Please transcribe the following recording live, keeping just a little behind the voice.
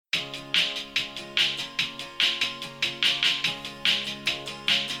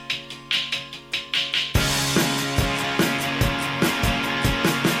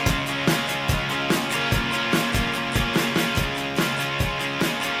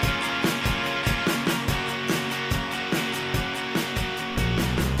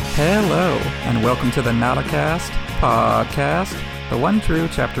Hello, and welcome to the Nauticast podcast, the one true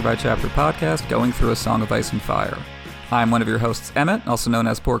chapter-by-chapter podcast going through A Song of Ice and Fire. I'm one of your hosts, Emmett, also known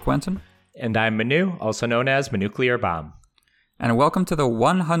as Poor Quentin. And I'm Manu, also known as Manuclear Bomb. And welcome to the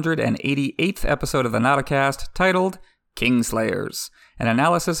 188th episode of the Nauticast, titled Kingslayers, an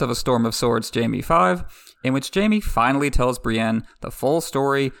analysis of A Storm of Swords Jaime 5, in which Jaime finally tells Brienne the full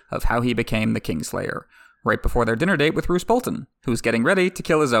story of how he became the Kingslayer, right before their dinner date with Roose Bolton, who's getting ready to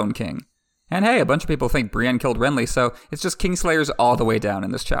kill his own king. And hey, a bunch of people think Brienne killed Renly, so it's just Kingslayers all the way down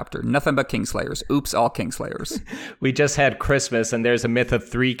in this chapter. Nothing but Kingslayers. Oops, all Kingslayers. We just had Christmas, and there's a myth of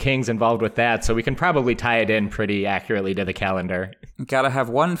 3 kings involved with that, so we can probably tie it in pretty accurately to the calendar. Gotta have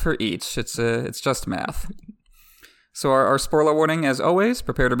one for each. It's just math. So our spoiler warning, as always,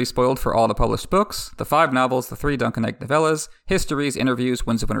 prepare to be spoiled for all the published books, the 5 novels, the 3 Duncan Egg novellas, histories, interviews,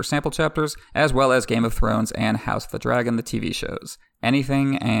 Winds of Winter sample chapters, as well as Game of Thrones and House of the Dragon, the TV shows.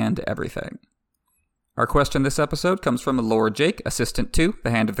 Anything and everything. Our question this episode comes from Lord Jake, Assistant 2,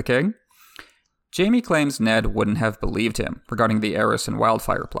 The Hand of the King. Jaime claims Ned wouldn't have believed him regarding the Aerys and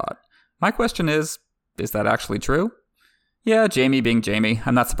Wildfire plot. My question is that actually true? Yeah, Jaime being Jaime,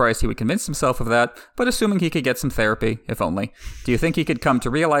 I'm not surprised he would convince himself of that, but assuming he could get some therapy, if only, do you think he could come to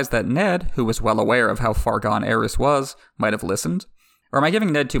realize that Ned, who was well aware of how far gone Aerys was, might have listened? Or am I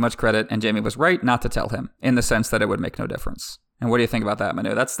giving Ned too much credit and Jaime was right not to tell him, in the sense that it would make no difference? And what do you think about that,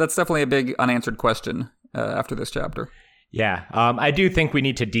 Manu? That's definitely a big unanswered question after this chapter. Yeah, I do think we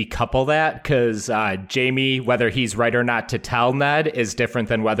need to decouple that, because Jaime, whether he's right or not to tell Ned, is different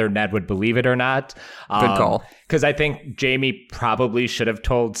than whether Ned would believe it or not. Good call. Because I think Jaime probably should have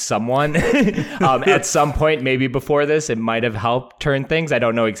told someone at some point, maybe before this. It might have helped turn things. I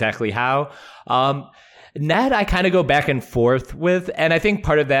don't know exactly how. Ned, I kind of go back and forth with, and I think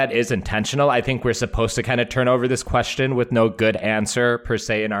part of that is intentional. I think we're supposed to kind of turn over this question with no good answer, per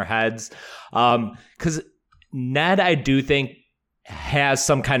se, in our heads. Because Ned, I do think, has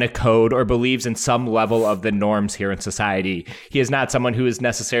some kind of code or believes in some level of the norms here in society. He is not someone who is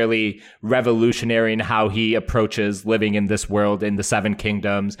necessarily revolutionary in how he approaches living in this world in the Seven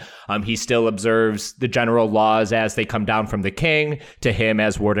Kingdoms. He still observes the general laws as they come down from the king to him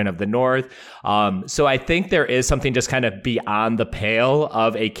as Warden of the North. So I think there is something just kind of beyond the pale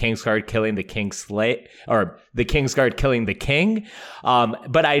of a Kingsguard killing the or the Kingsguard killing the king.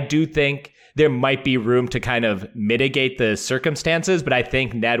 But I do think there might be room to kind of mitigate the circumstances, but I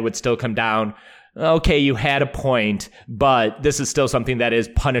think Ned would still come down, okay, you had a point, but this is still something that is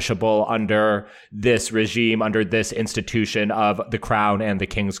punishable under this regime, under this institution of the Crown and the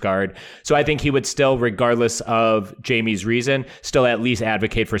Kingsguard. So I think he would still, regardless of Jaime's reason, still at least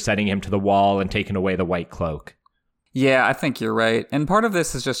advocate for sending him to the wall and taking away the White Cloak. Yeah, I think you're right. And part of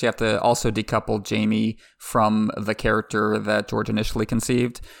this is just you have to also decouple Jaime from the character that George initially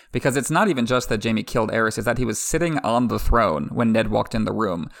conceived. Because it's not even just that Jaime killed Aerys, it's that he was sitting on the throne when Ned walked in the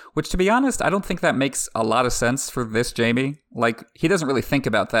room. Which, to be honest, I don't think that makes a lot of sense for this Jaime. Like, he doesn't really think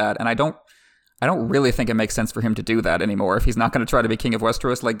about that, and I don't really think it makes sense for him to do that anymore if he's not going to try to be king of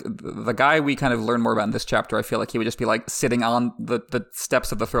Westeros. Like, the guy we kind of learn more about in this chapter, I feel like he would just be, like, sitting on the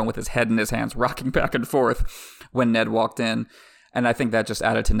steps of the throne with his head in his hands, rocking back and forth when Ned walked in. And I think that just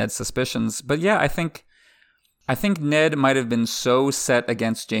added to Ned's suspicions. But yeah, I think Ned might have been so set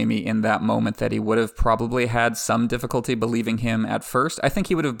against Jaime in that moment that he would have probably had some difficulty believing him at first. I think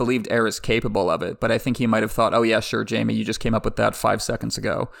he would have believed Aerys capable of it, but I think he might have thought, oh yeah, sure, Jaime, you just came up with that 5 seconds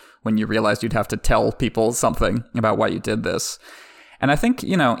ago when you realized you'd have to tell people something about why you did this. And I think,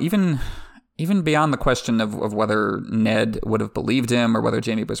 even beyond the question of whether Ned would have believed him or whether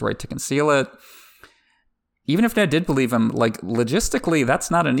Jaime was right to conceal it, even if Ned did believe him, like, logistically, that's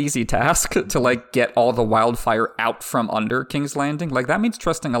not an easy task to, like, get all the wildfire out from under King's Landing. Like, that means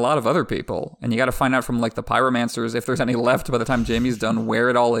trusting a lot of other people. And you got to find out from, like, the pyromancers, if there's any left by the time Jaime's done, where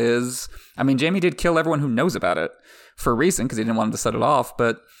it all is. I mean, Jaime did kill everyone who knows about it for a reason, because he didn't want them to set it off.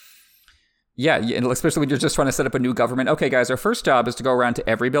 But, yeah, especially when you're just trying to set up a new government. Okay, guys, our first job is to go around to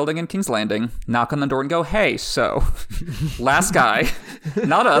every building in King's Landing, knock on the door and go, hey, so, last guy,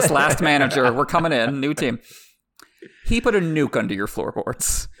 not us, last manager, we're coming in, new team. He put a nuke under your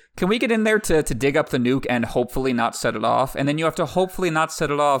floorboards. Can we get in there to dig up the nuke and hopefully not set it off? And then you have to hopefully not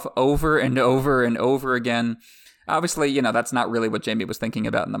set it off over and over and over again. Obviously, that's not really what Jaime was thinking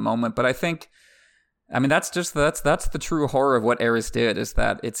about in the moment, but that's the true horror of what Aerys did, is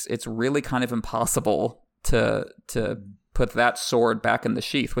that it's really kind of impossible to put that sword back in the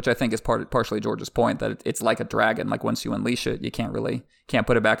sheath, which I think is partially George's point, that it's like a dragon. Like, once you unleash it, you can't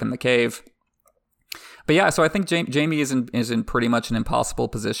put it back in the cave. But yeah, so I think Jaime is in pretty much an impossible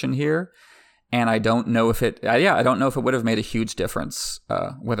position here. And I don't know if it would have made a huge difference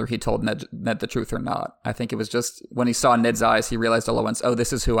whether he told Ned the truth or not. I think it was just when he saw Ned's eyes, he realized all at once, oh,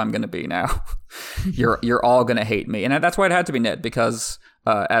 this is who I'm going to be now. You're all going to hate me. And that's why it had to be Ned, because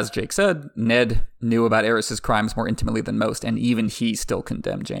as Jake said, Ned knew about Aerys's crimes more intimately than most, and even he still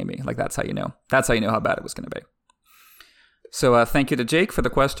condemned Jaime. Like, that's how you know. That's how you know how bad it was going to be. So thank you to Jake for the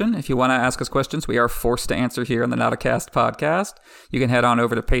question. If you want to ask us questions we are forced to answer here on the Notacast podcast, you can head on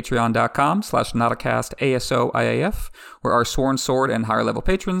over to patreon.com/NotacastASOIAF, where our Sworn Sword and higher level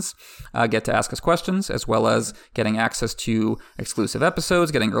patrons get to ask us questions, as well as getting access to exclusive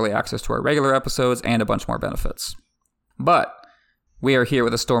episodes, getting early access to our regular episodes, and a bunch more benefits. But we are here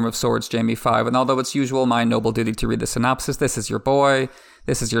with A Storm of Swords, Jaime 5, and although it's usual my noble duty to read the synopsis, this is your boy,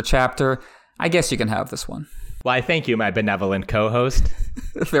 this is your chapter, I guess you can have this one. Why, thank you, my benevolent co-host.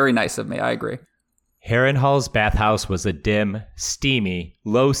 Very nice of me, I agree. Harrenhal's bathhouse was a dim, steamy,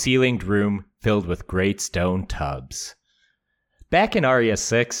 low-ceilinged room filled with great stone tubs. Back in Aria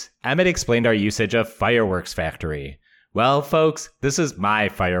 6, Emmett explained our usage of Fireworks Factory. Well, folks, this is my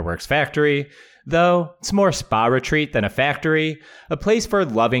Fireworks Factory, though it's more spa retreat than a factory, a place for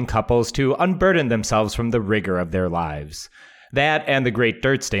loving couples to unburden themselves from the rigor of their lives. That and the great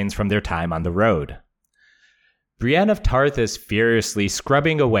dirt stains from their time on the road. Brienne of Tarth is furiously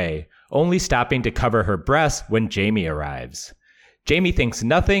scrubbing away, only stopping to cover her breasts when Jaime arrives. Jaime thinks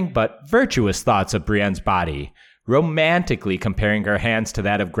nothing but virtuous thoughts of Brienne's body, romantically comparing her hands to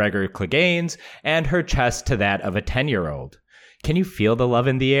that of Gregor Clegane's and her chest to that of a 10-year-old. Can you feel the love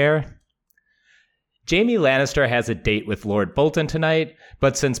in the air? Jaime Lannister has a date with Lord Bolton tonight,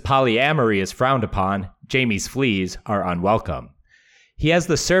 but since polyamory is frowned upon, Jaime's fleas are unwelcome. He has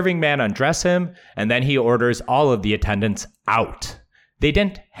the serving man undress him, and then he orders all of the attendants out. They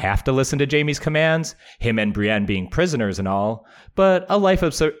didn't have to listen to Jaime's commands, him and Brienne being prisoners and all, but a life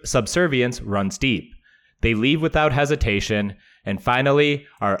of subservience runs deep. They leave without hesitation, and finally,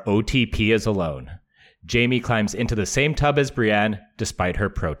 our OTP is alone. Jaime climbs into the same tub as Brienne, despite her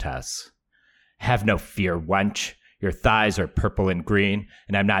protests. Have no fear, wench. Your thighs are purple and green,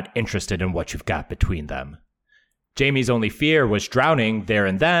 and I'm not interested in what you've got between them. Jaime's only fear was drowning there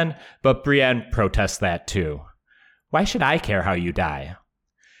and then, but Brienne protests that too. Why should I care how you die?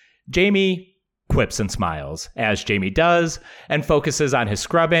 Jaime quips and smiles, as Jaime does, and focuses on his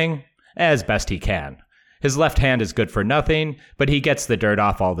scrubbing as best he can. His left hand is good for nothing, but he gets the dirt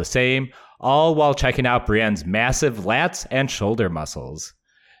off all the same, all while checking out Brienne's massive lats and shoulder muscles.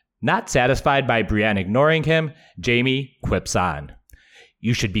 Not satisfied by Brienne ignoring him, Jaime quips on.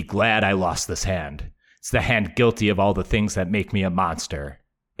 You should be glad I lost this hand. It's the hand guilty of all the things that make me a monster.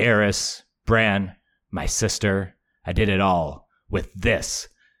 Aerys, Bran, my sister, I did it all with this,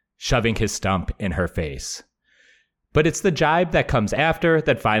 shoving his stump in her face. But it's the jibe that comes after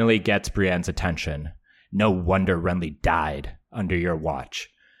that finally gets Brienne's attention. No wonder Renly died under your watch.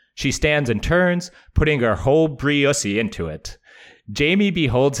 She stands and turns, putting her whole Briussi into it. Jaime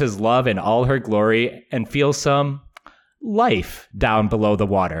beholds his love in all her glory and feels some life down below the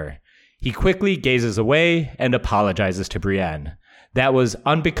water. He quickly gazes away and apologizes to Brienne. That was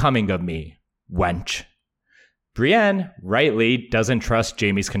unbecoming of me, wench. Brienne, rightly, doesn't trust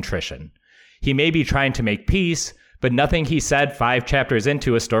Jaime's contrition. He may be trying to make peace, but nothing he said 5 chapters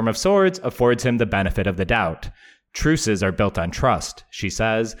into A Storm of Swords affords him the benefit of the doubt. Truces are built on trust, she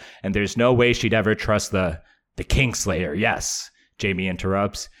says, and there's no way she'd ever trust the Kingslayer, yes, Jaime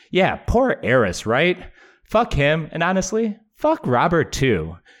interrupts. Yeah, poor Aerys, right? Fuck him, and honestly, fuck Robert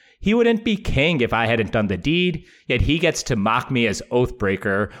too. He wouldn't be king if I hadn't done the deed, yet he gets to mock me as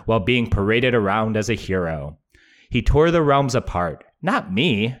Oathbreaker while being paraded around as a hero. He tore the realms apart, not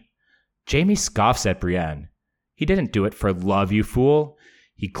me. Jaime scoffs at Brienne. He didn't do it for love, you fool.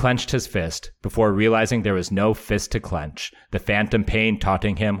 He clenched his fist before realizing there was no fist to clench, the phantom pain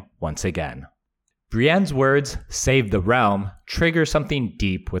taunting him once again. Brienne's words, save the realm, trigger something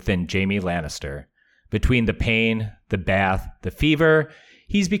deep within Jaime Lannister. Between the pain, the bath, the fever,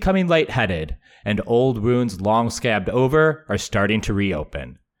 he's becoming lightheaded, and old wounds long scabbed over are starting to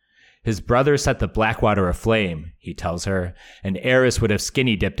reopen. His brother set the Blackwater aflame, he tells her, and Aerys would have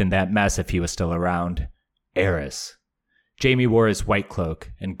skinny dipped in that mess if he was still around. Aerys. Jaime wore his white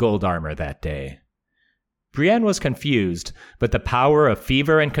cloak and gold armor that day. Brienne was confused, but the power of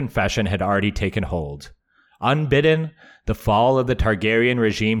fever and confession had already taken hold. Unbidden, the fall of the Targaryen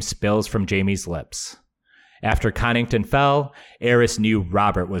regime spills from Jaime's lips. After Connington fell, Aerys knew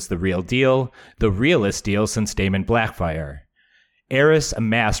Robert was the real deal, the realest deal since Daemon Blackfyre. Aerys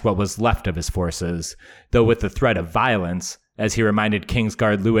amassed what was left of his forces, though with the threat of violence, as he reminded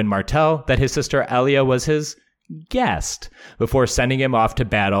Kingsguard Lewin Martell that his sister Elia was his guest before sending him off to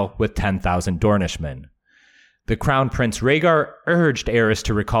battle with 10,000 Dornishmen. The Crown Prince Rhaegar urged Aerys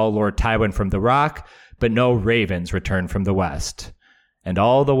to recall Lord Tywin from the Rock, but no ravens returned from the west. And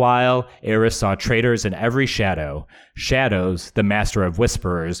all the while, Aerys saw traitors in every shadow, shadows the Master of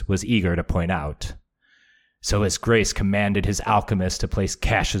Whisperers was eager to point out. So His Grace commanded his alchemists to place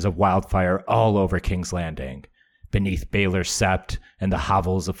caches of wildfire all over King's Landing, beneath Baelor's Sept and the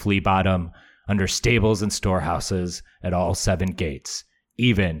hovels of Flea Bottom, under stables and storehouses, at all 7 gates,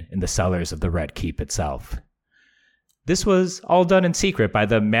 even in the cellars of the Red Keep itself. This was all done in secret by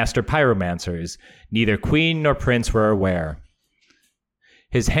the master pyromancers. Neither queen nor prince were aware.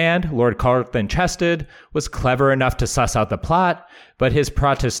 His hand, Lord Carlton Chested, was clever enough to suss out the plot, but his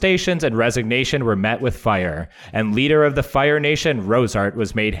protestations and resignation were met with fire, and leader of the Fire Nation, Rosart,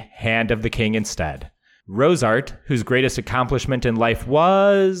 was made Hand of the King instead. Rosart, whose greatest accomplishment in life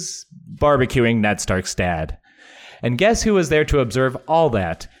was barbecuing Ned Stark's dad. And guess who was there to observe all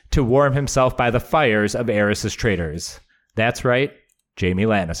that, to warm himself by the fires of Aerys' traitors? That's right, Jaime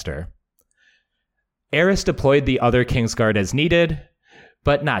Lannister. Aerys deployed the other Kingsguard as needed,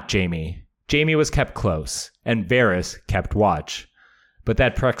 but not Jaime. Jaime was kept close, and Varys kept watch. But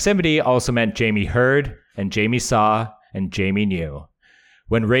that proximity also meant Jaime heard, and Jaime saw, and Jaime knew.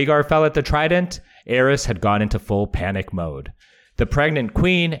 When Rhaegar fell at the Trident, Aerys had gone into full panic mode. The pregnant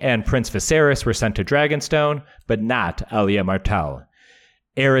queen and Prince Viserys were sent to Dragonstone, but not Elia Martell.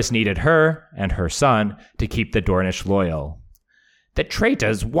 Aerys needed her, and her son, to keep the Dornish loyal. "The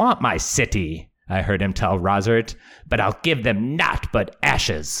traitors want my city," I heard him tell Rosart, "but I'll give them naught but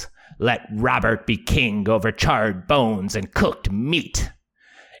ashes. Let Robert be king over charred bones and cooked meat."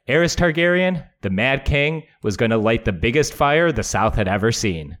 Aerys Targaryen, the Mad King, was going to light the biggest fire the South had ever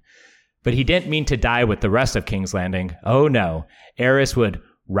seen. But he didn't mean to die with the rest of King's Landing. Oh no, Aerys would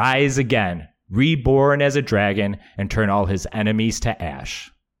rise again, reborn as a dragon, and turn all his enemies to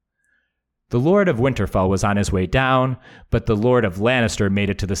ash. The Lord of Winterfell was on his way down, but the Lord of Lannister made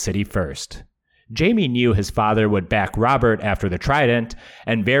it to the city first. Jaime knew his father would back Robert after the Trident,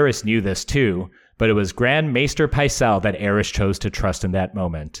 and Varys knew this too, but it was Grand Maester Pycelle that Aerys chose to trust in that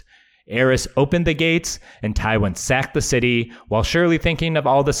moment. Aerys opened the gates, and Tywin sacked the city, while surely thinking of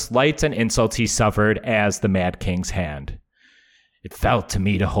all the slights and insults he suffered as the Mad King's hand. "It fell to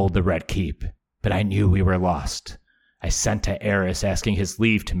me to hold the Red Keep, but I knew we were lost. I sent to Aerys asking his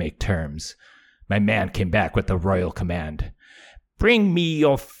leave to make terms. My man came back with the royal command. 'Bring me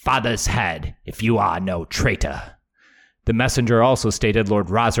your father's head, if you are no traitor.' The messenger also stated Lord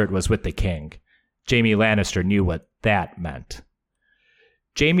Rosart was with the king. Jaime Lannister knew what that meant.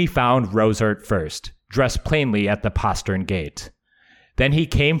 Jaime found Rosart first, dressed plainly at the postern gate. Then he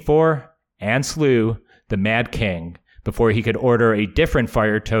came for, and slew, the Mad King, before he could order a different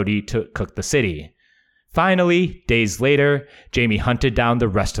fire toady to cook the city. Finally, days later, Jaime hunted down the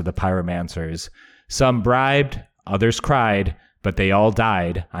rest of the pyromancers. Some bribed, others cried, but they all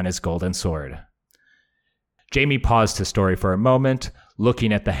died on his golden sword. Jaime paused his story for a moment,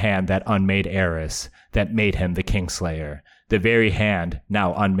 looking at the hand that unmade Aerys, that made him the Kingslayer, the very hand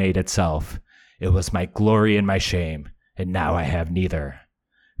now unmade itself. It was my glory and my shame, and now I have neither.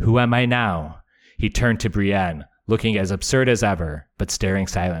 Who am I now? He turned to Brienne, looking as absurd as ever, but staring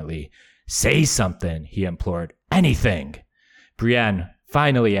silently. "Say something," he implored. "Anything." Brienne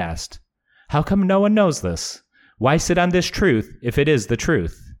finally asked, "How come no one knows this? Why sit on this truth if it is the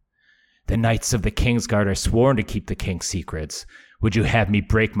truth?" "The Knights of the Kingsguard are sworn to keep the king's secrets. Would you have me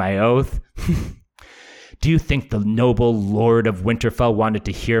break my oath?" "Do you think the noble Lord of Winterfell wanted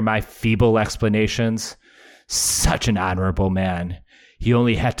to hear my feeble explanations? Such an honorable man. He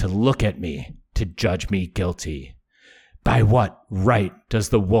only had to look at me to judge me guilty. By what right does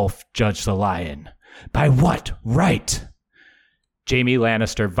the wolf judge the lion? By what right?" Jaime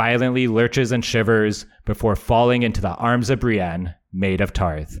Lannister violently lurches and shivers before falling into the arms of Brienne, Maid of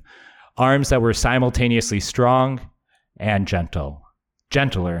Tarth. Arms that were simultaneously strong and gentle.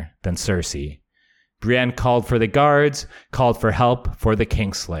 Gentler than Cersei. Brienne called for the guards, called for help for the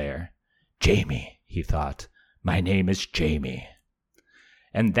Kingslayer. "Jaime," he thought. "My name is Jaime."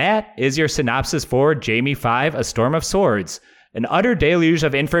 And that is your synopsis for Jaime 5, A Storm of Swords. An utter deluge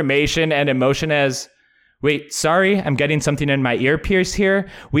of information and emotion as... Wait, sorry, I'm getting something in my ear pierce here.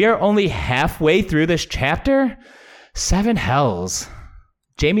 We are only halfway through this chapter? 7 hells.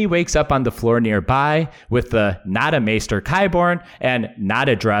 Jaime wakes up on the floor nearby with the not-a-maester Qyburn and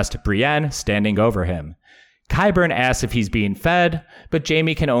not-addressed Brienne standing over him. Qyburn asks if he's being fed, but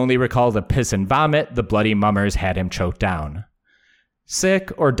Jaime can only recall the piss and vomit the bloody mummers had him choked down.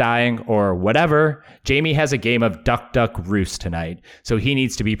 Sick or dying or whatever, Jaime has a game of duck, duck, roost tonight, so he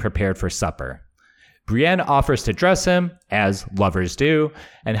needs to be prepared for supper. Brienne offers to dress him, as lovers do,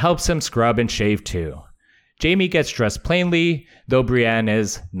 and helps him scrub and shave too. Jaime gets dressed plainly, though Brienne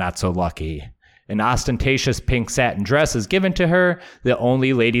is not so lucky. An ostentatious pink satin dress is given to her, the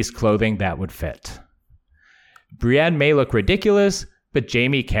only lady's clothing that would fit. Brienne may look ridiculous, but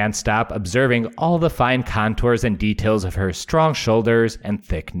Jaime can't stop observing all the fine contours and details of her strong shoulders and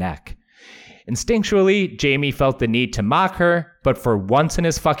thick neck. Instinctually, Jaime felt the need to mock her, but for once in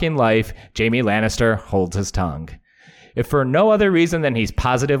his fucking life, Jaime Lannister holds his tongue. If for no other reason than he's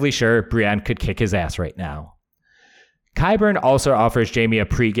positively sure Brienne could kick his ass right now. Qyburn also offers Jaime a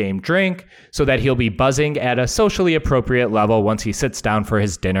pre-game drink so that he'll be buzzing at a socially appropriate level once he sits down for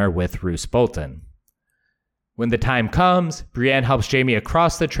his dinner with Roose Bolton. When the time comes, Brienne helps Jaime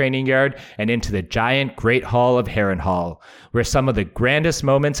across the training yard and into the giant Great Hall of Harrenhal, where some of the grandest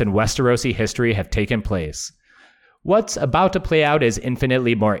moments in Westerosi history have taken place. What's about to play out is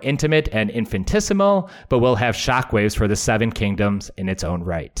infinitely more intimate and infinitesimal, but will have shockwaves for the Seven Kingdoms in its own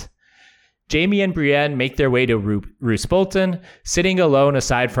right. Jaime and Brienne make their way to Roose Bolton, sitting alone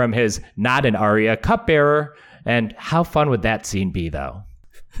aside from his not an Arya cupbearer, and how fun would that scene be, though?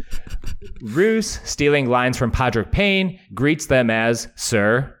 Roose, stealing lines from Podrick Payne, greets them as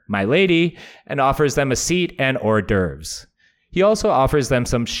 "Sir, my lady," and offers them a seat and hors d'oeuvres. He also offers them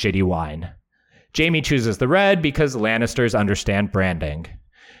some shitty wine. Jaime chooses the red because Lannisters understand branding.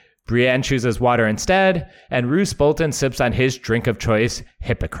 Brienne chooses water instead, and Roose Bolton sips on his drink of choice,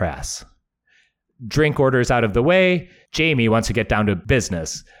 Hippocras. Drink orders out of the way, Jaime wants to get down to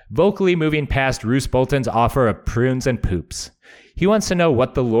business, vocally moving past Roose Bolton's offer of prunes and poops. He wants to know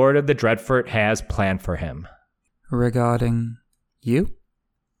what the Lord of the Dreadfort has planned for him. Regarding you?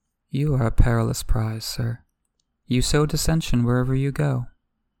 You are a perilous prize, sir. You sow dissension wherever you go.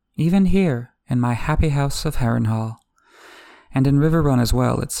 Even here, in my happy house of Harrenhal. And in Riverrun as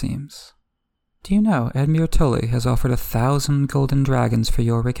well, it seems. Do you know Edmure Tully has offered 1,000 golden dragons for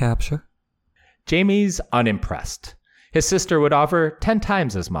your recapture? Jaime's unimpressed. His sister would offer 10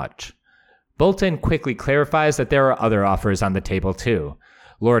 times as much. Bolton quickly clarifies that there are other offers on the table too.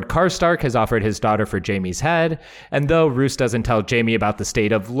 Lord Karstark has offered his daughter for Jaime's head, and though Roose doesn't tell Jaime about the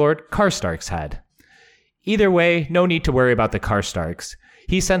state of Lord Karstark's head. Either way, no need to worry about the Karstarks.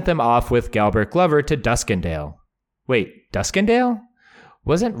 He sent them off with Galbert Glover to Duskendale. Wait, Duskendale?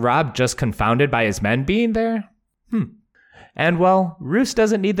 Wasn't Robb just confounded by his men being there? And well, Roose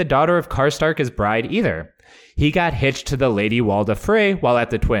doesn't need the daughter of Karstark as bride either. He got hitched to the Lady Walda Frey while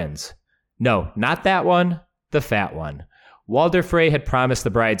at the Twins. No, not that one, the fat one. Walder Frey had promised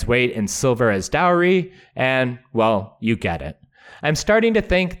the bride's weight in silver as dowry, and, well, you get it. I'm starting to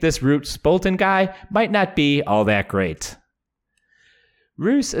think this Roose Bolton guy might not be all that great.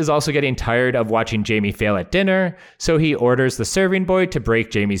 Roose is also getting tired of watching Jaime fail at dinner, so he orders the serving boy to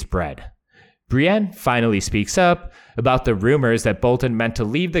break Jaime's bread. Brienne finally speaks up about the rumors that Bolton meant to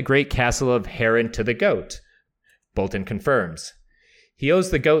leave the great castle of Harren to the goat. Bolton confirms. He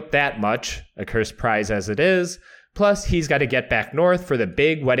owes the goat that much, a cursed prize as it is, plus he's got to get back north for the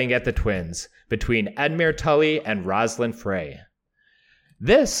big wedding at the Twins, between Edmure Tully and Rosalind Frey.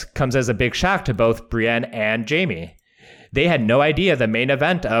 This comes as a big shock to both Brienne and Jaime. They had no idea the main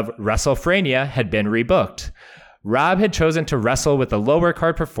event of WrestleFrania had been rebooked. Robb had chosen to wrestle with the lower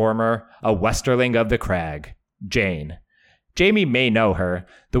card performer, a Westerling of the Crag, Jane. Jaime may know her.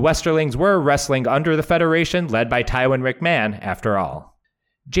 The Westerlings were wrestling under the Federation led by Tywin McMahon, after all.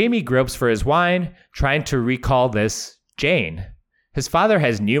 Jaime gropes for his wine, trying to recall this Jane. His father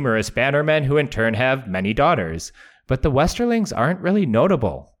has numerous bannermen who in turn have many daughters, but the Westerlings aren't really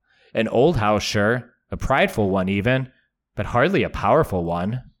notable. An old house, sure, a prideful one even, but hardly a powerful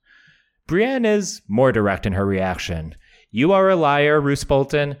one. Brienne is more direct in her reaction. You are a liar, Roose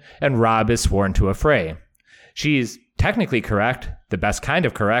Bolton, and Robb is sworn to a fray. She's technically correct, the best kind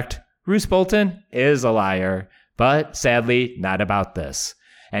of correct. Roose Bolton is a liar, but sadly not about this.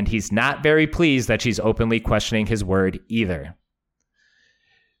 And he's not very pleased that she's openly questioning his word either.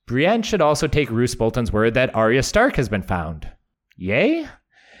 Brienne should also take Roose Bolton's word that Arya Stark has been found. Yay?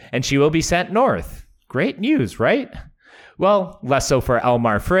 And she will be sent north. Great news, right? Well, less so for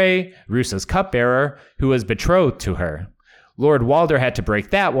Elmar Frey, Roose's cupbearer, who was betrothed to her. Lord Walder had to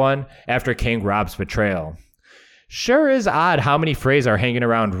break that one after King Robb's betrayal. Sure is odd how many Freys are hanging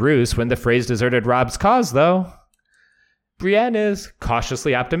around Roose when the Freys deserted Robb's cause, though. Brienne is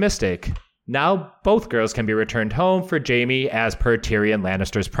cautiously optimistic. Now both girls can be returned home for Jaime as per Tyrion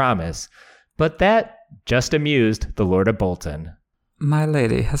Lannister's promise. But that just amused the Lord of Bolton. My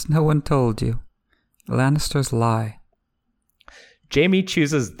lady, has no one told you? Lannisters lie. Jaime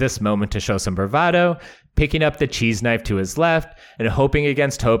chooses this moment to show some bravado, picking up the cheese knife to his left and hoping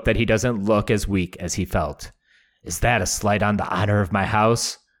against hope that he doesn't look as weak as he felt. Is that a slight on the honor of my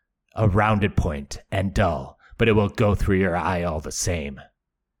house? A rounded point and dull, but it will go through your eye all the same.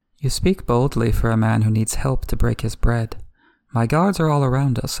 You speak boldly for a man who needs help to break his bread. My guards are all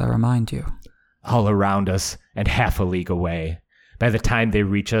around us, I remind you. All around us and half a league away. By the time they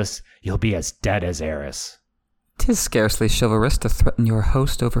reach us, you'll be as dead as Eris. 'Tis scarcely chivalrous to threaten your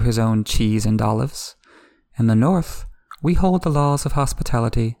host over his own cheese and olives. In the north, we hold the laws of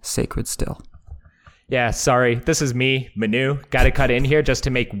hospitality sacred still. Yeah, sorry, this is me, Manu. Gotta cut in here just to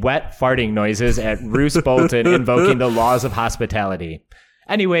make wet farting noises at Roose Bolton invoking the laws of hospitality.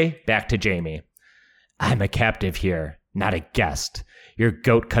 Anyway, back to Jaime. I'm a captive here, not a guest. Your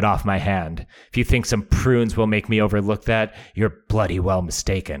goat cut off my hand. If you think some prunes will make me overlook that, you're bloody well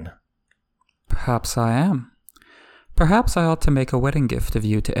mistaken. Perhaps I am. Perhaps I ought to make a wedding gift of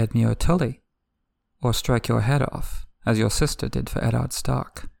you to Edmure Tully, or strike your head off, as your sister did for Eddard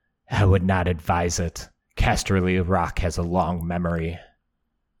Stark. I would not advise it. Casterly Rock has a long memory.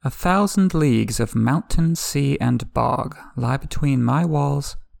 1,000 leagues of mountain, sea, and bog lie between my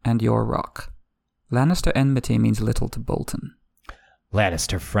walls and your rock. Lannister enmity means little to Bolton.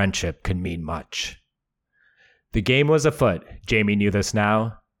 Lannister friendship could mean much. The game was afoot. Jaime knew this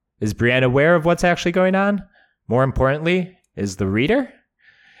now. Is Brienne aware of what's actually going on? More importantly, is the reader?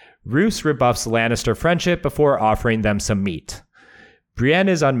 Roose rebuffs Lannister friendship before offering them some meat. Brienne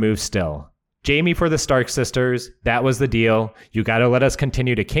is unmoved still. Jaime for the Stark sisters, that was the deal. You gotta let us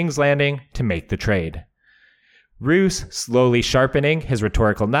continue to King's Landing to make the trade. Roose, slowly sharpening his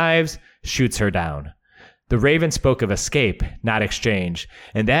rhetorical knives, shoots her down. The Raven spoke of escape, not exchange,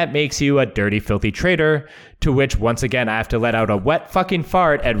 and that makes you a dirty, filthy traitor, to which once again I have to let out a wet fucking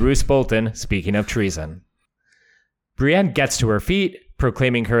fart at Roose Bolton, speaking of treason. Brienne gets to her feet,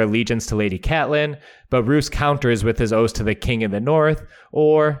 proclaiming her allegiance to Lady Catelyn, but Roose counters with his oath to the king in the north,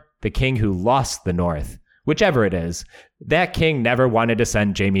 or the king who lost the north. Whichever it is, that king never wanted to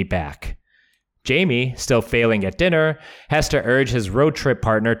send Jaime back. Jaime, still failing at dinner, has to urge his road trip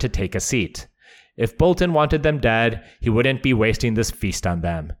partner to take a seat. If Bolton wanted them dead, he wouldn't be wasting this feast on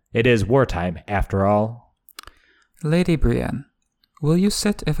them. It is wartime, after all. Lady Brienne, will you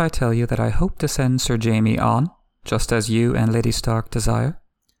sit if I tell you that I hope to send Sir Jaime on, just as you and Lady Stark desire?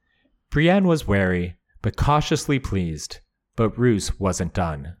 Brienne was wary, but cautiously pleased. But Roose wasn't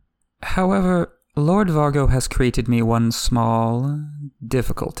done. However, Lord Vargo has created me one small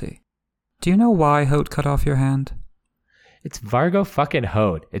difficulty. Do you know why Hoat cut off your hand? It's Vargo fucking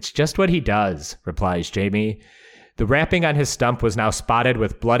Hoat. It's just what he does, replies Jaime. The wrapping on his stump was now spotted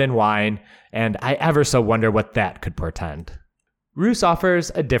with blood and wine, and I ever so wonder what that could portend. Roose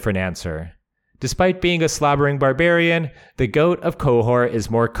offers a different answer. Despite being a slobbering barbarian, the goat of Qohor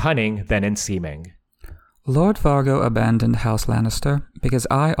is more cunning than in seeming. Lord Vargo abandoned House Lannister because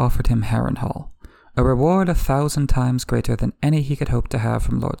I offered him Harrenhal, a reward 1,000 times greater than any he could hope to have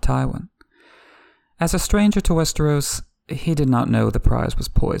from Lord Tywin. As a stranger to Westeros, he did not know the prize was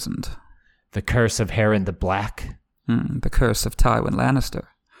poisoned. The curse of Harren the Black? The curse of Tywin Lannister.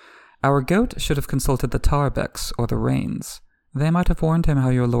 Our goat should have consulted the Tarbecks or the Rains. They might have warned him how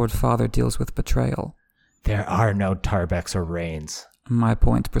your Lord Father deals with betrayal. There are no Tarbecks or Rains. My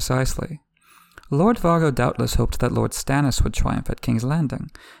point precisely. Lord Vargo doubtless hoped that Lord Stannis would triumph at King's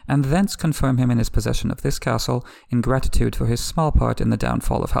Landing, and thence confirm him in his possession of this castle in gratitude for his small part in the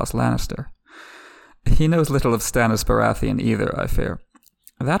downfall of House Lannister. He knows little of Stannis Baratheon either, I fear.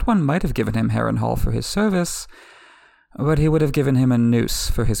 That one might have given him Harrenhal for his service, but he would have given him a noose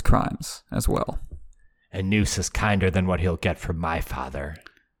for his crimes as well. A noose is kinder than what he'll get from my father.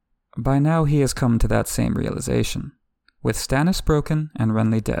 By now he has come to that same realization. With Stannis broken and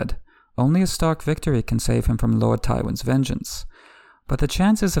Renly dead, only a Stark victory can save him from Lord Tywin's vengeance. But the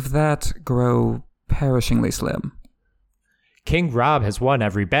chances of that grow perishingly slim. King Robb has won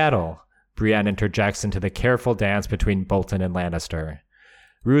every battle. Brienne interjects into the careful dance between Bolton and Lannister.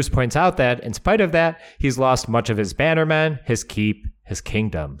 Roose points out that, in spite of that, he's lost much of his bannermen, his keep, his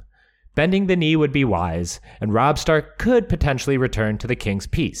kingdom. Bending the knee would be wise, and Robb Stark could potentially return to the king's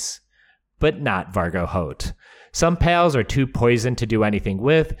peace. But not Vargo Hoat. Some pals are too poisoned to do anything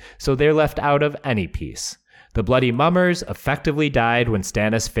with, so they're left out of any peace. The Bloody Mummers effectively died when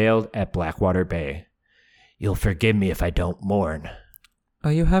Stannis failed at Blackwater Bay. You'll forgive me if I don't mourn. Oh,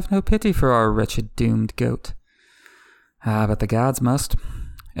 you have no pity for our wretched doomed goat. But the gods must,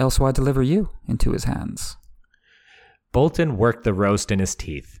 else why deliver you into his hands? Bolton worked the roast in his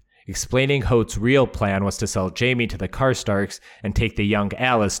teeth, explaining Hoat's real plan was to sell Jaime to the Karstarks and take the young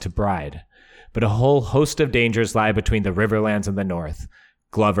Alice to bride. But a whole host of dangers lie between the Riverlands and the north.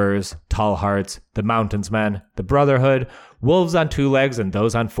 Glovers, Tall Hearts, the Mountains Men, the Brotherhood, Wolves on 2 legs and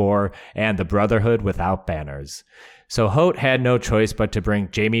those on 4, and the Brotherhood without banners. So Hoat had no choice but to bring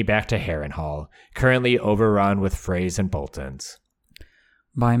Jaime back to Harrenhal, currently overrun with Freys and Boltons.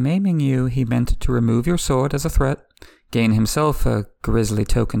 By maiming you, he meant to remove your sword as a threat, gain himself a grisly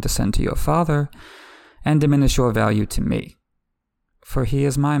token to send to your father, and diminish your value to me. For he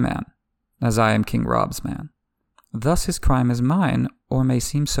is my man, as I am King Rob's man. Thus his crime is mine, or may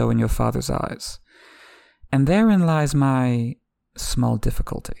seem so in your father's eyes. And therein lies my small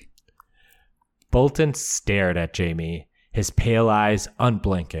difficulty. Bolton stared at Jaime, his pale eyes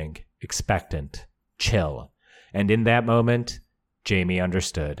unblinking, expectant, chill, and in that moment, Jaime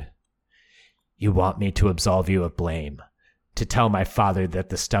understood. You want me to absolve you of blame, to tell my father that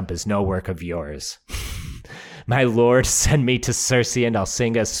the stump is no work of yours. My lord, send me to Cersei and I'll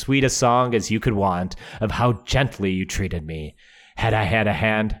sing as sweet a song as you could want of how gently you treated me. Had I had a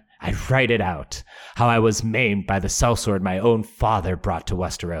hand, I'd write it out, how I was maimed by the sellsword my own father brought to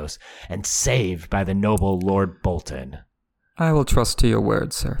Westeros, and saved by the noble Lord Bolton. I will trust to your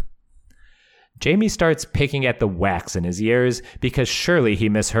word, sir. Jaime starts picking at the wax in his ears because surely he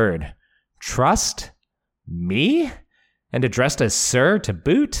misheard. Trust? Me? And addressed as sir to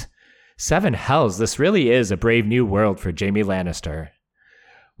boot? 7 hells, this really is a brave new world for Jaime Lannister.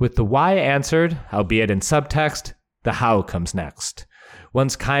 With the why answered, albeit in subtext, the how comes next.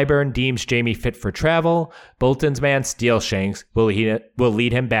 Once Qyburn deems Jaime fit for travel, Bolton's man Steelshanks will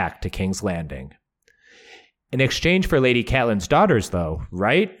lead him back to King's Landing. In exchange for Lady Catelyn's daughters, though,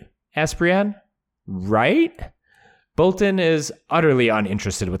 right? asked Brienne. Right? Bolton is utterly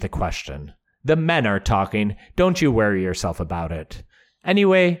uninterested with the question. The men are talking, don't you worry yourself about it.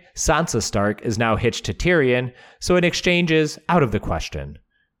 Anyway, Sansa Stark is now hitched to Tyrion, so an exchange is out of the question.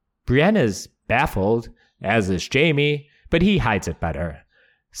 Brienne is baffled, as is Jaime, but he hides it better.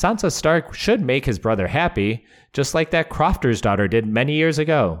 Sansa Stark should make his brother happy, just like that Crofter's daughter did many years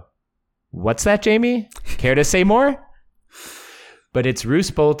ago. What's that, Jaime? Care to say more? But it's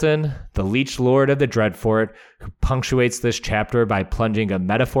Roose Bolton, the Leech Lord of the Dreadfort, who punctuates this chapter by plunging a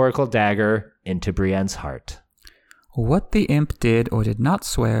metaphorical dagger into Brienne's heart. What the imp did or did not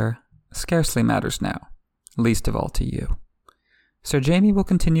swear scarcely matters now, least of all to you. Sir Jaime will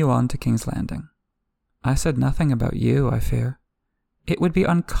continue on to King's Landing. I said nothing about you, I fear. It would be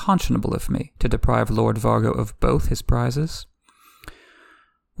unconscionable of me to deprive Lord Vargo of both his prizes.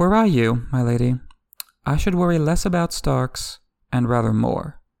 Were I you, my lady, I should worry less about Starks and rather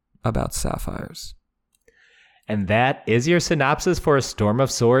more about sapphires. And that is your synopsis for A Storm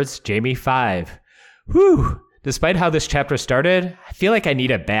of Swords, Jaime 5. Whew! Despite how this chapter started, I feel like I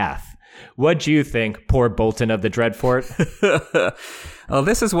need a bath. What'd you think, poor Bolton of the Dreadfort? Well,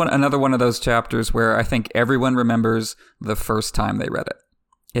 this is another one of those chapters where I think everyone remembers the first time they read it.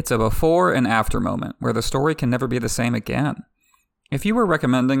 It's a before and after moment where the story can never be the same again. If you were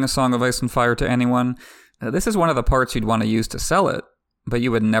recommending A Song of Ice and Fire to anyone, this is one of the parts you'd want to use to sell it, but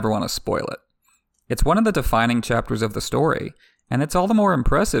you would never want to spoil it. It's one of the defining chapters of the story, and it's all the more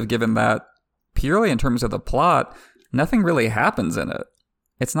impressive given that, purely in terms of the plot, nothing really happens in it.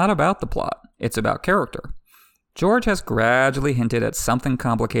 It's not about the plot, it's about character. George has gradually hinted at something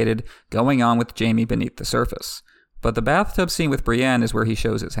complicated going on with Jaime beneath the surface, but the bathtub scene with Brienne is where he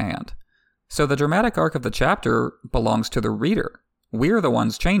shows his hand. So the dramatic arc of the chapter belongs to the reader. We're the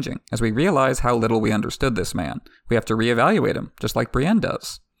ones changing, as we realize how little we understood this man. We have to reevaluate him, just like Brienne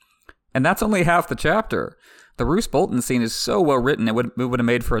does. And that's only half the chapter. The Roose Bolton scene is so well written it would have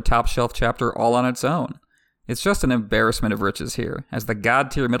made for a top-shelf chapter all on its own. It's just an embarrassment of riches here, as the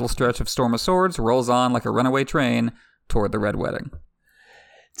god-tier middle stretch of Storm of Swords rolls on like a runaway train toward the Red Wedding.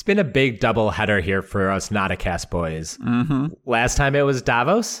 It's been a big double-header here for us Nauticast boys. Mm-hmm. Last time it was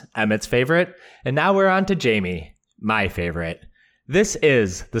Davos, Emmett's favorite, and now we're on to Jaime, my favorite. This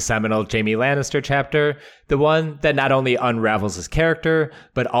is the seminal Jaime Lannister chapter, the one that not only unravels his character,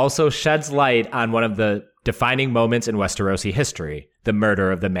 but also sheds light on one of the defining moments in Westerosi history, the murder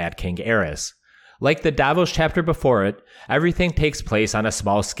of the Mad King Aerys. Like the Davos chapter before it, everything takes place on a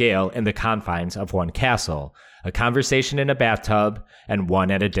small scale in the confines of one castle, a conversation in a bathtub, and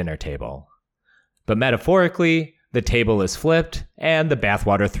one at a dinner table. But metaphorically, the table is flipped and the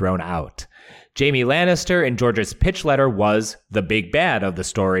bathwater thrown out. Jaime Lannister in George's pitch letter was the big bad of the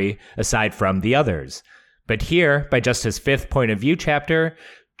story, aside from the others. But here, by just his 5th point of view chapter,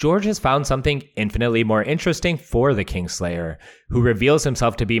 George has found something infinitely more interesting for the Kingslayer, who reveals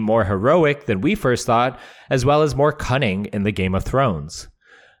himself to be more heroic than we first thought, as well as more cunning in the Game of Thrones.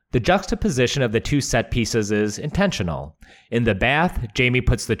 The juxtaposition of the two set pieces is intentional. In the bath, Jaime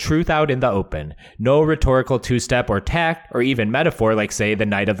puts the truth out in the open. No rhetorical two-step or tact or even metaphor like, say, the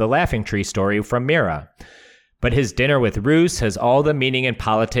Night of the Laughing Tree story from Mira. But his dinner with Roose has all the meaning and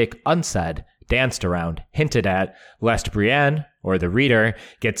politic unsaid, danced around, hinted at, lest Brienne, or the reader,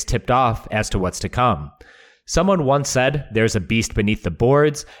 gets tipped off as to what's to come. Someone once said, there's a beast beneath the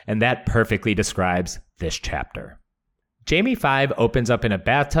boards, and that perfectly describes this chapter. Jaime 5 opens up in a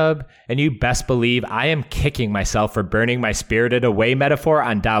bathtub, and you best believe I am kicking myself for burning my Spirited Away metaphor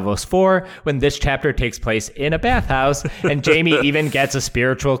on Davos 4 when this chapter takes place in a bathhouse, and Jaime even gets a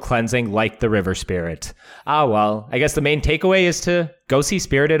spiritual cleansing like the river spirit. Ah well, I guess the main takeaway is to go see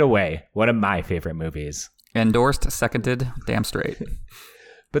Spirited Away, one of my favorite movies. Endorsed, seconded, damn straight.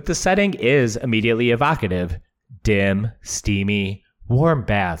 But the setting is immediately evocative. Dim, steamy, warm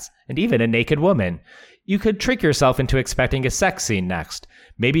baths, and even a naked woman. You could trick yourself into expecting a sex scene next.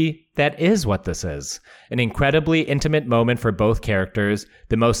 Maybe that is what this is. An incredibly intimate moment for both characters,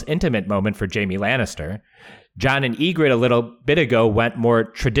 the most intimate moment for Jaime Lannister. Jon and Ygritte a little bit ago went more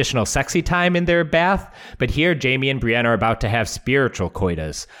traditional sexy time in their bath, but here Jaime and Brienne are about to have spiritual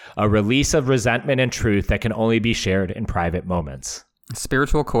coitus, a release of resentment and truth that can only be shared in private moments.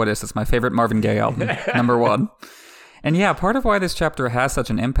 Spiritual coitus is my favorite Marvin Gaye album, number one. And yeah, part of why this chapter has such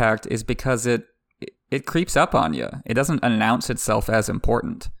an impact is because it creeps up on you. It doesn't announce itself as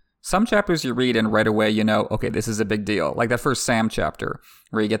important. Some chapters you read and right away you know, okay, this is a big deal. Like that first Sam chapter,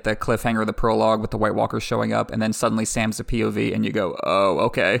 where you get the cliffhanger of the prologue with the White Walkers showing up, and then suddenly Sam's a POV, and you go, oh,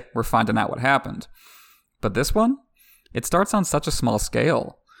 okay, we're finding out what happened. But this one, it starts on such a small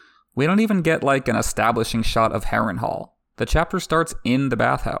scale. We don't even get like an establishing shot of Harrenhal. The chapter starts in the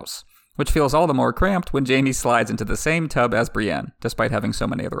bathhouse, which feels all the more cramped when Jaime slides into the same tub as Brienne, despite having so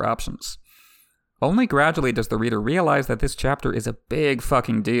many other options. Only gradually does the reader realize that this chapter is a big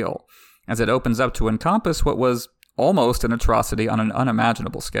fucking deal, as it opens up to encompass what was almost an atrocity on an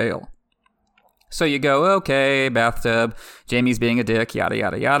unimaginable scale. So you go, okay, bathtub, Jaime's being a dick, yada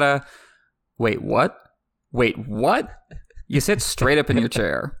yada yada. Wait, what? You sit straight up in your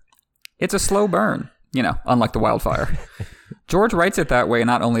chair. It's a slow burn, unlike the wildfire. George writes it that way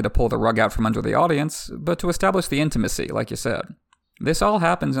not only to pull the rug out from under the audience, but to establish the intimacy, like you said. This all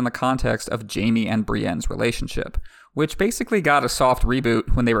happens in the context of Jaime and Brienne's relationship, which basically got a soft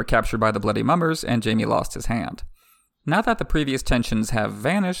reboot when they were captured by the Bloody Mummers and Jaime lost his hand. Not that the previous tensions have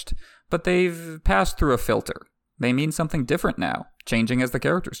vanished, but they've passed through a filter. They mean something different now, changing as the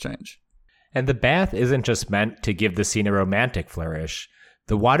characters change. And the bath isn't just meant to give the scene a romantic flourish.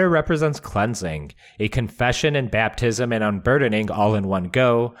 The water represents cleansing, a confession and baptism and unburdening all in one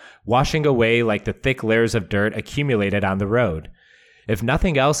go, washing away like the thick layers of dirt accumulated on the road. If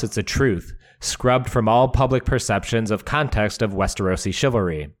nothing else, it's a truth, scrubbed from all public perceptions of context of Westerosi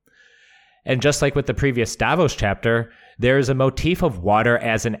chivalry. And just like with the previous Davos chapter, there is a motif of water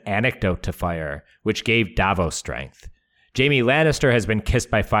as an antidote to fire, which gave Davos strength. Jaime Lannister has been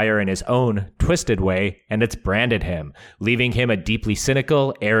kissed by fire in his own twisted way, and it's branded him, leaving him a deeply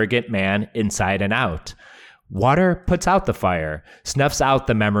cynical, arrogant man inside and out. Water puts out the fire, snuffs out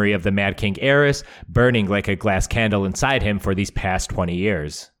the memory of the Mad King Aerys, burning like a glass candle inside him for these past 20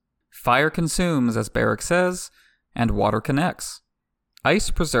 years. Fire consumes, as Beric says, and water connects.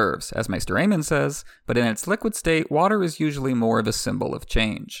 Ice preserves, as Maester Aemon says, but in its liquid state, water is usually more of a symbol of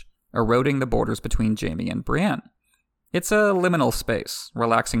change, eroding the borders between Jaime and Brienne. It's a liminal space,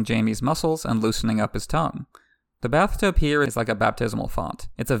 relaxing Jaime's muscles and loosening up his tongue. The bathtub here is like a baptismal font.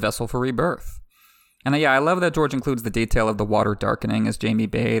 It's a vessel for rebirth. And yeah, I love that George includes the detail of the water darkening as Jaime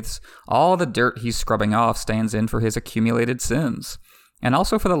bathes. All the dirt he's scrubbing off stands in for his accumulated sins. And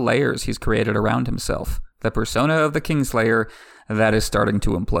also for the layers he's created around himself. The persona of the Kingslayer that is starting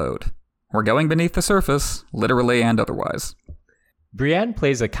to implode. We're going beneath the surface, literally and otherwise. Brienne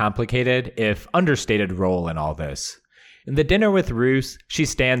plays a complicated, if understated, role in all this. In the dinner with Roose, she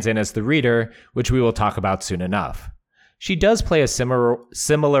stands in as the reader, which we will talk about soon enough. She does play a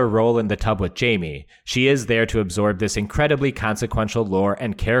similar role in the tub with Jaime. She is there to absorb this incredibly consequential lore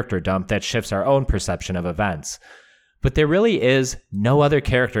and character dump that shifts our own perception of events. But there really is no other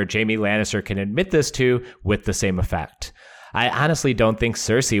character Jaime Lannister can admit this to with the same effect. I honestly don't think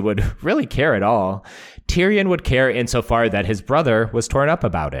Cersei would really care at all. Tyrion would care insofar that his brother was torn up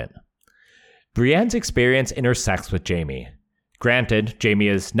about it. Brienne's experience intersects with Jaime. Granted, Jaime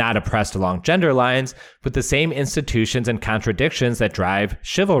is not oppressed along gender lines, but the same institutions and contradictions that drive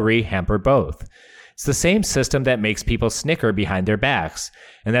chivalry hamper both. It's the same system that makes people snicker behind their backs,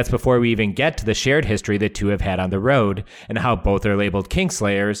 and that's before we even get to the shared history the two have had on the road, and how both are labeled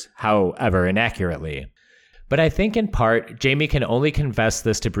Kingslayers, however inaccurately. But I think in part, Jaime can only confess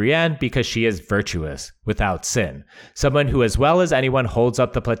this to Brienne because she is virtuous, without sin, someone who as well as anyone holds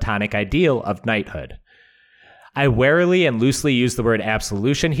up the platonic ideal of knighthood. I warily and loosely use the word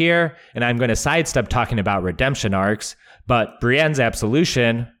absolution here, and I'm going to sidestep talking about redemption arcs, but Brienne's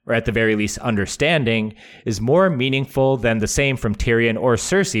absolution, or at the very least understanding, is more meaningful than the same from Tyrion or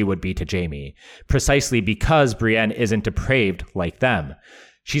Cersei would be to Jaime, precisely because Brienne isn't depraved like them.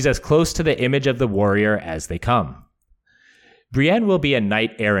 She's as close to the image of the warrior as they come. Brienne will be a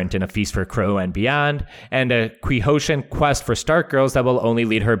knight errant in A Feast for Crow and beyond, and a Queehocian quest for Stark girls that will only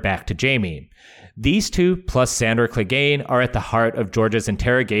lead her back to Jaime. These two, plus Sandor Clegane, are at the heart of George's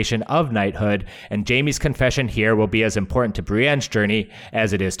interrogation of knighthood, and Jaime's confession here will be as important to Brienne's journey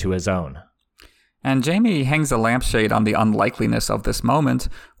as it is to his own. And Jaime hangs a lampshade on the unlikeliness of this moment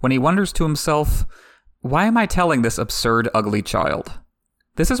when he wonders to himself, why am I telling this absurd, ugly child?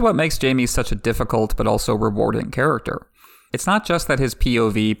 This is what makes Jaime such a difficult but also rewarding character. It's not just that his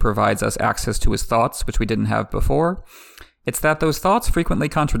POV provides us access to his thoughts, which we didn't have before. It's that those thoughts frequently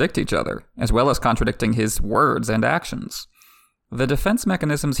contradict each other, as well as contradicting his words and actions. The defense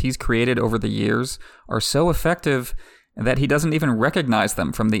mechanisms he's created over the years are so effective that he doesn't even recognize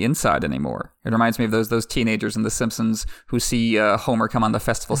them from the inside anymore. It reminds me of those teenagers in The Simpsons who see Homer come on the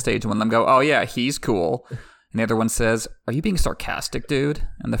festival stage and one of them go, oh yeah, he's cool. And the other one says, are you being sarcastic, dude?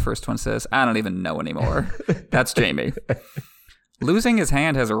 And the first one says, I don't even know anymore. That's Jaime. Losing his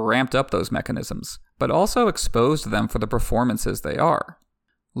hand has ramped up those mechanisms, but also exposed them for the performances they are.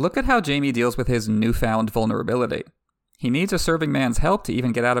 Look at how Jaime deals with his newfound vulnerability. He needs a serving man's help to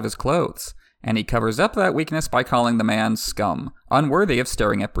even get out of his clothes, and he covers up that weakness by calling the man scum, unworthy of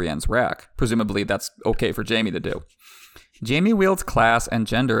staring at Brienne's rack. Presumably that's okay for Jaime to do. Jaime wields class and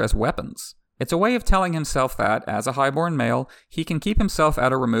gender as weapons. It's a way of telling himself that, as a highborn male, he can keep himself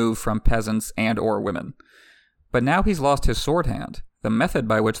at a remove from peasants and or women. But now he's lost his sword hand, the method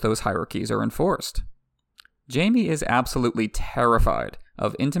by which those hierarchies are enforced. Jaime is absolutely terrified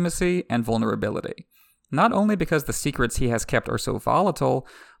of intimacy and vulnerability, not only because the secrets he has kept are so volatile,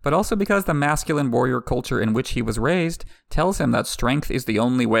 but also because the masculine warrior culture in which he was raised tells him that strength is the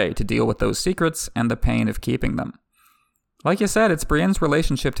only way to deal with those secrets and the pain of keeping them. Like you said, it's Brienne's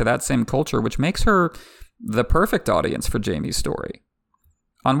relationship to that same culture which makes her the perfect audience for Jaime's story.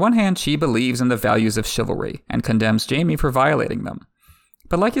 On one hand, she believes in the values of chivalry and condemns Jaime for violating them.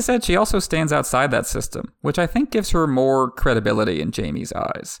 But like you said, she also stands outside that system, which I think gives her more credibility in Jaime's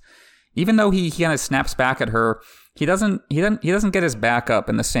eyes. Even though he kind of snaps back at her, he doesn't get his back up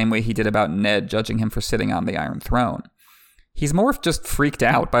in the same way he did about Ned judging him for sitting on the Iron Throne. He's more just freaked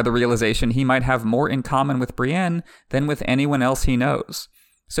out by the realization he might have more in common with Brienne than with anyone else he knows.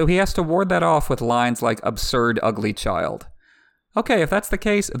 So he has to ward that off with lines like absurd, ugly child. Okay, if that's the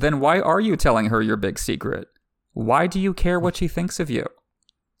case, then why are you telling her your big secret? Why do you care what she thinks of you?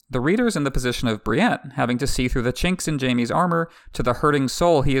 The reader's in the position of Brienne, having to see through the chinks in Jaime's armor to the hurting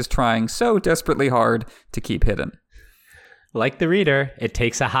soul he is trying so desperately hard to keep hidden. Like the reader, it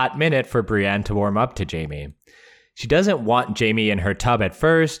takes a hot minute for Brienne to warm up to Jaime. She doesn't want Jaime in her tub at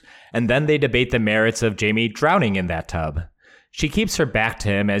first, and then they debate the merits of Jaime drowning in that tub. She keeps her back to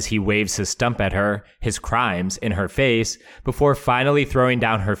him as he waves his stump at her, his crimes, in her face, before finally throwing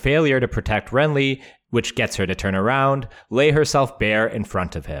down her failure to protect Renly, which gets her to turn around, lay herself bare in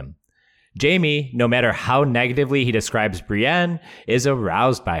front of him. Jaime, no matter how negatively he describes Brienne, is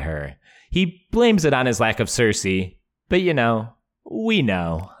aroused by her. He blames it on his lack of Cersei, but we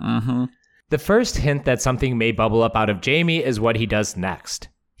know. Mm-hmm. The first hint that something may bubble up out of Jaime is what he does next.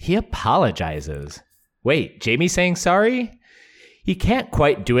 He apologizes. Wait, Jaime saying sorry? He can't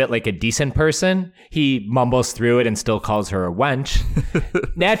quite do it like a decent person. He mumbles through it and still calls her a wench.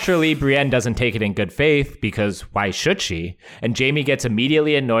 Naturally, Brienne doesn't take it in good faith, because why should she? And Jaime gets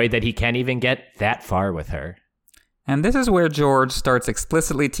immediately annoyed that he can't even get that far with her. And this is where George starts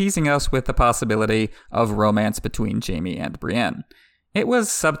explicitly teasing us with the possibility of romance between Jaime and Brienne. It was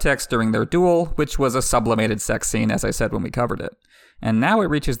subtext during their duel, which was a sublimated sex scene, as I said when we covered it. And now it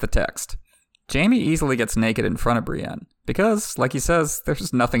reaches the text. Jaime easily gets naked in front of Brienne, because, like he says,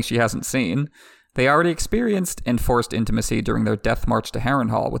 there's nothing she hasn't seen. They already experienced enforced intimacy during their death march to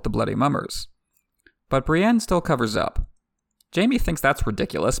Harrenhal with the Bloody Mummers. But Brienne still covers up. Jaime thinks that's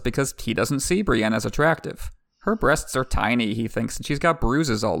ridiculous because he doesn't see Brienne as attractive. Her breasts are tiny, he thinks, and she's got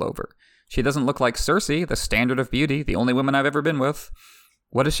bruises all over. She doesn't look like Cersei, the standard of beauty, the only woman I've ever been with.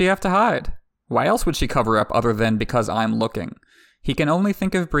 What does she have to hide? Why else would she cover up other than because I'm looking? He can only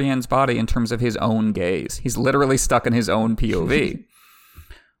think of Brienne's body in terms of his own gaze. He's literally stuck in his own POV.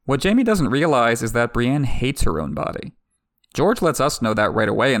 What Jaime doesn't realize is that Brienne hates her own body. George lets us know that right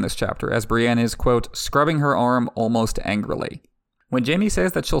away in this chapter, as Brienne is, quote, scrubbing her arm almost angrily. When Jaime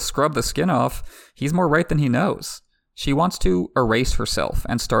says that she'll scrub the skin off, he's more right than he knows. She wants to erase herself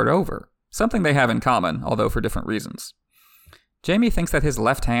and start over, something they have in common, although for different reasons. Jaime thinks that his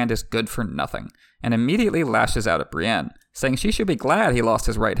left hand is good for nothing, and immediately lashes out at Brienne, saying she should be glad he lost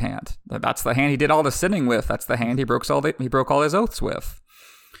his right hand. That's the hand he did all the sinning with. That's the hand he broke all his oaths with.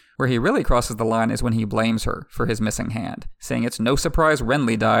 Where he really crosses the line is when he blames her for his missing hand, saying it's no surprise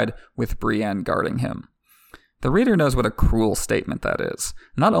Renly died with Brienne guarding him. The reader knows what a cruel statement that is,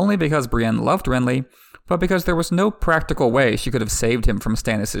 not only because Brienne loved Renly, but because there was no practical way she could have saved him from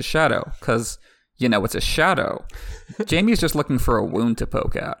Stannis' shadow, because, it's a shadow. Jaime's just looking for a wound to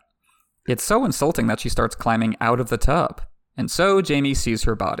poke at. It's so insulting that she starts climbing out of the tub, and so Jaime sees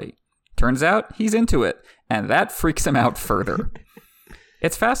her body. Turns out he's into it, and that freaks him out further.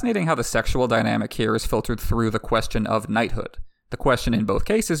 It's fascinating how the sexual dynamic here is filtered through the question of knighthood. The question in both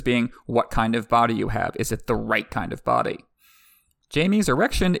cases being what kind of body you have. Is it the right kind of body? Jaime's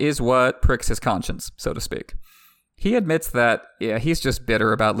erection is what pricks his conscience, so to speak. He admits that, he's just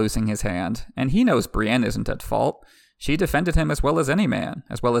bitter about losing his hand, and he knows Brienne isn't at fault. She defended him as well as any man,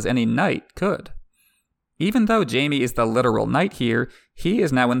 as well as any knight could. Even though Jaime is the literal knight here, he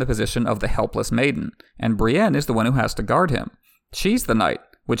is now in the position of the helpless maiden, and Brienne is the one who has to guard him. She's the knight,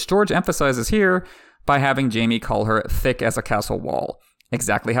 which George emphasizes here by having Jaime call her thick as a castle wall,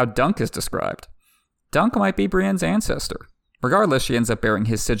 exactly how Dunk is described. Dunk might be Brienne's ancestor. Regardless, she ends up bearing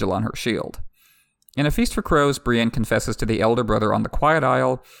his sigil on her shield. In A Feast for Crows, Brienne confesses to the elder brother on the Quiet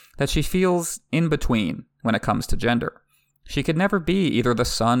Isle that she feels in between when it comes to gender. She could never be either the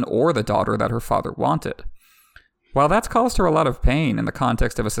son or the daughter that her father wanted. While that's caused her a lot of pain in the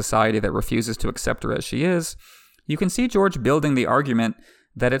context of a society that refuses to accept her as she is, you can see George building the argument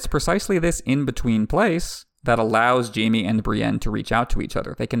that it's precisely this in-between place that allows Jaime and Brienne to reach out to each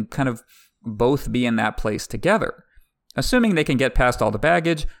other. They can kind of both be in that place together, assuming they can get past all the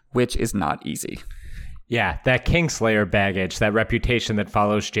baggage, which is not easy. Yeah, that Kingslayer baggage, that reputation that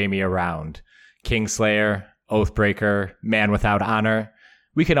follows Jaime around. Kingslayer, Oathbreaker, man without honor.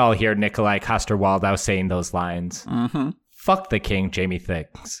 We can all hear Nikolai Coster-Waldau saying those lines. Mm-hmm. Fuck the king, Jaime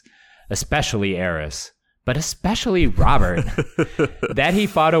thinks. Especially Aerys. But especially Robert. That he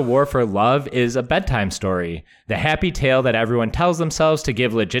fought a war for love is a bedtime story, the happy tale that everyone tells themselves to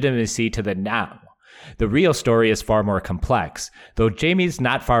give legitimacy to the now. The real story is far more complex, though Jaime's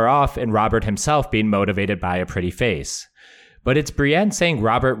not far off in Robert himself being motivated by a pretty face. But it's Brienne saying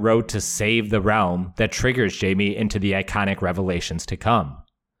Robert rode to save the realm that triggers Jaime into the iconic revelations to come.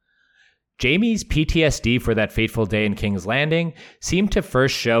 Jaime's PTSD for that fateful day in King's Landing seemed to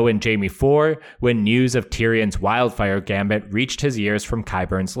first show in Jaime 4 when news of Tyrion's wildfire gambit reached his ears from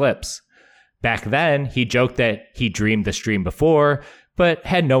Qyburn's lips. Back then, he joked that he dreamed this dream before, but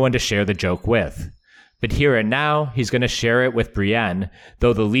had no one to share the joke with. But here and now, he's going to share it with Brienne,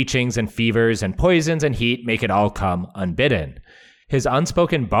 though the leechings and fevers and poisons and heat make it all come unbidden. His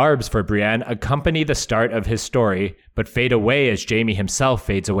unspoken barbs for Brienne accompany the start of his story, but fade away as Jaime himself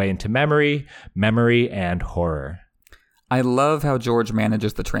fades away into memory, and horror. I love how George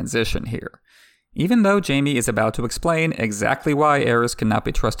manages the transition here. Even though Jaime is about to explain exactly why Aerys cannot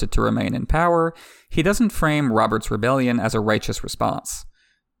be trusted to remain in power, he doesn't frame Robert's rebellion as a righteous response.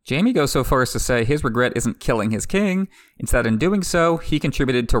 Jaime goes so far as to say his regret isn't killing his king, instead in doing so, he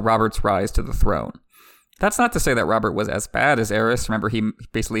contributed to Robert's rise to the throne. That's not to say that Robert was as bad as Aerys. Remember, he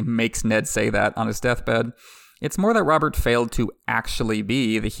basically makes Ned say that on his deathbed. It's more that Robert failed to actually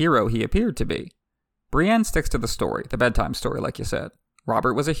be the hero he appeared to be. Brienne sticks to the story, the bedtime story, like you said.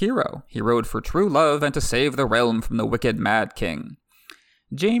 Robert was a hero. He rode for true love and to save the realm from the wicked Mad King.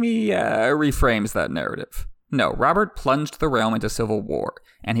 Jaime reframes that narrative. No, Robert plunged the realm into civil war,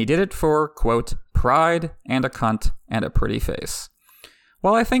 and he did it for, quote, pride and a cunt and a pretty face.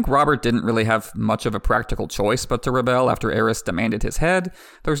 While I think Robert didn't really have much of a practical choice but to rebel after Aerys demanded his head,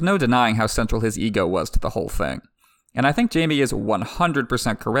 there's no denying how central his ego was to the whole thing. And I think Jaime is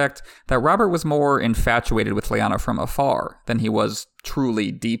 100% correct that Robert was more infatuated with Lyanna from afar than he was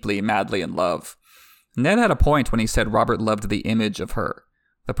truly, deeply, madly in love. Ned had a point when he said Robert loved the image of her.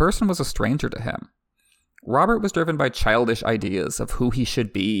 The person was a stranger to him. Robert was driven by childish ideas of who he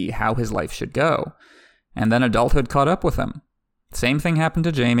should be, how his life should go. And then adulthood caught up with him. Same thing happened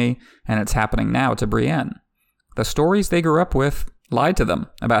to Jaime, and it's happening now to Brienne. The stories they grew up with lied to them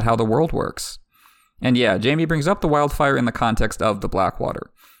about how the world works. And yeah, Jaime brings up the wildfire in the context of the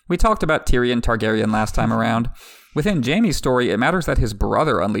Blackwater. We talked about Tyrion Targaryen last time around. Within Jaime's story, it matters that his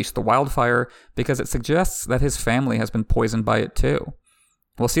brother unleashed the wildfire because it suggests that his family has been poisoned by it too.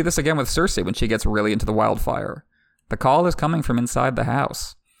 We'll see this again with Cersei when she gets really into the wildfire. The call is coming from inside the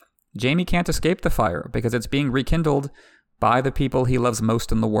house. Jaime can't escape the fire because it's being rekindled by the people he loves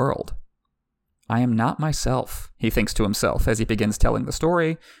most in the world. I am not myself, he thinks to himself as he begins telling the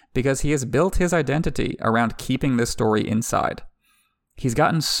story, because he has built his identity around keeping this story inside. He's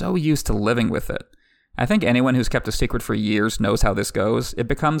gotten so used to living with it. I think anyone who's kept a secret for years knows how this goes. It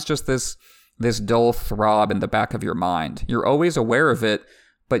becomes just this dull throb in the back of your mind. You're always aware of it,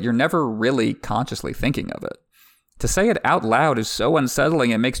 but you're never really consciously thinking of it. To say it out loud is so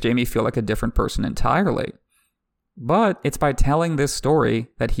unsettling, it makes Jaime feel like a different person entirely. But it's by telling this story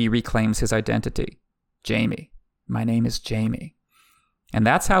that he reclaims his identity. Jaime. My name is Jaime. And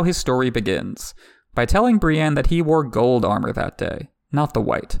that's how his story begins, by telling Brienne that he wore gold armor that day, not the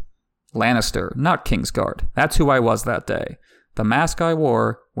white. Lannister, not Kingsguard. That's who I was that day. The mask I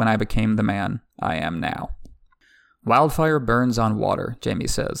wore when I became the man I am now. Wildfire burns on water, Jaime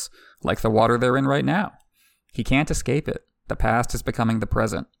says, like the water they're in right now. He can't escape it. The past is becoming the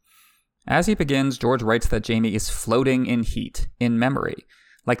present. As he begins, George writes that Jaime is floating in heat, in memory,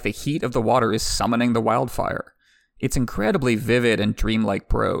 like the heat of the water is summoning the wildfire. It's incredibly vivid and dreamlike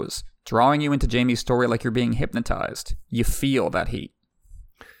prose, drawing you into Jaime's story like you're being hypnotized. You feel that heat.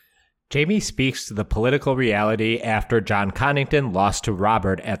 Jaime speaks to the political reality after Jon Connington lost to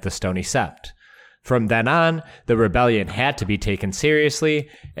Robert at the Stony Sept. From then on, the rebellion had to be taken seriously,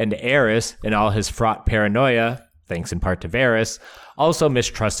 and Aerys, in all his fraught paranoia, thanks in part to Varys, also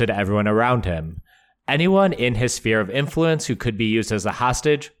mistrusted everyone around him. Anyone in his sphere of influence who could be used as a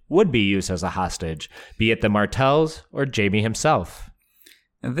hostage would be used as a hostage, be it the Martells or Jaime himself.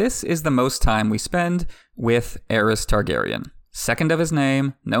 This is the most time we spend with Aerys Targaryen, second of his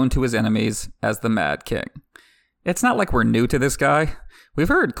name, known to his enemies as the Mad King. It's not like we're new to this guy. We've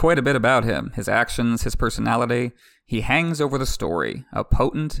heard quite a bit about him, his actions, his personality. He hangs over the story, a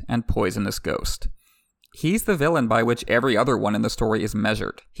potent and poisonous ghost. He's the villain by which every other one in the story is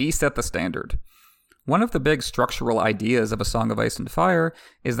measured. He set the standard. One of the big structural ideas of A Song of Ice and Fire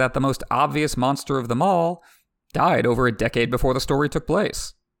is that the most obvious monster of them all died over a decade before the story took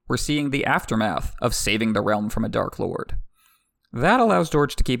place. We're seeing the aftermath of saving the realm from a Dark Lord. That allows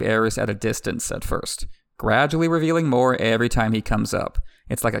George to keep Aerys at a distance at first, gradually revealing more every time he comes up.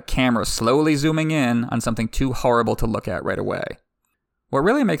 It's like a camera slowly zooming in on something too horrible to look at right away. What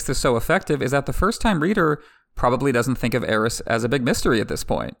really makes this so effective is that the first-time reader probably doesn't think of Aerys as a big mystery at this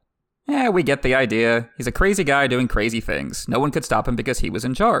point. We get the idea. He's a crazy guy doing crazy things. No one could stop him because he was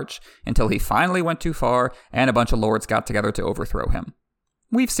in charge, until he finally went too far and a bunch of lords got together to overthrow him.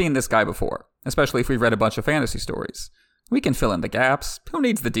 We've seen this guy before, especially if we've read a bunch of fantasy stories. We can fill in the gaps. Who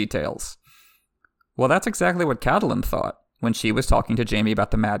needs the details? Well, that's exactly what Catelyn thought when she was talking to Jaime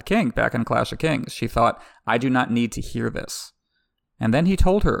about the Mad King back in Clash of Kings. She thought, I do not need to hear this. And then he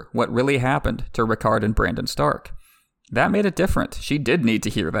told her what really happened to Rickard and Brandon Stark. That made it different. She did need to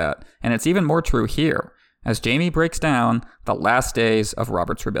hear that, and it's even more true here, as Jaime breaks down the last days of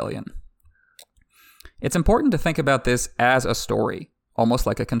Robert's rebellion. It's important to think about this as a story, almost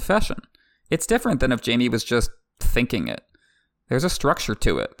like a confession. It's different than if Jaime was just thinking it. There's a structure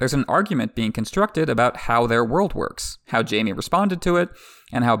to it. There's an argument being constructed about how their world works, how Jaime responded to it,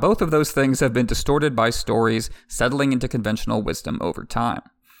 and how both of those things have been distorted by stories settling into conventional wisdom over time.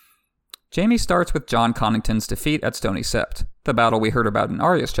 Jaime starts with Jon Connington's defeat at Stony Sept, the battle we heard about in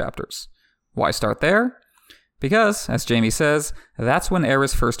Arya's chapters. Why start there? Because, as Jaime says, that's when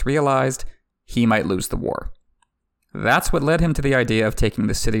Aerys first realized he might lose the war. That's what led him to the idea of taking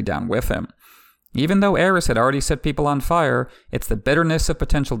the city down with him. Even though Aerys had already set people on fire, it's the bitterness of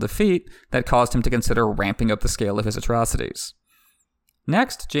potential defeat that caused him to consider ramping up the scale of his atrocities.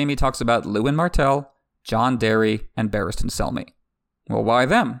 Next, Jaime talks about Lewin Martell, Jon Darry, and Barristan Selmy. Well, why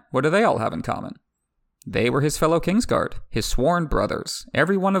them? What do they all have in common? They were his fellow Kingsguard, his sworn brothers,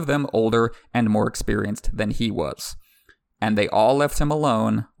 every one of them older and more experienced than he was. And they all left him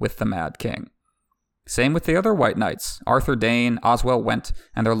alone with the Mad King. Same with the other White Knights, Arthur Dayne, Oswell Went,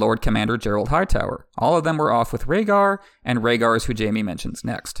 and their Lord Commander Gerald Hightower. All of them were off with Rhaegar, and Rhaegar is who Jaime mentions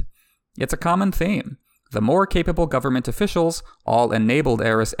next. It's a common theme. The more capable government officials all enabled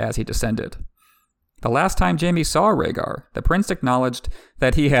Aerys as he descended. The last time Jaime saw Rhaegar, the prince acknowledged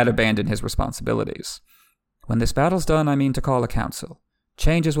that he had abandoned his responsibilities. When this battle's done, I mean to call a council.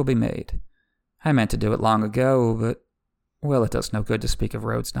 Changes will be made. I meant to do it long ago, but, well, it does no good to speak of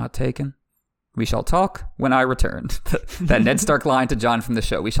roads not taken. We shall talk when I return. That Ned Stark line to Jon from the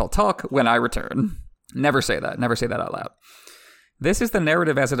show. We shall talk when I return. Never say that. Never say that out loud. This is the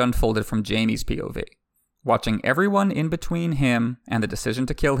narrative as it unfolded from Jaime's POV. Watching everyone in between him and the decision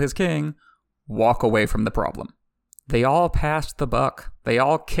to kill his king walk away from the problem. They all passed the buck. They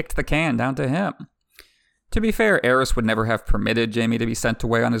all kicked the can down to him. To be fair, Aerys would never have permitted Jaime to be sent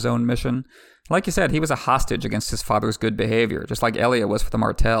away on his own mission. Like you said, he was a hostage against his father's good behavior, just like Elia was for the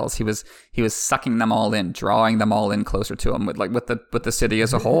Martells. He was sucking them all in, drawing them all in closer to him, with the city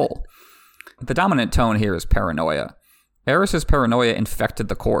as a whole. The dominant tone here is paranoia. Aerys' paranoia infected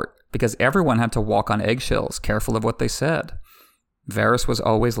the court, because everyone had to walk on eggshells, careful of what they said. Varys was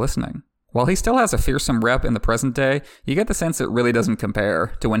always listening. While he still has a fearsome rep in the present day, you get the sense it really doesn't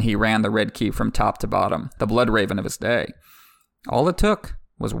compare to when he ran the Red Keep from top to bottom, the Bloodraven of his day. All it took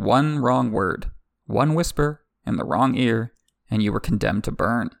was one wrong word, one whisper in the wrong ear, and you were condemned to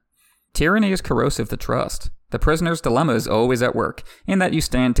burn. Tyranny is corrosive to trust. The prisoner's dilemma is always at work, in that you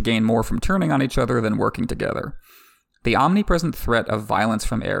stand to gain more from turning on each other than working together. The omnipresent threat of violence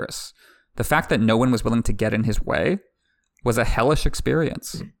from Aerys, the fact that no one was willing to get in his way, was a hellish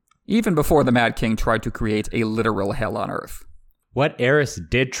experience. Even before the Mad King tried to create a literal hell on Earth. What Aerys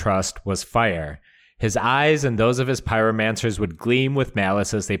did trust was fire. His eyes and those of his pyromancers would gleam with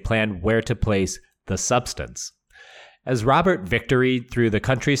malice as they planned where to place the substance. As Robert victoried through the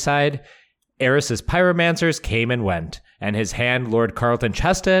countryside, Aerys' pyromancers came and went, and his hand, Lord Carlton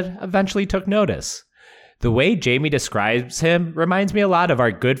Chested, eventually took notice. The way Jaime describes him reminds me a lot of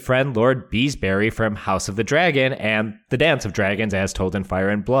our good friend Lord Beesbury from House of the Dragon and The Dance of Dragons as told in Fire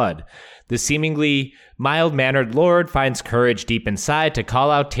and Blood. The seemingly mild-mannered lord finds courage deep inside to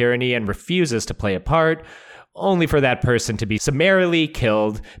call out tyranny and refuses to play a part, only for that person to be summarily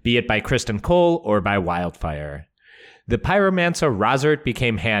killed, be it by Criston Cole or by wildfire. The pyromancer Rosert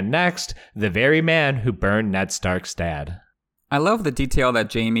became Hand next, the very man who burned Ned Stark's dad. I love the detail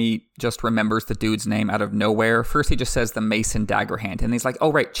that Jaime just remembers the dude's name out of nowhere. First he just says the Mason Daggerhand, and he's like,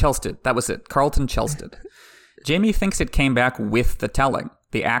 oh right, Chelsted, that was it, Carlton Chelsted. Jaime thinks it came back with the telling.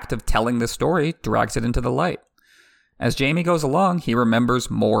 The act of telling the story drags it into the light. As Jaime goes along, he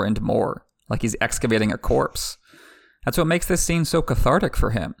remembers more and more, like he's excavating a corpse. That's what makes this scene so cathartic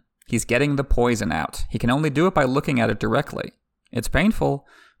for him. He's getting the poison out. He can only do it by looking at it directly. It's painful,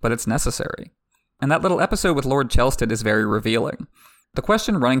 but it's necessary. And that little episode with Lord Chelsted is very revealing. The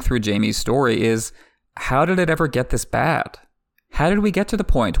question running through Jaime's story is, how did it ever get this bad? How did we get to the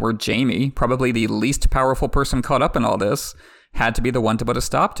point where Jaime, probably the least powerful person caught up in all this, had to be the one to put a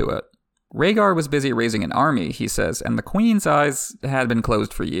stop to it? Rhaegar was busy raising an army, he says, and the Queen's eyes had been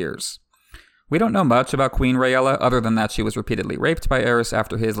closed for years. We don't know much about Queen Rhaella, other than that she was repeatedly raped by Aerys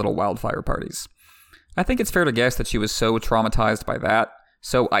after his little wildfire parties. I think it's fair to guess that she was so traumatized by that,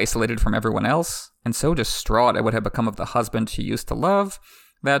 so isolated from everyone else, and so distraught at what had become of the husband she used to love,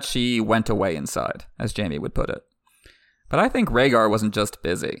 that she went away inside, as Jaime would put it. But I think Rhaegar wasn't just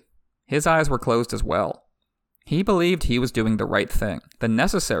busy. His eyes were closed as well. He believed he was doing the right thing, the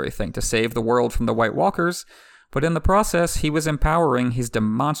necessary thing to save the world from the White Walkers, but in the process he was empowering his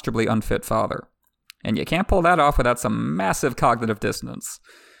demonstrably unfit father. And you can't pull that off without some massive cognitive dissonance.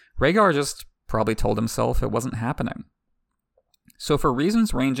 Rhaegar just probably told himself it wasn't happening. So for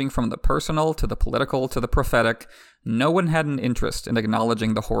reasons ranging from the personal to the political to the prophetic, no one had an interest in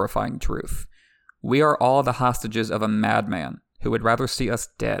acknowledging the horrifying truth. We are all the hostages of a madman who would rather see us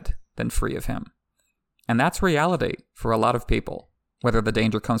dead than free of him. And that's reality for a lot of people, whether the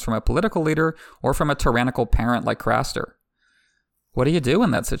danger comes from a political leader or from a tyrannical parent like Craster. What do you do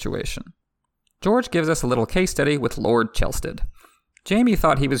in that situation? George gives us a little case study with Lord Chelsted. Jaime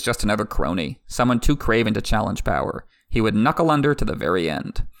thought he was just another crony, someone too craven to challenge power. He would knuckle under to the very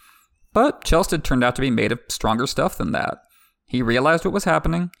end. But Chelsted turned out to be made of stronger stuff than that. He realized what was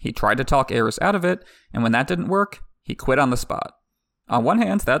happening, he tried to talk Aerys out of it, and when that didn't work, he quit on the spot. On one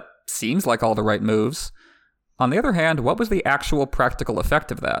hand, that seems like all the right moves. On the other hand, what was the actual practical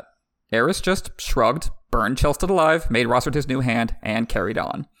effect of that? Aerys just shrugged, burned Chelsted alive, made Rosert his new hand, and carried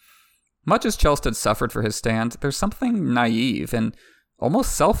on. Much as Chelsted suffered for his stand, there's something naive and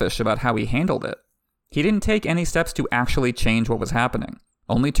almost selfish about how he handled it. He didn't take any steps to actually change what was happening,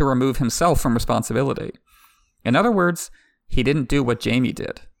 only to remove himself from responsibility. In other words, he didn't do what Jaime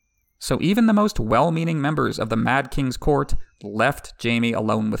did. So even the most well-meaning members of the Mad King's court left Jaime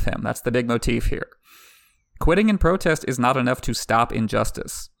alone with him. That's the big motif here. Quitting in protest is not enough to stop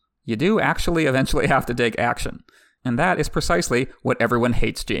injustice. You do actually eventually have to take action. And that is precisely what everyone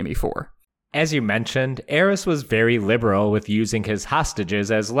hates Jaime for. As you mentioned, Aerys was very liberal with using his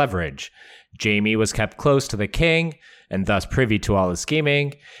hostages as leverage. Jaime was kept close to the king, and thus privy to all his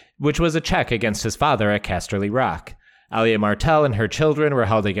scheming, which was a check against his father at Casterly Rock. Elia Martell and her children were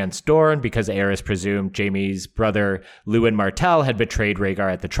held against Dorne because Aerys presumed Jaime's brother Lewin Martell had betrayed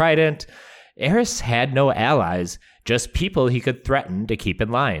Rhaegar at the Trident. Aerys had no allies, just people he could threaten to keep in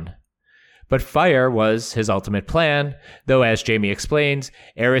line. But fire was his ultimate plan, though as Jaime explains,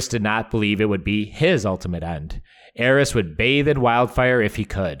 Aerys did not believe it would be his ultimate end. Aerys would bathe in wildfire if he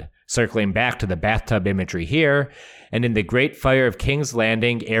could, circling back to the bathtub imagery here, and in the Great Fire of King's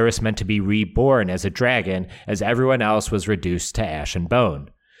Landing, Aerys meant to be reborn as a dragon, as everyone else was reduced to ash and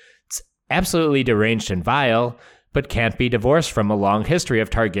bone. It's absolutely deranged and vile, but can't be divorced from a long history of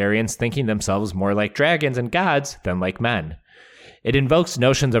Targaryens thinking themselves more like dragons and gods than like men. It invokes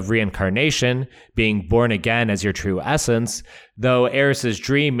notions of reincarnation, being born again as your true essence, though Aerys'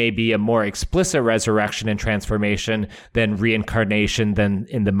 dream may be a more explicit resurrection and transformation than reincarnation than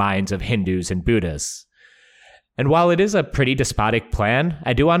in the minds of Hindus and Buddhists. And while it is a pretty despotic plan,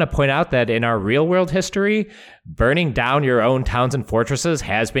 I do want to point out that in our real-world history, burning down your own towns and fortresses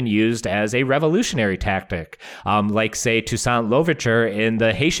has been used as a revolutionary tactic, like, say, Toussaint Louverture in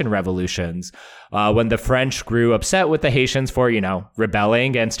the Haitian revolutions. When the French grew upset with the Haitians for,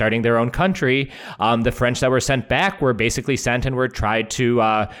 rebelling and starting their own country, the French that were sent back were basically sent and were tried to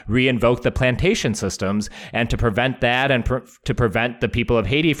reinvoke the plantation systems, and to prevent that and to prevent the people of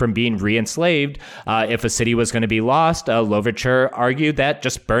Haiti from being re-enslaved, if a city was going to be lost, Louverture argued that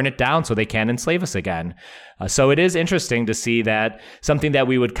just burn it down so they can't enslave us again. So it is interesting to see that something that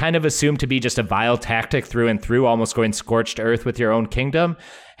we would kind of assume to be just a vile tactic through and through, almost going scorched earth with your own kingdom,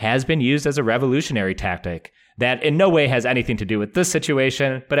 has been used as a revolutionary tactic that in no way has anything to do with this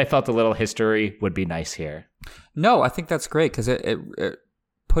situation, but I felt a little history would be nice here. No, I think that's great because it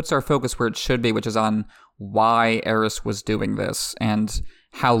puts our focus where it should be, which is on why Aerys was doing this and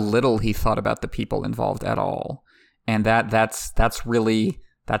how little he thought about the people involved at all. And that's really...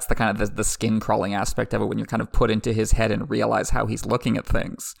 That's the kind of the skin crawling aspect of it when you're kind of put into his head and realize how he's looking at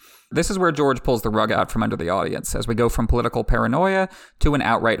things. This is where George pulls the rug out from under the audience as we go from political paranoia to an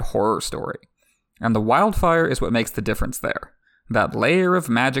outright horror story. And the wildfire is what makes the difference there. That layer of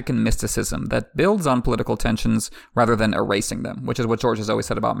magic and mysticism that builds on political tensions rather than erasing them, which is what George has always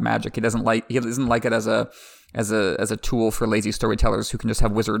said about magic. He doesn't like it as a tool for lazy storytellers who can just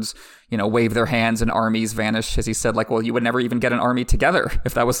have wizards, wave their hands and armies vanish. As he said, you would never even get an army together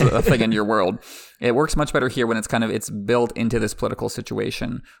if that was a thing in your world. It works much better here when it's built into this political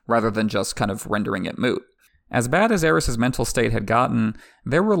situation rather than just kind of rendering it moot. As bad as Aerys' mental state had gotten,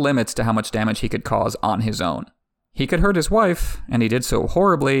 there were limits to how much damage he could cause on his own. He could hurt his wife, and he did so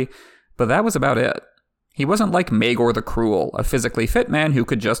horribly, but that was about it. He wasn't like Maegor the Cruel, a physically fit man who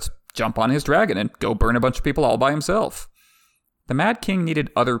could just jump on his dragon and go burn a bunch of people all by himself. The Mad King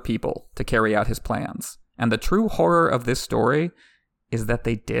needed other people to carry out his plans, and the true horror of this story is that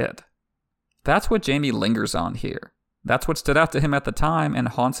they did. That's what Jaime lingers on here. That's what stood out to him at the time and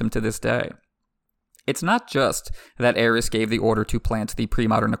haunts him to this day. It's not just that Aerys gave the order to plant the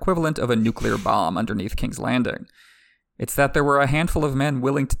pre-modern equivalent of a nuclear bomb underneath King's Landing. It's that there were a handful of men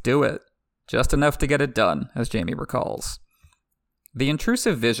willing to do it, just enough to get it done, as Jaime recalls. The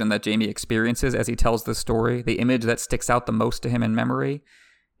intrusive vision that Jaime experiences as he tells this story, the image that sticks out the most to him in memory,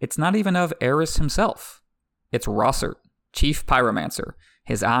 it's not even of Aerys himself. It's Rossert, chief pyromancer,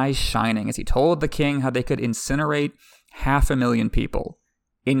 his eyes shining as he told the king how they could incinerate 500,000 people,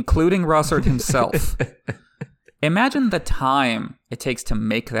 including Rossert himself. Imagine the time it takes to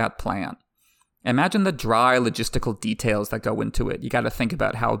make that plan. Imagine the dry logistical details that go into it. You got to think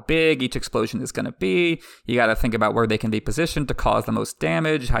about how big each explosion is going to be. You got to think about where they can be positioned to cause the most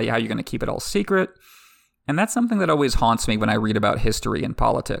damage, how you're going to keep it all secret. And that's something that always haunts me when I read about history and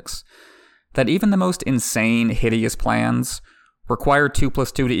politics. That even the most insane, hideous plans require 2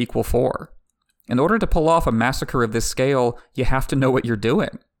 + 2 = 4. In order to pull off a massacre of this scale, you have to know what you're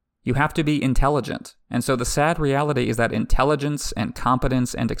doing. You have to be intelligent. And so the sad reality is that intelligence and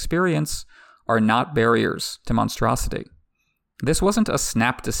competence and experience are not barriers to monstrosity. This wasn't a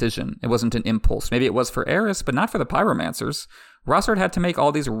snap decision. It wasn't an impulse. Maybe it was for Aerys, but not for the pyromancers. Rossert had to make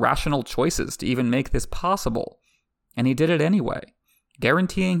all these rational choices to even make this possible. And he did it anyway,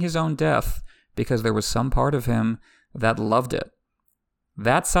 guaranteeing his own death because there was some part of him that loved it.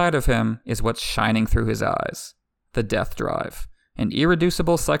 That side of him is what's shining through his eyes. The death drive. An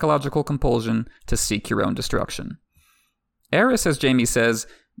irreducible psychological compulsion to seek your own destruction. Aerys, as Jaime says,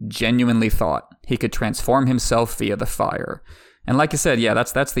 genuinely thought he could transform himself via the fire. And like you said, yeah,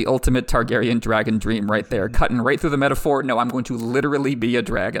 that's the ultimate Targaryen dragon dream right there, cutting right through the metaphor. No, I'm going to literally be a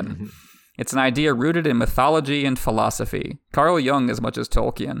dragon. Mm-hmm. It's an idea rooted in mythology and philosophy. Carl Jung as much as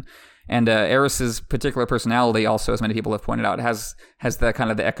Tolkien. And Aerys's particular personality also, as many people have pointed out, has the kind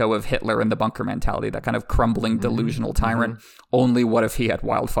of the echo of Hitler and the bunker mentality, that kind of crumbling, delusional tyrant. Only what if he had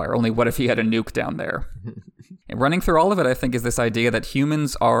wildfire? Only what if he had a nuke down there? And running through all of it, I think, is this idea that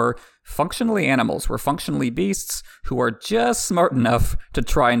humans are functionally animals. We're functionally beasts who are just smart enough to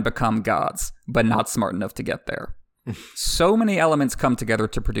try and become gods, but not smart enough to get there. So many elements come together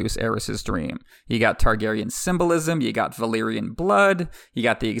to produce Aerys's dream. You got Targaryen symbolism, you got Valyrian blood, you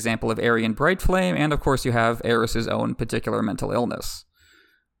got the example of Aerion Brightflame, and of course you have Aerys's own particular mental illness.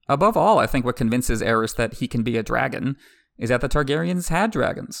 Above all, I think what convinces Aerys that he can be a dragon is that the Targaryens had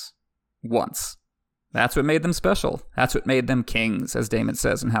dragons. Once. That's what made them special. That's what made them kings, as Daemon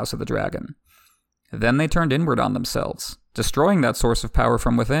says in House of the Dragon. Then they turned inward on themselves, destroying that source of power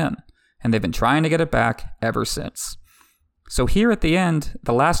from within, and they've been trying to get it back ever since. So here at the end,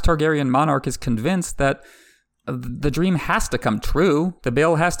 the last Targaryen monarch is convinced that the dream has to come true, the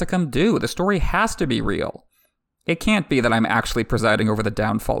bill has to come due, the story has to be real. It can't be that I'm actually presiding over the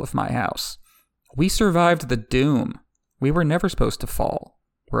downfall of my house. We survived the doom. We were never supposed to fall.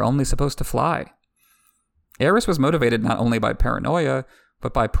 We're only supposed to fly. Aerys was motivated not only by paranoia,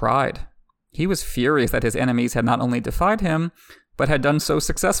 but by pride. He was furious that his enemies had not only defied him, but had done so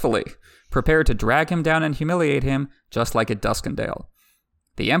successfully, prepared to drag him down and humiliate him, just like at Duskendale.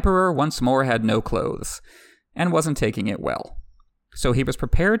 The Emperor once more had no clothes, and wasn't taking it well. So he was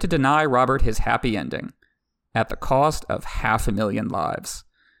prepared to deny Robert his happy ending, at the cost of 500,000 lives.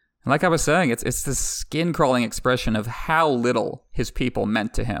 And like I was saying, it's this skin-crawling expression of how little his people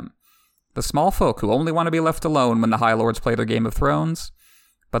meant to him. The small folk who only want to be left alone when the High Lords play their Game of Thrones,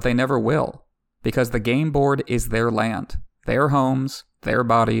 but they never will, because the game board is their land, their homes, their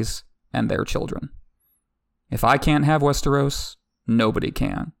bodies, and their children. If I can't have Westeros, nobody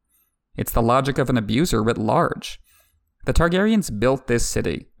can. It's the logic of an abuser writ large. The Targaryens built this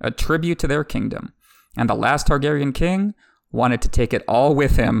city, a tribute to their kingdom, and the last Targaryen king wanted to take it all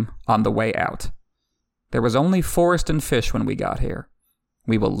with him on the way out. There was only forest and fish when we got here.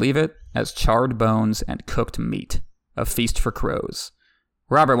 We will leave it as charred bones and cooked meat, a feast for crows.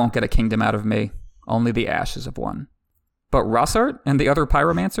 Robert won't get a kingdom out of me, only the ashes of one. But Rossart and the other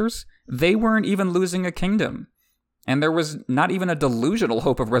pyromancers, they weren't even losing a kingdom. And there was not even a delusional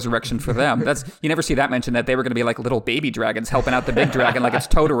hope of resurrection for them. You never see that mentioned, that they were going to be like little baby dragons helping out the big dragon like it's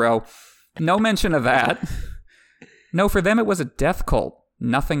Totoro. No mention of that. No, for them it was a death cult,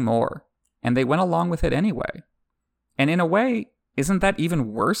 nothing more. And they went along with it anyway. And in a way, isn't that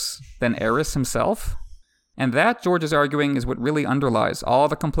even worse than Aerys himself? And that, George is arguing, is what really underlies all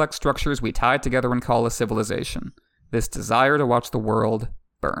the complex structures we tie together and call a civilization. This desire to watch the world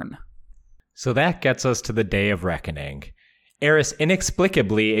burn. So that gets us to the Day of Reckoning. Aerys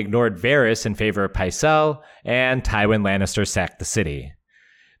inexplicably ignored Varys in favor of Pycelle, and Tywin Lannister sacked the city.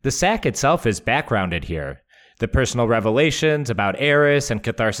 The sack itself is backgrounded here. The personal revelations about Aerys and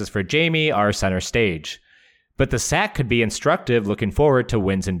catharsis for Jaime are center stage. But the sack could be instructive looking forward to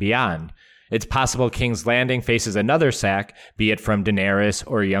Winds and Beyond. It's possible King's Landing faces another sack, be it from Daenerys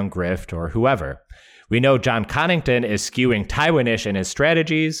or Young Grift or whoever. We know Jon Connington is skewing Tywin-ish in his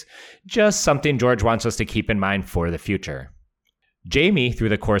strategies, just something George wants us to keep in mind for the future. Jaime, through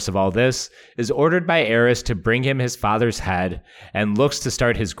the course of all this, is ordered by Aerys to bring him his father's head and looks to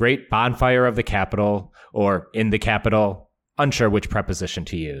start his great bonfire of the capital, or in the capital, unsure which preposition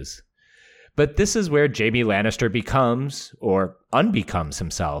to use. But this is where Jaime Lannister becomes, or unbecomes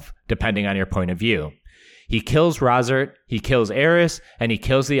himself, depending on your point of view. He kills Rossart, he kills Aerys, and he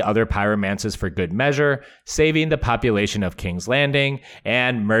kills the other pyromancers for good measure, saving the population of King's Landing,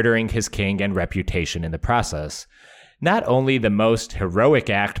 and murdering his king and reputation in the process. Not only the most heroic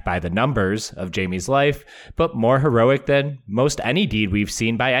act by the numbers of Jaime's life, but more heroic than most any deed we've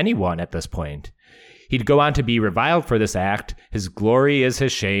seen by anyone at this point. He'd go on to be reviled for this act. His glory is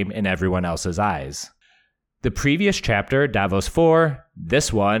his shame in everyone else's eyes. The previous chapter, Davos 4,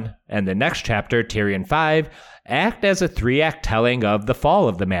 this one, and the next chapter, Tyrion 5, act as a 3-act telling of the fall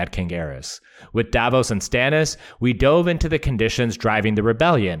of the Mad King Aerys. With Davos and Stannis, we dove into the conditions driving the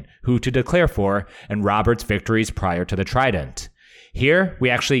rebellion, who to declare for, and Robert's victories prior to the Trident. Here,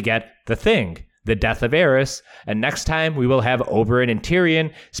 we actually get the thing, the death of Aerys, and next time we will have Oberyn and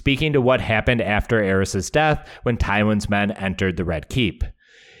Tyrion speaking to what happened after Aerys' death when Tywin's men entered the Red Keep.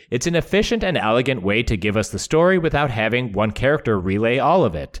 It's an efficient and elegant way to give us the story without having one character relay all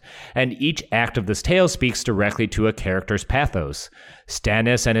of it, and each act of this tale speaks directly to a character's pathos.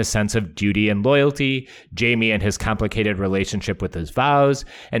 Stannis and his sense of duty and loyalty, Jaime and his complicated relationship with his vows,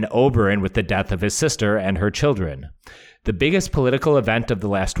 and Oberyn with the death of his sister and her children. The biggest political event of the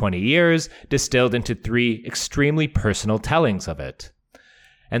last 20 years distilled into 3 extremely personal tellings of it.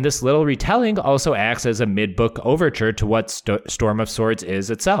 And this little retelling also acts as a mid-book overture to what Storm of Swords is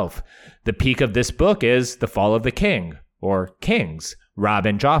itself. The peak of this book is the fall of the king, or kings, Robb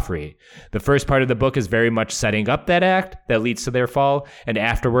and Joffrey. The first part of the book is very much setting up that act that leads to their fall, and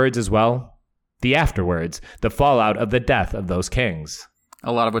afterwards as well, the afterwards, the fallout of the death of those kings.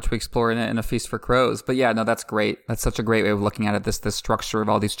 A lot of which we explore in A Feast for Crows. But yeah, no, that's great. That's such a great way of looking at it, this structure of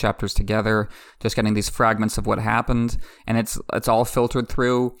all these chapters together, just getting these fragments of what happened, and it's all filtered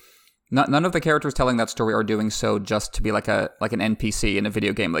through. None of the characters telling that story are doing so just to be like an NPC in a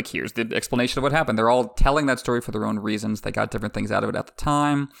video game, like here's the explanation of what happened. They're all telling that story for their own reasons. They got different things out of it at the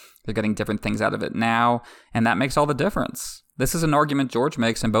time. They're getting different things out of it now, and that makes all the difference. This is an argument George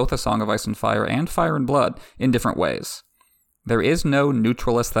makes in both A Song of Ice and Fire and Fire and Blood in different ways. There is no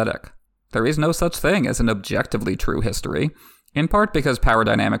neutral aesthetic. There is no such thing as an objectively true history, in part because power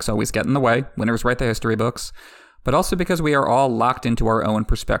dynamics always get in the way, winners write the history books, but also because we are all locked into our own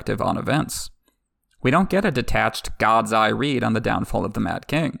perspective on events. We don't get a detached God's eye read on the downfall of the Mad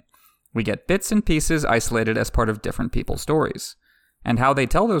King. We get bits and pieces isolated as part of different people's stories, and how they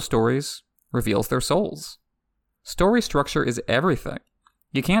tell those stories reveals their souls. Story structure is everything.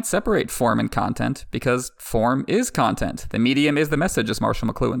 You can't separate form and content, because form is content. The medium is the message, as Marshall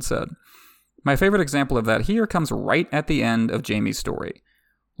McLuhan said. My favorite example of that here comes right at the end of Jaime's story.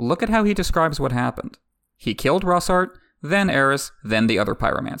 Look at how he describes what happened. He killed Rossart, then Aerys, then the other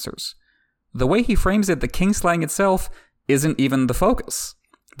pyromancers. The way he frames it, the kingslaying itself isn't even the focus.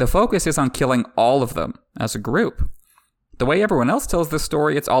 The focus is on killing all of them as a group. The way everyone else tells this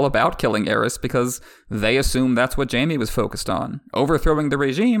story, it's all about killing Aerys because they assume that's what Jaime was focused on, overthrowing the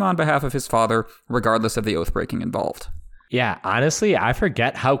regime on behalf of his father, regardless of the oath-breaking involved. Yeah, honestly, I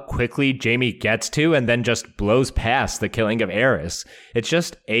forget how quickly Jaime gets to and then just blows past the killing of Aerys. It's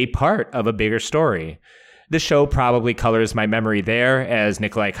just a part of a bigger story. The show probably colors my memory there, as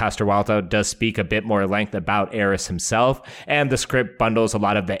Nikolai Coster-Waldau does speak a bit more length about Aerys himself, and the script bundles a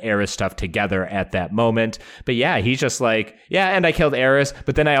lot of the Aerys stuff together at that moment. But yeah, he's just like, yeah, and I killed Aerys,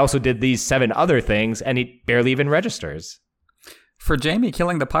 but then I also did these 7 other things, and he barely even registers. For Jaime,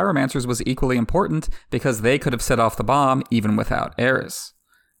 killing the pyromancers was equally important because they could have set off the bomb even without Aerys.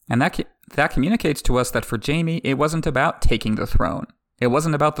 And that communicates to us that for Jaime, it wasn't about taking the throne. It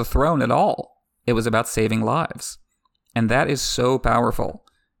wasn't about the throne at all. It was about saving lives. And that is so powerful.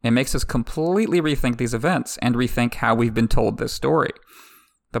 It makes us completely rethink these events and rethink how we've been told this story.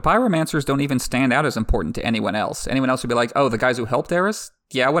 The pyromancers don't even stand out as important to anyone else. Anyone else would be like, oh, the guys who helped Aerys?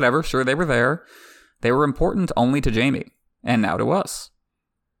 Yeah, whatever, sure, they were there. They were important only to Jaime, and now to us.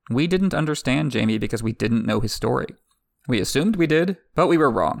 We didn't understand Jaime because we didn't know his story. We assumed we did, but we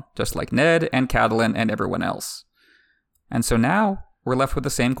were wrong, just like Ned and Catelyn and everyone else. And so now, we're left with the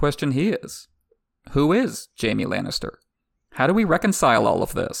same question he is. Who is Jaime Lannister? How do we reconcile all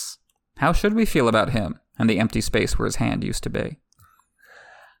of this? How should we feel about him and the empty space where his hand used to be?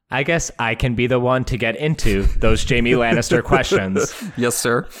 I guess I can be the one to get into those Jaime Lannister questions. Yes,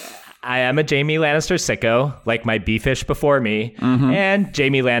 sir. I am a Jaime Lannister sicko, like my beefish before me, and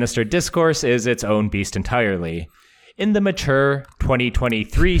Jaime Lannister discourse is its own beast entirely. In the mature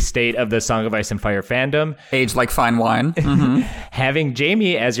 2023 state of the Song of Ice and Fire fandom, aged like fine wine, having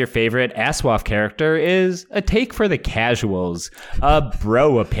Jaime as your favorite Aswath character is a take for the casuals, a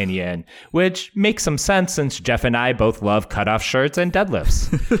bro opinion, which makes some sense since Jeff and I both love cutoff shirts and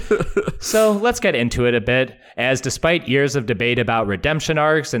deadlifts. So let's get into it a bit, as despite years of debate about redemption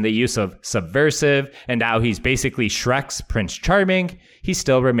arcs and the use of subversive and how he's basically Shrek's Prince Charming, he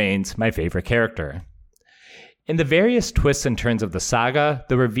still remains my favorite character. In the various twists and turns of the saga,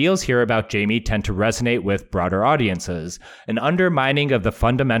 the reveals here about Jaime tend to resonate with broader audiences, an undermining of the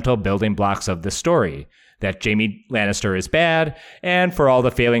fundamental building blocks of the story, that Jaime Lannister is bad, and for all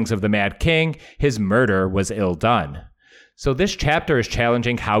the failings of the Mad King, his murder was ill done. So this chapter is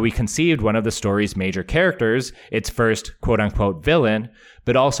challenging how we conceived one of the story's major characters, its first quote-unquote villain,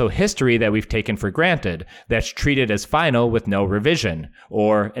 but also history that we've taken for granted, that's treated as final with no revision,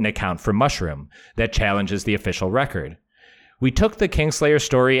 or an account for Mushroom, that challenges the official record. We took the Kingslayer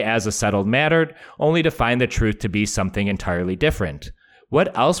story as a settled matter, only to find the truth to be something entirely different.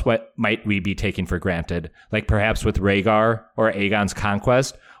 What else might we be taking for granted, like perhaps with Rhaegar, or Aegon's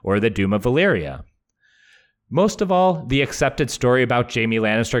conquest, or the Doom of Valyria? Most of all, the accepted story about Jaime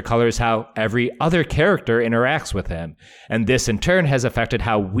Lannister colors how every other character interacts with him, and this in turn has affected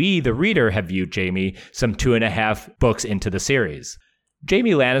how we, the reader, have viewed Jaime some 2.5 books into the series.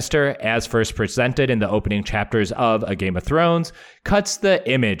 Jaime Lannister, as first presented in the opening chapters of A Game of Thrones, cuts the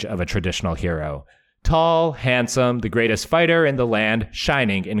image of a traditional hero. Tall, handsome, the greatest fighter in the land,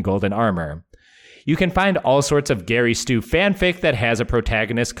 shining in golden armor. You can find all sorts of Gary Stu fanfic that has a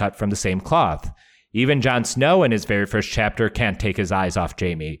protagonist cut from the same cloth. Even Jon Snow in his very first chapter can't take his eyes off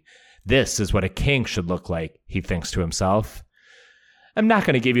Jaime. This is what a king should look like, he thinks to himself. I'm not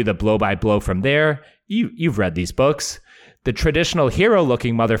going to give you the blow-by-blow from there. You've read these books. The traditional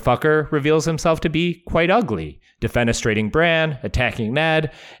hero-looking motherfucker reveals himself to be quite ugly, defenestrating Bran, attacking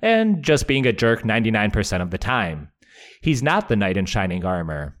Ned, and just being a jerk 99% of the time. He's not the knight in shining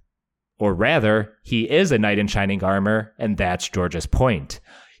armor. Or rather, he is a knight in shining armor, and that's George's point.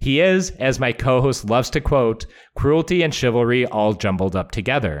 He is, as my co-host loves to quote, cruelty and chivalry all jumbled up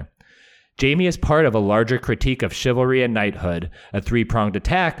together. Jaime is part of a larger critique of chivalry and knighthood, a three-pronged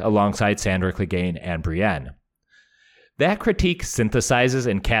attack alongside Sandor Clegane and Brienne. That critique synthesizes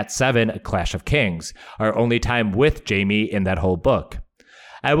in Cat 7, A Clash of Kings, our only time with Jaime in that whole book.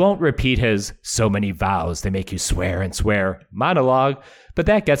 I won't repeat his "so many vows, they make you swear and swear" monologue, but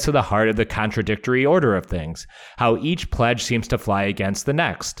that gets to the heart of the contradictory order of things, how each pledge seems to fly against the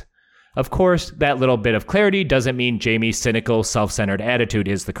next. Of course, that little bit of clarity doesn't mean Jaime's cynical, self-centered attitude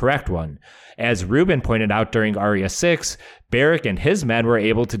is the correct one. As Ruben pointed out during Arya 6, Beric and his men were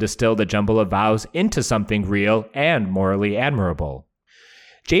able to distill the jumble of vows into something real and morally admirable.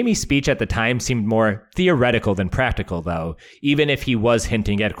 Jaime's speech at the time seemed more theoretical than practical, though, even if he was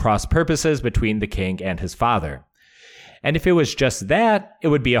hinting at cross purposes between the king and his father. And if it was just that, it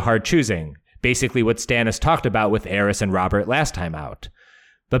would be a hard choosing, basically what Stannis talked about with Aerys and Robert last time out.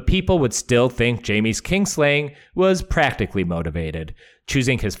 But people would still think Jaime's kingslaying was practically motivated,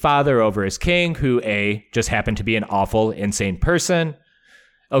 choosing his father over his king, who A, just happened to be an awful, insane person.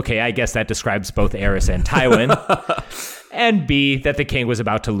 Okay, I guess that describes both Aerys and Tywin. And B, that the king was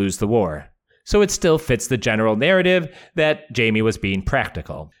about to lose the war. So it still fits the general narrative that Jaime was being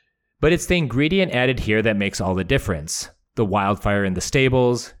practical. But it's the ingredient added here that makes all the difference. The wildfire in the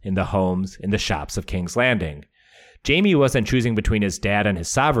stables, in the homes, in the shops of King's Landing. Jaime wasn't choosing between his dad and his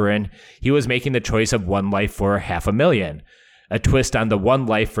sovereign, he was making the choice of one life for 500,000. A twist on the one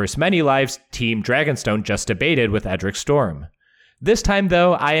life versus many lives Team Dragonstone just debated with Edric Storm. This time,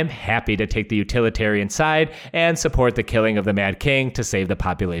 though, I am happy to take the utilitarian side and support the killing of the Mad King to save the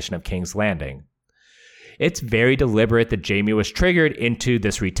population of King's Landing. It's very deliberate that Jaime was triggered into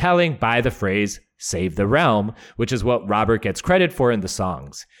this retelling by the phrase, "save the realm," which is what Robert gets credit for in the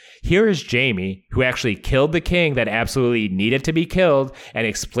songs. Here is Jaime, who actually killed the king that absolutely needed to be killed and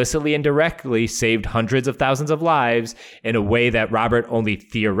explicitly and directly saved hundreds of thousands of lives in a way that Robert only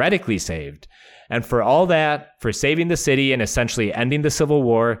theoretically saved. And for all that, for saving the city and essentially ending the Civil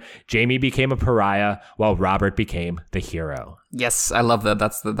War, Jaime became a pariah while Robert became the hero. Yes, I love that.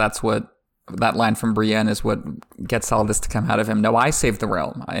 That's what that line from Brienne is what gets all this to come out of him. No, I saved the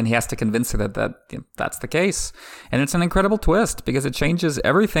realm. And he has to convince her that's the case. And it's an incredible twist because it changes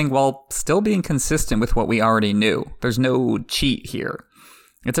everything while still being consistent with what we already knew. There's no cheat here.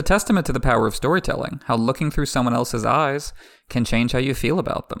 It's a testament to the power of storytelling, how looking through someone else's eyes can change how you feel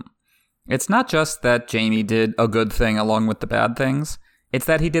about them. It's not just that Jaime did a good thing along with the bad things. It's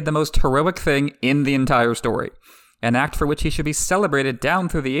that he did the most heroic thing in the entire story. An act for which he should be celebrated down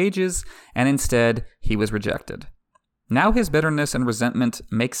through the ages, and instead, he was rejected. Now his bitterness and resentment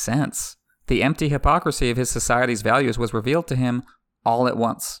make sense. The empty hypocrisy of his society's values was revealed to him all at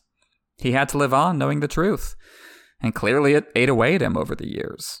once. He had to live on knowing the truth, and clearly it ate away at him over the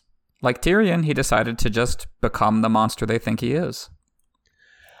years. Like Tyrion, he decided to just become the monster they think he is.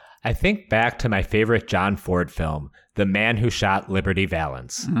 I think back to my favorite John Ford film, The Man Who Shot Liberty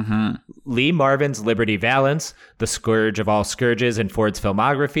Valance. Mm-hmm. Lee Marvin's Liberty Valance, the scourge of all scourges in Ford's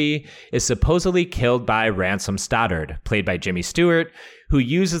filmography, is supposedly killed by Ransom Stoddard, played by Jimmy Stewart, who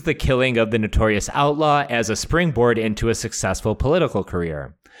uses the killing of the notorious outlaw as a springboard into a successful political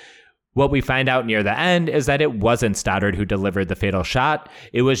career. What we find out near the end is that it wasn't Stoddard who delivered the fatal shot,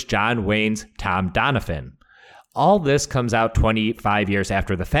 it was John Wayne's Tom Donovan. All this comes out 25 years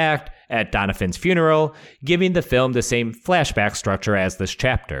after the fact, at Donovan's funeral, giving the film the same flashback structure as this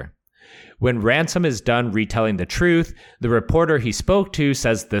chapter. When Ransom is done retelling the truth, the reporter he spoke to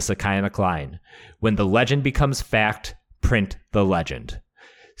says this iconic line, "When the legend becomes fact, print the legend."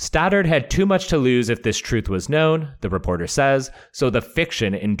 Stoddard had too much to lose if this truth was known, the reporter says, so the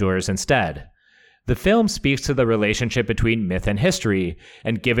fiction endures instead. The film speaks to the relationship between myth and history,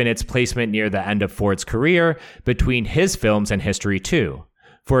 and given its placement near the end of Ford's career, between his films and history too.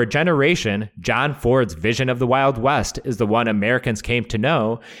 For a generation, John Ford's vision of the Wild West is the one Americans came to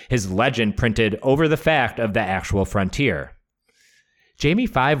know, his legend printed over the fact of the actual frontier. Jaime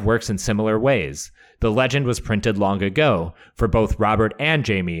V works in similar ways. The legend was printed long ago for both Robert and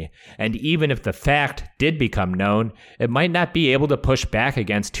Jaime, and even if the fact did become known, it might not be able to push back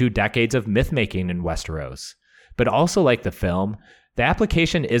against 2 decades of myth-making in Westeros. But also like the film, the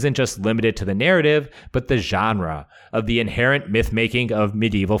application isn't just limited to the narrative, but the genre of the inherent myth-making of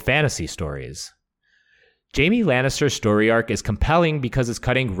medieval fantasy stories. Jaime Lannister's story arc is compelling because it's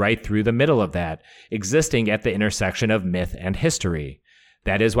cutting right through the middle of that, existing at the intersection of myth and history.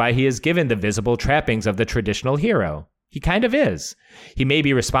 That is why he is given the visible trappings of the traditional hero. He kind of is. He may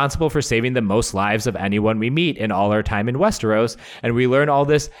be responsible for saving the most lives of anyone we meet in all our time in Westeros, and we learn all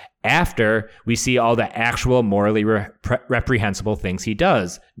this after we see all the actual morally reprehensible things he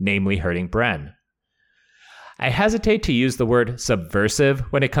does, namely hurting Bren. I hesitate to use the word subversive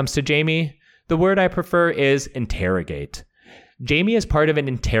when it comes to Jaime. The word I prefer is interrogate. Jaime is part of an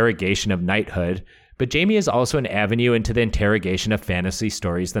interrogation of knighthood, but Jaime is also an avenue into the interrogation of fantasy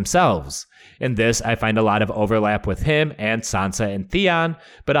stories themselves. In this, I find a lot of overlap with him and Sansa and Theon,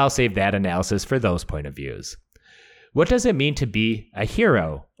 but I'll save that analysis for those point of views. What does it mean to be a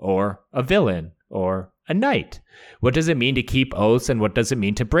hero, or a villain, or a knight? What does it mean to keep oaths, and what does it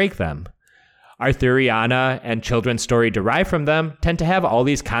mean to break them? Arthuriana and children's story derived from them tend to have all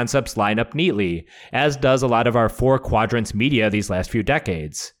these concepts line up neatly, as does a lot of our 4 quadrants media these last few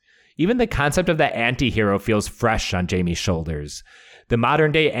decades. Even the concept of the anti-hero feels fresh on Jaime's shoulders. The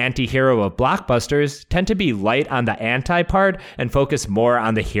modern-day anti-hero of blockbusters tend to be light on the anti part and focus more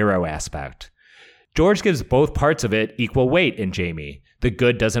on the hero aspect. George gives both parts of it equal weight in Jaime. The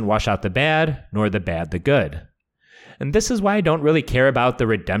good doesn't wash out the bad, nor the bad the good. And this is why I don't really care about the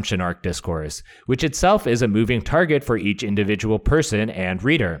redemption arc discourse, which itself is a moving target for each individual person and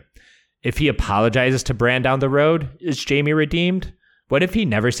reader. If he apologizes to Bran down the road, is Jaime redeemed? What if he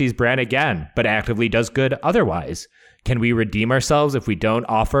never sees Bran again, but actively does good otherwise? Can we redeem ourselves if we don't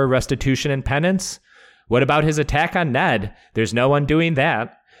offer restitution and penance? What about his attack on Ned? There's no undoing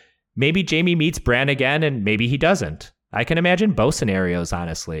that. Maybe Jaime meets Bran again and maybe he doesn't. I can imagine both scenarios,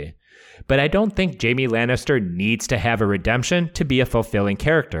 honestly. But I don't think Jaime Lannister needs to have a redemption to be a fulfilling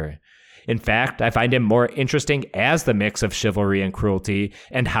character. In fact, I find him more interesting as the mix of chivalry and cruelty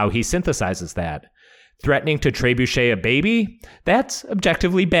and how he synthesizes that. Threatening to trebuchet a baby? That's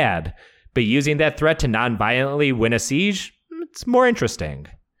objectively bad. But using that threat to non-violently win a siege? It's more interesting.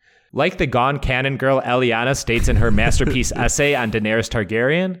 Like the Gone Canon girl Eliana states in her masterpiece essay on Daenerys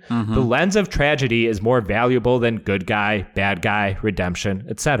Targaryen, the lens of tragedy is more valuable than good guy, bad guy, redemption,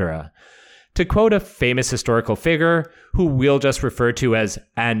 etc. To quote a famous historical figure, who we'll just refer to as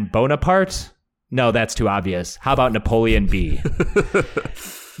Anne Bonaparte? No, that's too obvious. How about Napoleon B?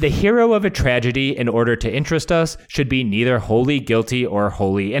 The hero of a tragedy, in order to interest us, should be neither wholly guilty or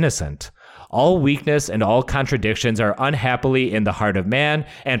wholly innocent. All weakness and all contradictions are unhappily in the heart of man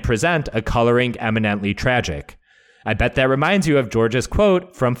and present a coloring eminently tragic. I bet that reminds you of George's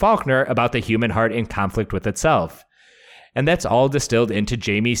quote from Faulkner about the human heart in conflict with itself. And that's all distilled into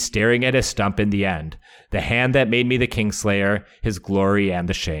Jaime staring at his stump in the end. The hand that made me the Kingslayer, his glory and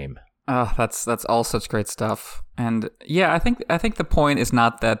the shame. Oh, that's all such great stuff. And yeah, I think the point is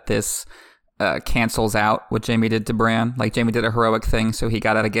not that this cancels out what Jaime did to Bran. Like, Jaime did a heroic thing, so he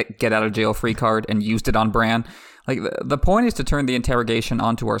got a get out of jail free card and used it on Bran. Like, the point is to turn the interrogation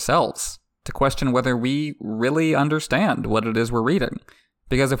onto ourselves, to question whether we really understand what it is we're reading.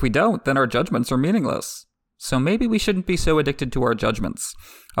 Because if we don't, then our judgments are meaningless. So maybe we shouldn't be so addicted to our judgments.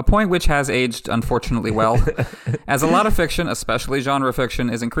 A point which has aged, unfortunately, well, as a lot of fiction, especially genre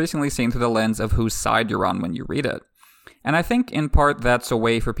fiction, is increasingly seen through the lens of whose side you're on when you read it. And I think, in part, that's a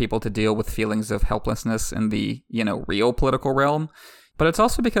way for people to deal with feelings of helplessness in the, real political realm. But it's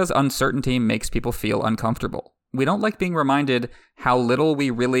also because uncertainty makes people feel uncomfortable. We don't like being reminded how little we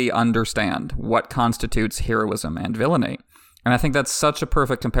really understand what constitutes heroism and villainy. And I think that's such a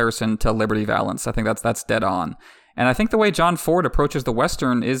perfect comparison to Liberty Valance. I think that's dead on. And I think the way John Ford approaches the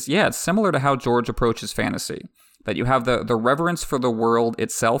Western is, it's similar to how George approaches fantasy. That you have the reverence for the world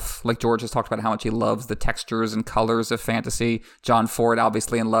itself. Like, George has talked about how much he loves the textures and colors of fantasy. John Ford,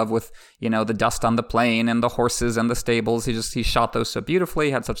 obviously in love with, the dust on the plain and the horses and the stables. He shot those so beautifully,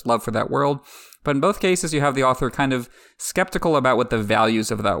 had such love for that world. But in both cases, you have the author kind of skeptical about what the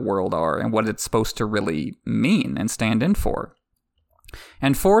values of that world are and what it's supposed to really mean and stand in for.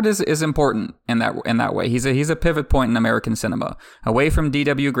 And Ford is important in that way. He's a pivot point in American cinema, away from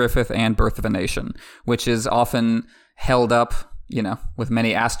D.W. Griffith and Birth of a Nation, which is often held up, with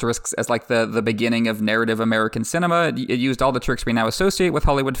many asterisks as like the beginning of narrative American cinema. It used all the tricks we now associate with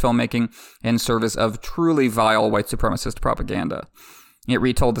Hollywood filmmaking in service of truly vile white supremacist propaganda. It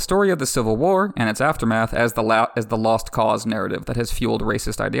retold the story of the Civil War and its aftermath as the lost cause narrative that has fueled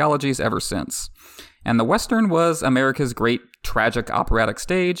racist ideologies ever since. And the Western was America's great tragic operatic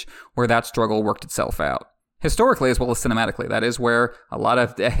stage where that struggle worked itself out. Historically as well as cinematically, that is where a lot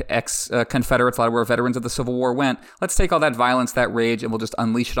of ex-Confederates, a lot of where veterans of the Civil War went. Let's take all that violence, that rage, and we'll just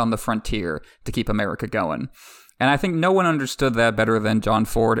unleash it on the frontier to keep America going. And I think no one understood that better than John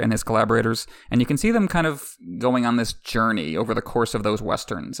Ford and his collaborators. And you can see them kind of going on this journey over the course of those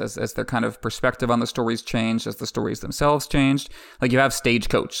Westerns as their kind of perspective on the stories changed, as the stories themselves changed. Like you have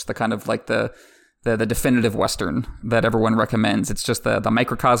Stagecoach, the kind of like the definitive Western that everyone recommends. It's just the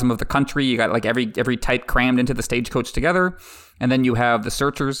microcosm of the country. You got like every type crammed into the Stagecoach together. And then you have The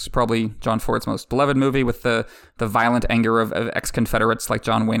Searchers, probably John Ford's most beloved movie, with the violent anger of ex-Confederates like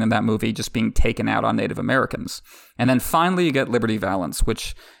John Wayne in that movie just being taken out on Native Americans. And then finally you get Liberty Valance,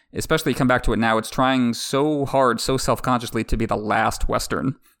 which, especially come back to it now, it's trying so hard, so self-consciously to be the last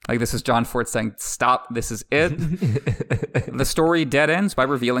Western. Like this is John Ford saying, stop, this is it. The story dead ends by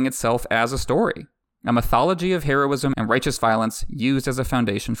revealing itself as a story. A mythology of heroism and righteous violence used as a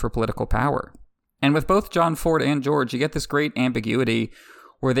foundation for political power. And with both John Ford and George, you get this great ambiguity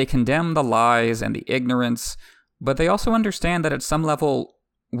where they condemn the lies and the ignorance, but they also understand that at some level,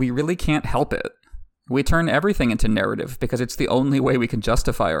 we really can't help it. We turn everything into narrative because it's the only way we can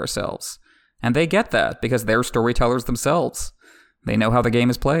justify ourselves. And they get that because they're storytellers themselves. They know how the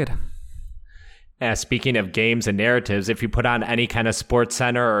game is played. Speaking of games and narratives, if you put on any kind of Sports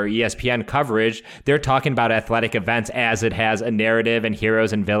Center or ESPN coverage, they're talking about athletic events as it has a narrative and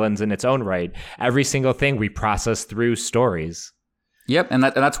heroes and villains in its own right. Every single thing we process through stories. Yep, and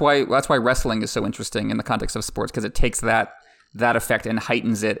that's why wrestling is so interesting in the context of sports, because it takes that effect and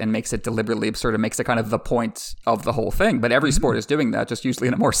heightens it and makes it deliberately absurd and makes it kind of the point of the whole thing. But every sport is doing that, just usually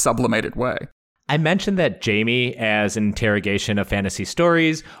in a more sublimated way. I mentioned that Jaime, as an interrogation of fantasy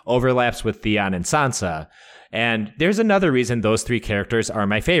stories, overlaps with Theon and Sansa. And there's another reason those three characters are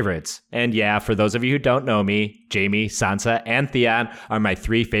my favorites. And yeah, for those of you who don't know me, Jaime, Sansa, and Theon are my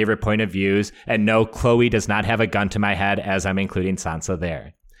three favorite point of views. And no, Chloe does not have a gun to my head as I'm including Sansa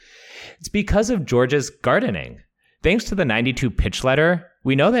there. It's because of George's gardening. Thanks to the 92 pitch letter,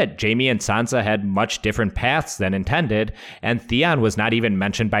 we know that Jaime and Sansa had much different paths than intended, and Theon was not even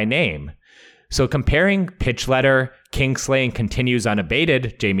mentioned by name. So comparing pitch letter, Kingslaying continues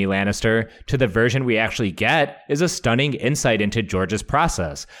unabated, Jaime Lannister, to the version we actually get is a stunning insight into George's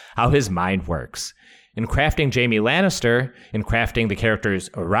process, how his mind works. In crafting Jaime Lannister, in crafting the characters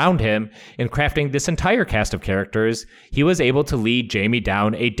around him, in crafting this entire cast of characters, he was able to lead Jaime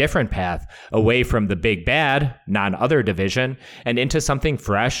down a different path, away from the big bad, non-other division, and into something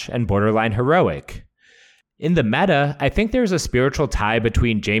fresh and borderline heroic. In the meta, I think there's a spiritual tie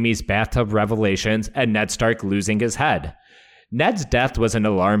between Jaime's bathtub revelations and Ned Stark losing his head. Ned's death was an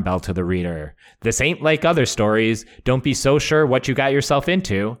alarm bell to the reader. This ain't like other stories. Don't be so sure what you got yourself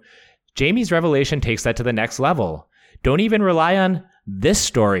into. Jaime's revelation takes that to the next level. Don't even rely on this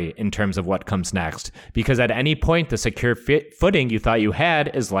story in terms of what comes next, because at any point the secure footing you thought you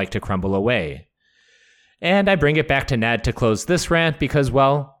had is like to crumble away. And I bring it back to Ned to close this rant because,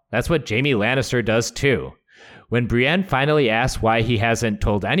 well, that's what Jaime Lannister does too. When Brienne finally asks why he hasn't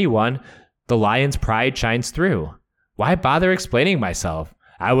told anyone, the lion's pride shines through. Why bother explaining myself?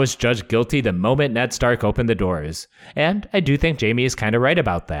 I was judged guilty the moment Ned Stark opened the doors. And I do think Jaime is kind of right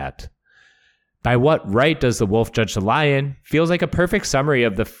about that. By what right does the wolf judge the lion feels like a perfect summary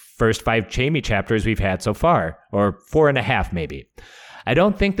of the first 5 Jaime chapters we've had so far, or 4.5 maybe. I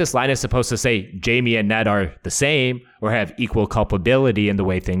don't think this line is supposed to say Jaime and Ned are the same or have equal culpability in the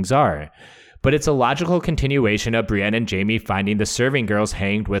way things are. But it's a logical continuation of Brienne and Jaime finding the serving girls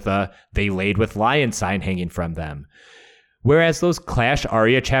hanged with a "they laid with lion" sign hanging from them. Whereas those Clash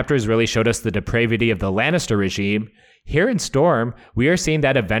Arya chapters really showed us the depravity of the Lannister regime, here in Storm, we are seeing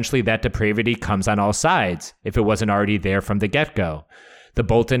that eventually that depravity comes on all sides, if it wasn't already there from the get-go. The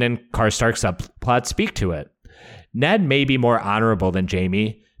Bolton and Karstark subplots speak to it. Ned may be more honorable than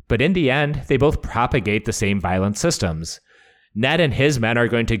Jaime, but in the end, they both propagate the same violent systems. Ned and his men are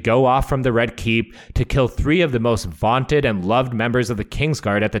going to go off from the Red Keep to kill 3 of the most vaunted and loved members of the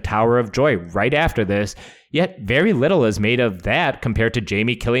Kingsguard at the Tower of Joy right after this, yet very little is made of that compared to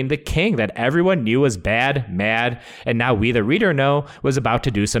Jaime killing the king that everyone knew was bad, mad, and now we the reader know was about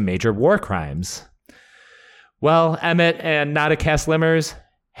to do some major war crimes. Well, Emmett and Nauticast Limmers,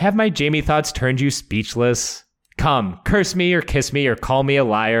 have my Jaime thoughts turned you speechless? Come, curse me or kiss me or call me a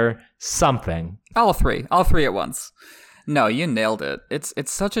liar, something. All three at once. No, you nailed it.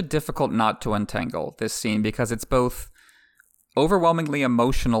 It's such a difficult knot to untangle, this scene, because it's both overwhelmingly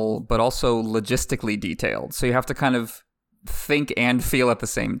emotional, but also logistically detailed. So you have to kind of think and feel at the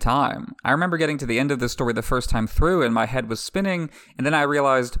same time. I remember getting to the end of this story the first time through and my head was spinning, and then I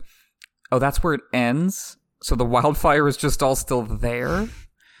realized, oh, that's where it ends? So the wildfire is just all still there?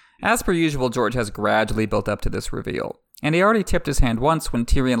 As per usual, George has gradually built up to this reveal. And he already tipped his hand once when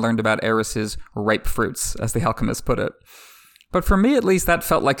Tyrion learned about Aerys's ripe fruits, as the alchemist put it. But for me, at least, that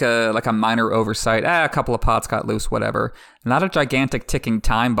felt like a minor oversight. A couple of pots got loose, whatever. Not a gigantic ticking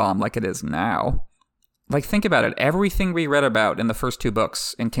time bomb like it is now. Like, think about it. Everything we read about in the first 2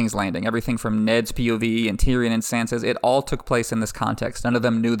 books in King's Landing, everything from Ned's POV and Tyrion and Sansa's, it all took place in this context. None of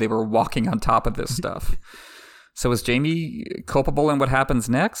them knew they were walking on top of this stuff. So is Jaime culpable in what happens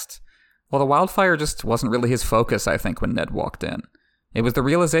next? Well, the wildfire just wasn't really his focus, I think, when Ned walked in. It was the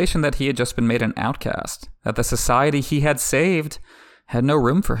realization that he had just been made an outcast, that the society he had saved had no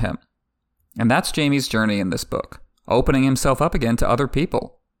room for him. And that's Jaime's journey in this book, opening himself up again to other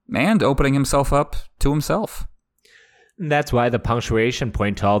people, and opening himself up to himself. That's why the punctuation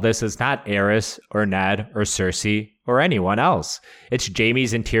point to all this is not Aerys or Ned or Cersei or anyone else. It's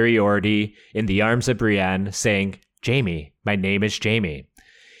Jaime's interiority in the arms of Brienne saying, Jaime, my name is Jaime.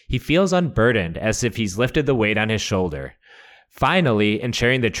 He feels unburdened, as if he's lifted the weight on his shoulder. Finally, in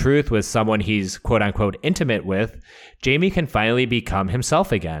sharing the truth with someone he's quote-unquote intimate with, Jaime can finally become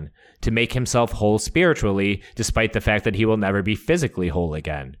himself again, to make himself whole spiritually, despite the fact that he will never be physically whole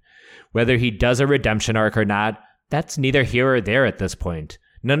again. Whether he does a redemption arc or not, that's neither here or there at this point.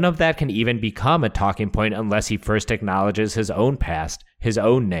 None of that can even become a talking point unless he first acknowledges his own past, his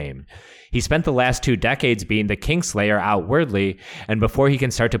own name. He spent the last 2 decades being the Kingslayer outwardly, and before he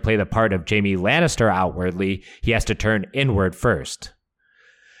can start to play the part of Jaime Lannister outwardly, he has to turn inward first.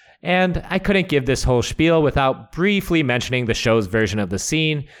 And I couldn't give this whole spiel without briefly mentioning the show's version of the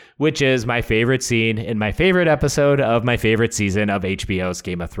scene, which is my favorite scene in my favorite episode of my favorite season of HBO's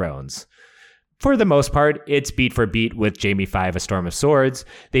Game of Thrones. For the most part, it's beat for beat with Jaime 5, A Storm of Swords.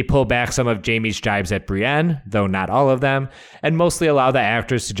 They pull back some of Jaime's jibes at Brienne, though not all of them, and mostly allow the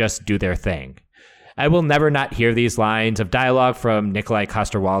actors to just do their thing. I will never not hear these lines of dialogue from Nikolai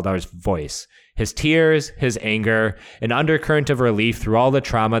Coster-Waldau's voice. His tears, his anger, an undercurrent of relief through all the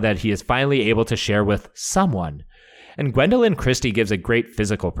trauma that he is finally able to share with someone. And Gwendoline Christie gives a great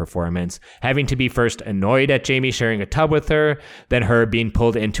physical performance, having to be first annoyed at Jaime sharing a tub with her, then her being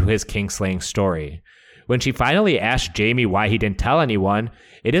pulled into his kingslaying story. When she finally asks Jaime why he didn't tell anyone,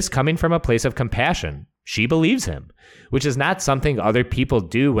 it is coming from a place of compassion. She believes him, which is not something other people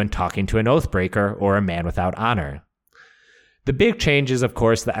do when talking to an oathbreaker or a man without honor. The big change is, of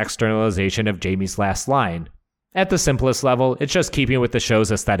course, the externalization of Jaime's last line. At the simplest level, it's just keeping with the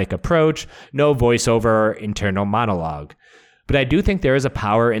show's aesthetic approach, no voiceover or internal monologue. But I do think there is a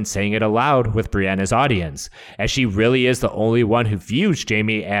power in saying it aloud with Brienne's audience, as she really is the only one who views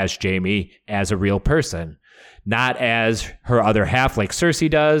Jaime as a real person. Not as her other half like Cersei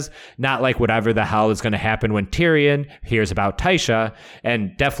does, not like whatever the hell is going to happen when Tyrion hears about Tysha,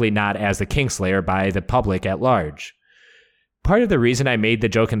 and definitely not as the Kingslayer by the public at large. Part of the reason I made the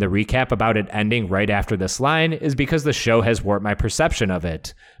joke in the recap about it ending right after this line is because the show has warped my perception of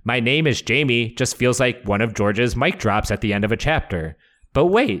it. My name is Jaime just feels like one of George's mic drops at the end of a chapter. But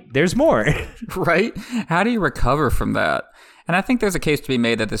wait, there's more. Right? How do you recover from that? And I think there's a case to be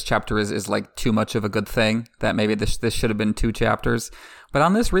made that this chapter is like too much of a good thing, that maybe this should have been 2 chapters. But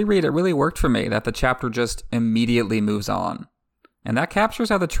on this reread, it really worked for me that the chapter just immediately moves on. And that captures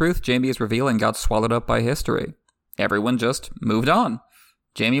how the truth Jaime is revealing got swallowed up by history. Everyone just moved on.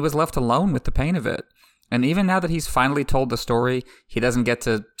 Jaime was left alone with the pain of it. And even now that he's finally told the story, he doesn't get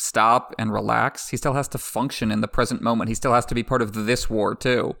to stop and relax. He still has to function in the present moment. He still has to be part of this war,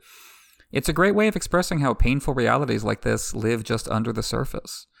 too. It's a great way of expressing how painful realities like this live just under the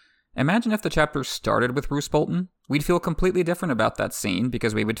surface. Imagine if the chapter started with Roose Bolton. We'd feel completely different about that scene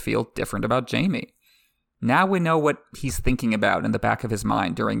because we would feel different about Jaime. Now we know what he's thinking about in the back of his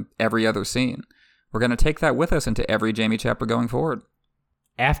mind during every other scene. We're going to take that with us into every Jaime chapter going forward.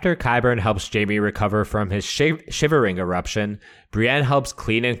 After Qyburn helps Jaime recover from his shivering eruption, Brienne helps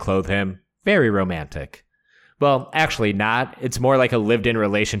clean and clothe him. Very romantic. Well, actually not. It's more like a lived-in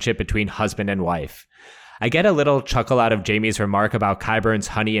relationship between husband and wife. I get a little chuckle out of Jaime's remark about Qyburn's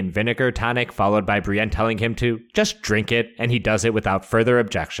honey and vinegar tonic, followed by Brienne telling him to just drink it, and he does it without further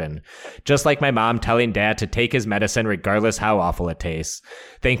objection. Just like my mom telling Dad to take his medicine regardless how awful it tastes.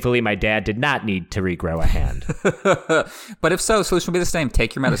 Thankfully, my dad did not need to regrow a hand. But if so, solution will be the same.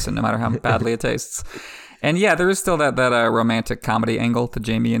 Take your medicine, no matter how badly it tastes. And yeah, there is still that romantic comedy angle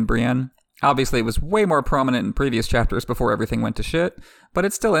to Jaime and Brienne. Obviously, it was way more prominent in previous chapters before everything went to shit, but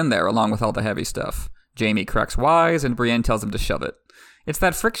it's still in there along with all the heavy stuff. Jaime cracks wise, and Brienne tells him to shove it. It's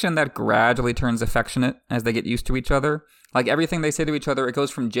that friction that gradually turns affectionate as they get used to each other, Like, everything they say to each other, it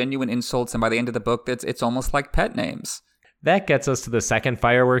goes from genuine insults, and by the end of the book, it's almost like pet names. That gets us to the second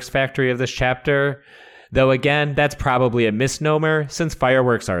fireworks factory of this chapter. Though again, that's probably a misnomer, since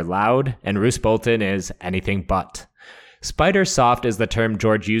fireworks are loud, and Roose Bolton is anything but. Spider soft is the term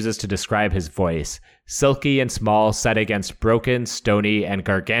George uses to describe his voice, silky and small set against broken, stony, and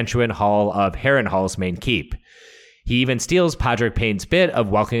gargantuan hull of Harrenhal's main keep. He even steals Podrick Payne's bit of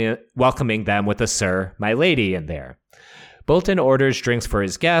welcoming them with a "Sir, my lady" in there. Bolton orders drinks for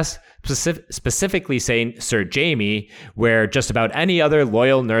his guests, specifically saying Sir Jaime, where just about any other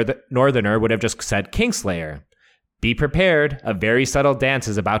loyal northerner would have just said Kingslayer. Be prepared, a very subtle dance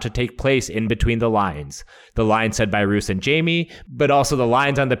is about to take place in between the lines. The lines said by Roose and Jaime, but also the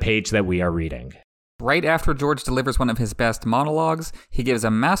lines on the page that we are reading. Right after George delivers one of his best monologues, he gives a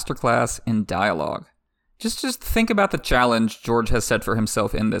masterclass in dialogue. Just think about the challenge George has set for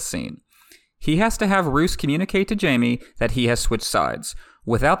himself in this scene. He has to have Roose communicate to Jaime that he has switched sides,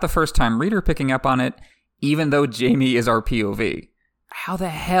 without the first-time reader picking up on it, even though Jaime is our POV. How the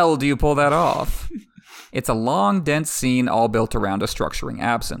hell do you pull that off? It's a long, dense scene all built around a structuring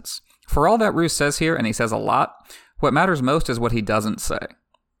absence. For all that Roose says here, and he says a lot, what matters most is what he doesn't say.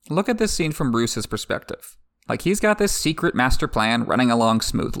 Look at this scene from Roose's perspective. Like, he's got this secret master plan running along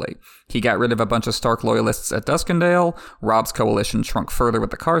smoothly. He got rid of a bunch of Stark loyalists at Duskendale, Robb's coalition shrunk further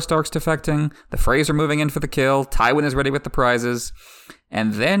with the Karstarks defecting, the Freys are moving in for the kill, Tywin is ready with the prizes,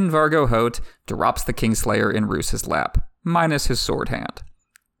 and then Vargo Hoat drops the Kingslayer in Roose's lap, minus his sword hand.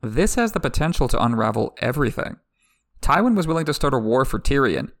 This has the potential to unravel everything. Tywin was willing to start a war for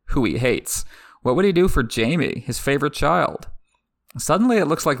Tyrion, who he hates. What would he do for Jaime, his favorite child? Suddenly it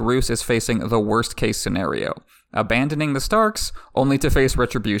looks like Roose is facing the worst case scenario, abandoning the Starks only to face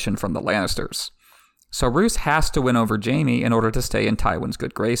retribution from the Lannisters. So Roose has to win over Jaime in order to stay in Tywin's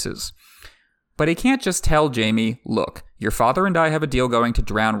good graces. But he can't just tell Jaime, look, your father and I have a deal going to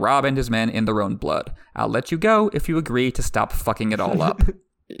drown Robb and his men in their own blood. I'll let you go if you agree to stop fucking it all up.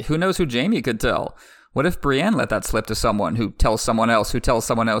 Who knows who Jaime could tell? What if Brienne let that slip to someone who tells someone else who tells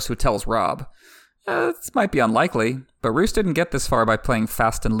someone else who tells Robb? This might be unlikely, but Roose didn't get this far by playing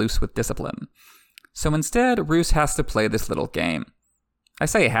fast and loose with discipline. So instead, Roose has to play this little game. I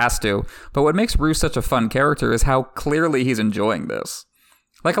say has to, but what makes Roose such a fun character is how clearly he's enjoying this.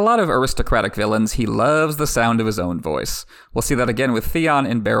 Like a lot of aristocratic villains, he loves the sound of his own voice. We'll see that again with Theon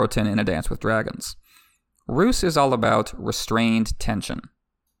in Barrowton in A Dance with Dragons. Roose is all about restrained tension.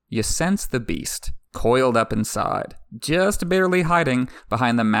 You sense the beast, coiled up inside, just barely hiding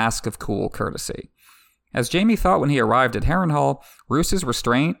behind the mask of cool courtesy. As Jaime thought when he arrived at Harrenhal, Roose's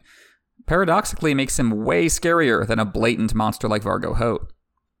restraint paradoxically makes him way scarier than a blatant monster like Vargo Hoat.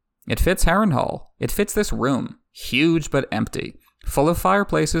 It fits Harrenhal. It fits this room, huge but empty, full of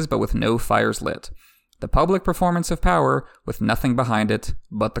fireplaces but with no fires lit. The public performance of power with nothing behind it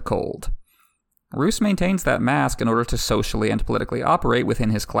but the cold. Roose maintains that mask in order to socially and politically operate within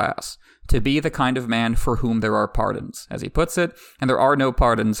his class, to be the kind of man for whom there are pardons, as he puts it, and there are no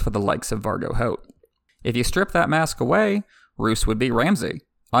pardons for the likes of Vargo Hoat. If you strip that mask away, Roose would be Ramsay,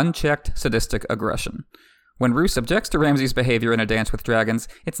 unchecked sadistic aggression. When Roose objects to Ramsay's behavior in A Dance with Dragons,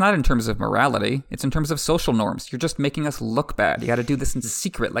 it's not in terms of morality, it's in terms of social norms. You're just making us look bad. You gotta do this in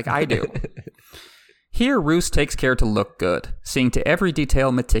secret like I do. Here, Roose takes care to look good, seeing to every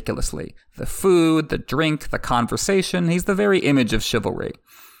detail meticulously. The food, the drink, the conversation, he's the very image of chivalry.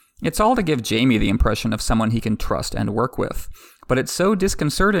 It's all to give Jaime the impression of someone he can trust and work with. But it's so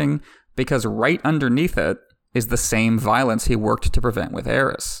disconcerting because right underneath it is the same violence he worked to prevent with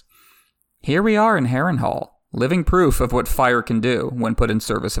Aerys. Here we are in Harrenhal, living proof of what fire can do when put in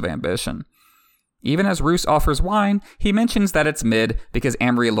service of ambition. Even as Roose offers wine, he mentions that it's mid because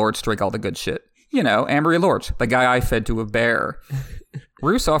Amory Lorch drank all the good shit. You know, Amory Lorch, the guy I fed to a bear.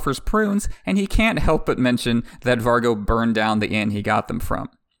 Roose offers prunes, and he can't help but mention that Vargo burned down the inn he got them from.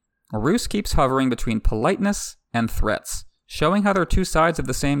 Roose keeps hovering between politeness and threats, showing how they're two sides of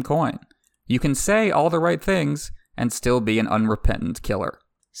the same coin. You can say all the right things and still be an unrepentant killer.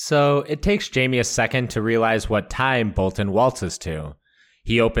 So it takes Jaime a second to realize what time Bolton waltzes to.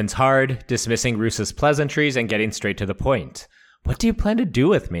 He opens hard, dismissing Roose's pleasantries and getting straight to the point. What do you plan to do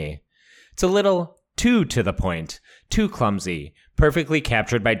with me? It's a little too to the point, too clumsy, perfectly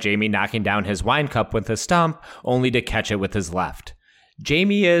captured by Jaime knocking down his wine cup with a stump, only to catch it with his left.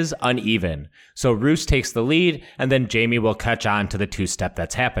 Jaime is uneven, so Roose takes the lead, and then Jaime will catch on to the two-step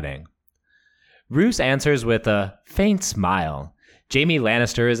that's happening. Roose answers with a faint smile. Jaime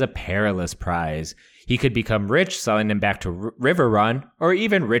Lannister is a perilous prize. He could become rich selling them back to Riverrun, or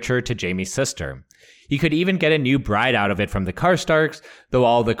even richer to Jaime's sister. He could even get a new bride out of it from the Karstarks, though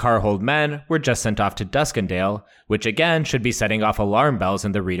all the Karhold men were just sent off to Duskendale, which again should be setting off alarm bells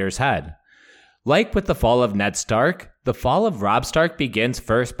in the reader's head. Like with the fall of Ned Stark, the fall of Robb Stark begins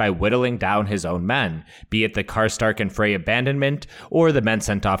first by whittling down his own men, be it the Karstark and Frey abandonment, or the men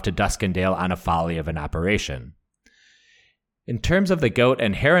sent off to Duskendale on a folly of an operation. In terms of the Goat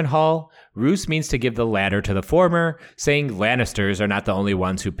and Harrenhal, Roose means to give the latter to the former, saying Lannisters are not the only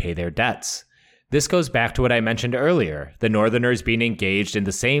ones who pay their debts. This goes back to what I mentioned earlier, the Northerners being engaged in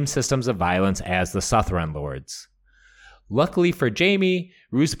the same systems of violence as the Southron lords. Luckily for Jaime,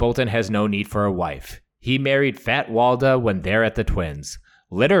 Roose Bolton has no need for a wife. He married Fat Walda when they're at the Twins.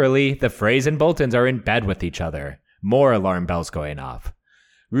 Literally, the Freys and Boltons are in bed with each other. More alarm bells going off.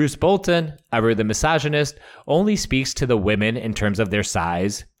 Roose Bolton, ever the misogynist, only speaks to the women in terms of their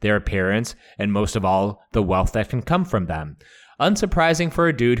size, their appearance, and most of all, the wealth that can come from them. Unsurprising for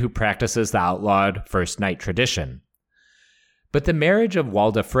a dude who practices the outlawed first night tradition. But the marriage of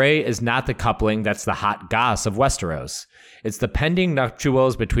Walda Frey is not the coupling that's the hot goss of Westeros. It's the pending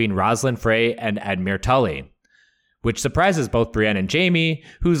nuptials between Rosalind Frey and Edmure Tully, which surprises both Brienne and Jaime,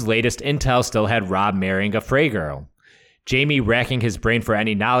 whose latest intel still had Robb marrying a Frey girl. Jaime racking his brain for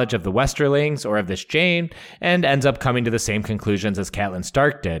any knowledge of the Westerlings or of this Jane, and ends up coming to the same conclusions as Catelyn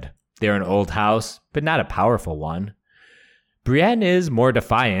Stark did. They're an old house, but not a powerful one. Brienne is more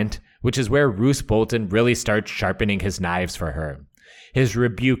defiant, which is where Roose Bolton really starts sharpening his knives for her. His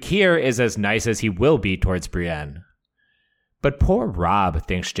rebuke here is as nice as he will be towards Brienne. But poor Robb,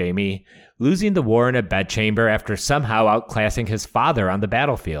 thinks Jaime, losing the war in a bedchamber after somehow outclassing his father on the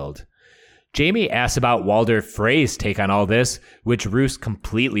battlefield. Jaime asks about Walder Frey's take on all this, which Roose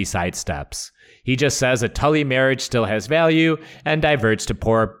completely sidesteps. He just says a Tully marriage still has value, and diverts to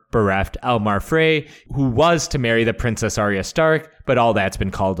poor, bereft Elmar Frey, who was to marry the Princess Arya Stark, but all that's been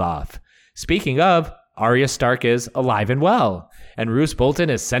called off. Speaking of, Arya Stark is alive and well, and Roose Bolton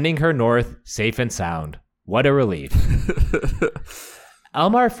is sending her north, safe and sound. What a relief.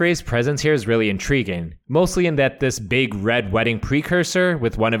 Elmar Frey's presence here is really intriguing, mostly in that this big red wedding precursor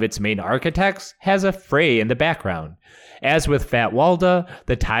with one of its main architects has a Frey in the background. As with Fat Walda,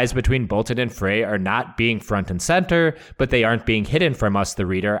 the ties between Bolton and Frey are not being front and center, but they aren't being hidden from us, the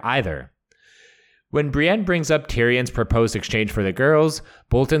reader, either. When Brienne brings up Tyrion's proposed exchange for the girls,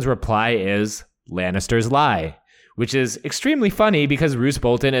 Bolton's reply is, Lannisters lie. Which is extremely funny because Roose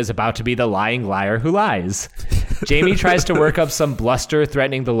Bolton is about to be the lying liar who lies. Jaime tries to work up some bluster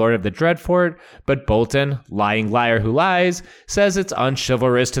threatening the Lord of the Dreadfort, but Bolton, lying liar who lies, says it's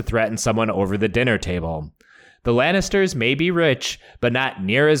unchivalrous to threaten someone over the dinner table. The Lannisters may be rich, but not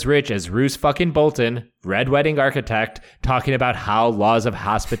near as rich as Roose fucking Bolton, Red Wedding architect, talking about how laws of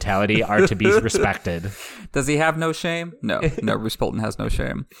hospitality are to be respected. Does he have no shame? No, Roose Bolton has no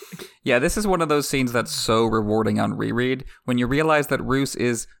shame. Yeah, this is one of those scenes that's so rewarding on reread, when you realize that Roose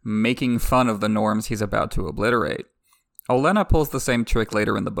is making fun of the norms he's about to obliterate. Olenna pulls the same trick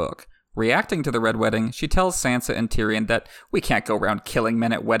later in the book. Reacting to the Red Wedding, she tells Sansa and Tyrion that we can't go around killing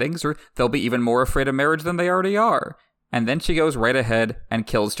men at weddings, or they'll be even more afraid of marriage than they already are. And then she goes right ahead and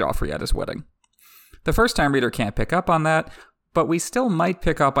kills Joffrey at his wedding. The first-time reader can't pick up on that, but we still might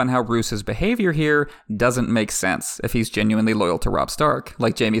pick up on how Roose's behavior here doesn't make sense if he's genuinely loyal to Robb Stark.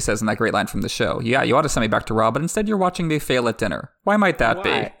 Like Jaime says in that great line from the show, yeah, you ought to send me back to Robb, but instead you're watching me fail at dinner. Why might that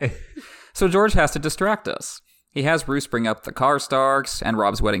be? So George has to distract us. He has Roose bring up the Karstarks, and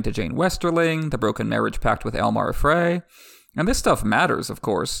Robb's wedding to Jane Westerling, the broken marriage pact with Elmar Frey. And this stuff matters, of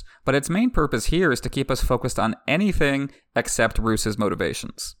course, but its main purpose here is to keep us focused on anything except Roose's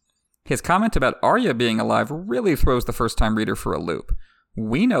motivations. His comment about Arya being alive really throws the first-time reader for a loop.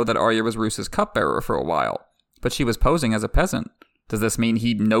 We know that Arya was Roose's cupbearer for a while, but she was posing as a peasant. Does this mean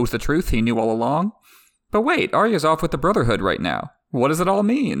he knows the truth he knew all along? But wait, Arya's off with the Brotherhood right now. What does it all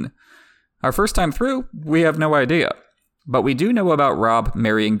mean? Our first time through, we have no idea. But we do know about Robb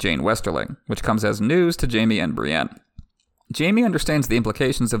marrying Jane Westerling, which comes as news to Jaime and Brienne. Jaime understands the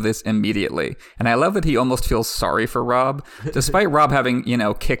implications of this immediately, and I love that he almost feels sorry for Robb, despite Robb having,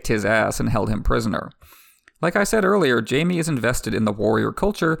 kicked his ass and held him prisoner. Like I said earlier, Jaime is invested in the warrior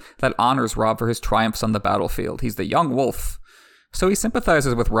culture that honors Robb for his triumphs on the battlefield. He's the young wolf. So he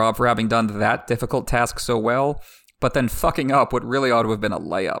sympathizes with Robb for having done that difficult task so well, but then fucking up what really ought to have been a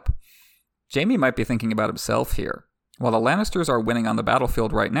layup. Jaime might be thinking about himself here. While the Lannisters are winning on the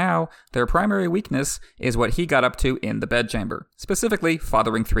battlefield right now, their primary weakness is what he got up to in the bedchamber, specifically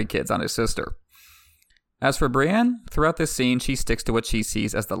fathering 3 kids on his sister. As for Brienne, throughout this scene, she sticks to what she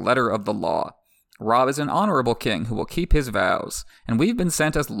sees as the letter of the law. Robb is an honorable king who will keep his vows, and we've been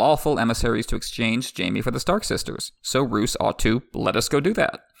sent as lawful emissaries to exchange Jaime for the Stark sisters, so Roose ought to let us go do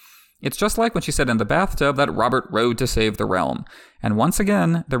that. It's just like when she said in the bathtub that Robert rode to save the realm, and once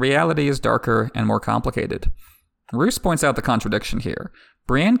again, the reality is darker and more complicated. Roose points out the contradiction here.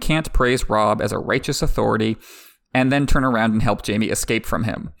 Brienne can't praise Robb as a righteous authority and then turn around and help Jaime escape from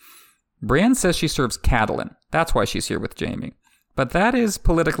him. Brienne says she serves Catelyn, that's why she's here with Jaime. But that is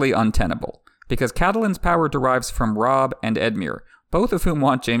politically untenable, because Catelyn's power derives from Robb and Edmure, both of whom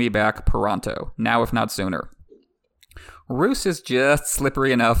want Jaime back pronto, now if not sooner. Roose is just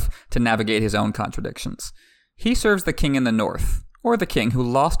slippery enough to navigate his own contradictions. He serves the king in the north, or the king who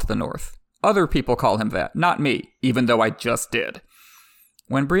lost the north. Other people call him that, not me, even though I just did.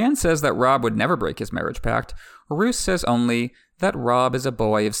 When Brienne says that Robb would never break his marriage pact, Roose says only that Robb is a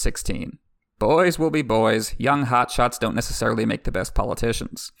boy of 16. Boys will be boys, young hotshots don't necessarily make the best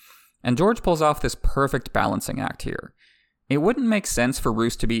politicians. And George pulls off this perfect balancing act here. It wouldn't make sense for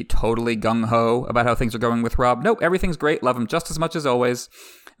Roose to be totally gung-ho about how things are going with Robb. Nope, everything's great, love him just as much as always.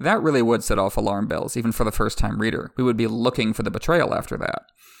 That really would set off alarm bells, even for the first-time reader. We would be looking for the betrayal after that.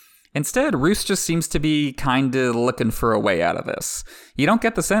 Instead, Roose just seems to be kinda looking for a way out of this. You don't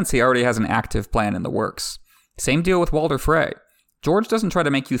get the sense he already has an active plan in the works. Same deal with Walder Frey. George doesn't try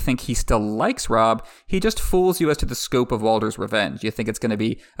to make you think he still likes Robb, he just fools you as to the scope of Walder's revenge. You think it's going to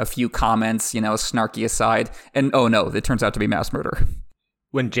be a few comments, a snarky aside, and oh no, it turns out to be mass murder.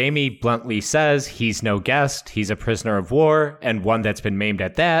 When Jaime bluntly says he's no guest, he's a prisoner of war, and one that's been maimed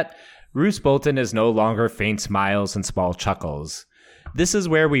at that, Roose Bolton is no longer faint smiles and small chuckles. This is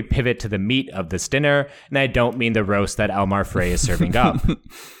where we pivot to the meat of this dinner, and I don't mean the roast that Elmar Frey is serving up.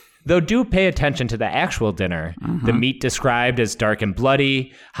 Though do pay attention to the actual dinner. The meat described as dark and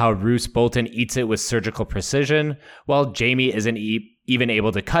bloody, how Roose Bolton eats it with surgical precision, while Jaime isn't even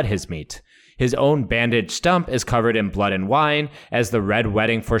able to cut his meat. His own bandaged stump is covered in blood and wine as the red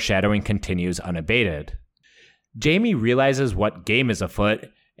wedding foreshadowing continues unabated. Jaime realizes what game is afoot,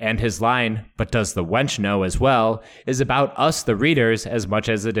 and his line, "But does the wench know as well," is about us the readers as much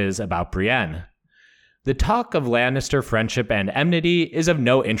as it is about Brienne. The talk of Lannister friendship and enmity is of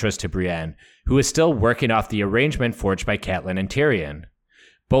no interest to Brienne, who is still working off the arrangement forged by Catelyn and Tyrion.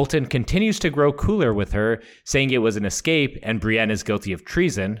 Bolton continues to grow cooler with her, saying it was an escape and Brienne is guilty of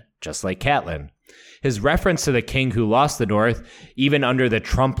treason, just like Catelyn. His reference to the king who lost the North, even under the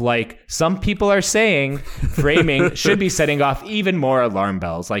Trump-like, some people are saying, framing should be setting off even more alarm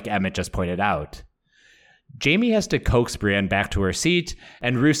bells, like Emmett just pointed out. Jaime has to coax Brienne back to her seat,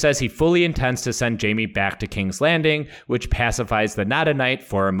 and Roose says he fully intends to send Jaime back to King's Landing, which pacifies the Not a Knight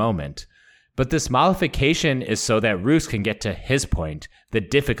for a moment. But this mollification is so that Roose can get to his point, the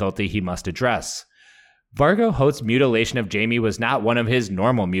difficulty he must address. Vargo Hoat's mutilation of Jaime was not one of his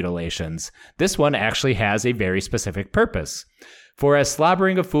normal mutilations. This one actually has a very specific purpose. For as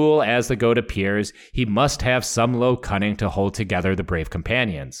slobbering a fool as the goat appears, he must have some low cunning to hold together the brave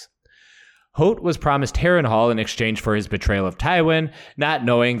companions. Hoat was promised Harrenhal in exchange for his betrayal of Tywin, not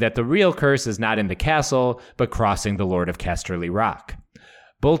knowing that the real curse is not in the castle, but crossing the Lord of Casterly Rock.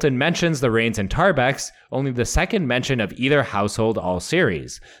 Bolton mentions the Reynes and Tarbex, only the second mention of either household all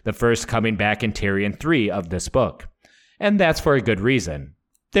series, the first coming back in Tyrion 3 of this book. And that's for a good reason.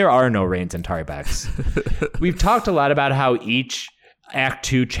 There are no Reynes and Tarbex. We've talked a lot about how each Act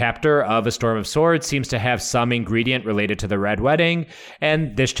 2 chapter of A Storm of Swords seems to have some ingredient related to the Red Wedding,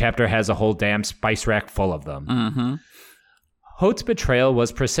 and this chapter has a whole damn spice rack full of them. Hoat's betrayal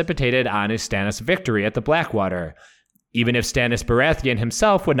was precipitated on his Stannis victory at the Blackwater, even if Stannis Baratheon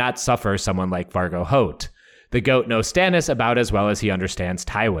himself would not suffer someone like Vargo Hoat. The goat knows Stannis about as well as he understands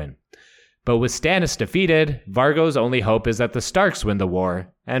Tywin. But with Stannis defeated, Vargo's only hope is that the Starks win the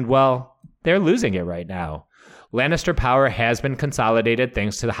war, and well, they're losing it right now. Lannister power has been consolidated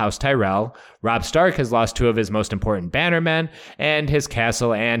thanks to the House Tyrell. Robb Stark has lost 2 of his most important bannermen, and his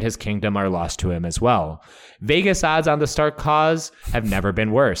castle and his kingdom are lost to him as well. Vegas odds on the Stark cause have never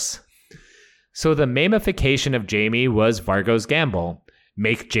been worse. So the maimification of Jaime was Vargo's gamble.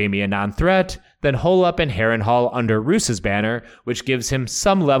 Make Jaime a non-threat, then hole up in Harrenhal under Roose's banner, which gives him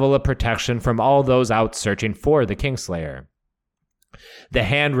some level of protection from all those out searching for the Kingslayer. The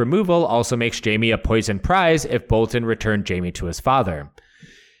hand removal also makes Jaime a poison prize if Bolton returned Jaime to his father.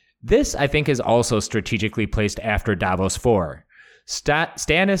 This, I think, is also strategically placed after Davos 4.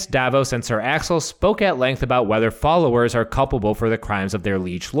 Stannis, Davos, and Sir Axel spoke at length about whether followers are culpable for the crimes of their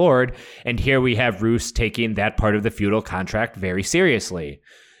liege lord, and here we have Roose taking that part of the feudal contract very seriously.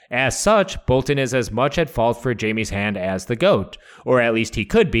 As such, Bolton is as much at fault for Jaime's hand as the goat, or at least he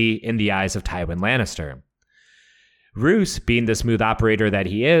could be in the eyes of Tywin Lannister. Roose, being the smooth operator that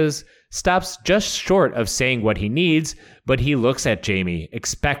he is, stops just short of saying what he needs, but he looks at Jaime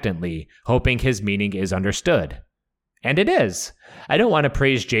expectantly, hoping his meaning is understood. And it is. I don't want to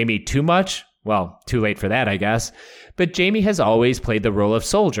praise Jaime too much. Well, too late for that, I guess. But Jaime has always played the role of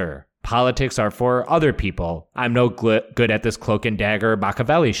soldier. Politics are for other people. I'm no good at this cloak and dagger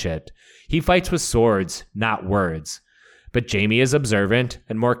Machiavelli shit. He fights with swords, not words. But Jaime is observant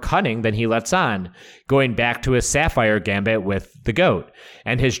and more cunning than he lets on, going back to his sapphire gambit with the goat.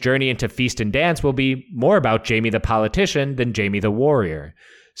 And his journey into Feast and Dance will be more about Jaime the politician than Jaime the warrior.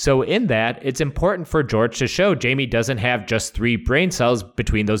 So in that, it's important for George to show Jaime doesn't have just 3 brain cells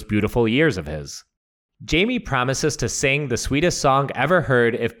between those beautiful years of his. Jaime promises to sing the sweetest song ever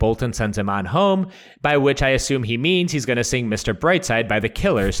heard if Bolton sends him on home, by which I assume he means he's going to sing Mr. Brightside by the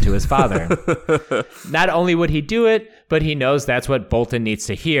Killers to his father. Not only would he do it, but he knows that's what Bolton needs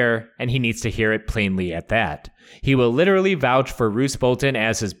to hear, and he needs to hear it plainly at that. He will literally vouch for Roose Bolton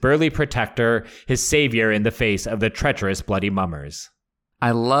as his burly protector, his savior in the face of the treacherous Bloody Mummers. I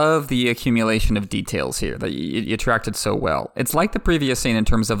love the accumulation of details here that you tracked it so well. It's like the previous scene in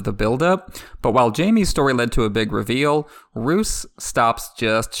terms of the build-up, but while Jaime's story led to a big reveal, Roose stops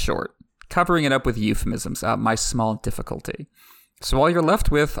just short, covering it up with euphemisms, my small difficulty. So all you're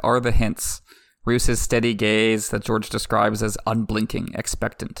left with are the hints. Roose's steady gaze that George describes as unblinking,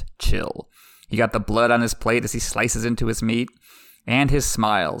 expectant, chill. You got the blood on his plate as he slices into his meat, and his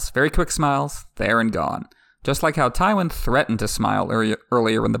smiles, very quick smiles, there and gone. Just like how Tywin threatened to smile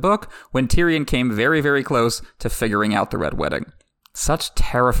earlier in the book when Tyrion came very, very close to figuring out the Red Wedding. Such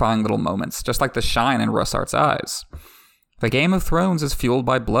terrifying little moments, just like the shine in Rossart's eyes. The Game of Thrones is fueled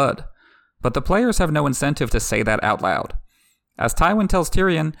by blood, but the players have no incentive to say that out loud. As Tywin tells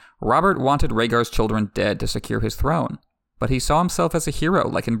Tyrion, Robert wanted Rhaegar's children dead to secure his throne, but he saw himself as a hero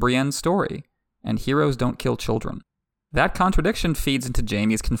like in Brienne's story, and heroes don't kill children. That contradiction feeds into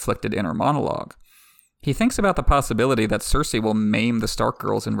Jaime's conflicted inner monologue. He thinks about the possibility that Cersei will maim the Stark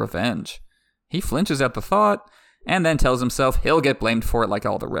girls in revenge. He flinches at the thought, and then tells himself he'll get blamed for it like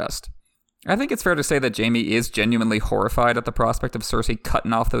all the rest. I think it's fair to say that Jaime is genuinely horrified at the prospect of Cersei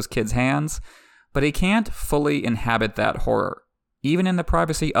cutting off those kids' hands, but he can't fully inhabit that horror, even in the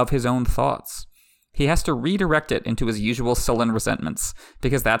privacy of his own thoughts. He has to redirect it into his usual sullen resentments,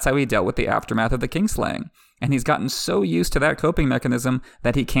 because that's how he dealt with the aftermath of the Kingslaying, and he's gotten so used to that coping mechanism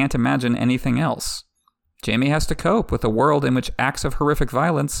that he can't imagine anything else. Jaime has to cope with a world in which acts of horrific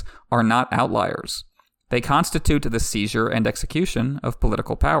violence are not outliers. They constitute the seizure and execution of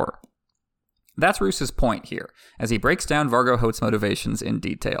political power. That's Roose's point here, as he breaks down Vargo Hoat's motivations in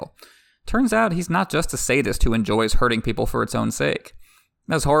detail. Turns out he's not just a sadist who enjoys hurting people for its own sake.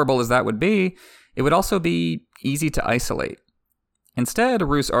 As horrible as that would be, it would also be easy to isolate. Instead,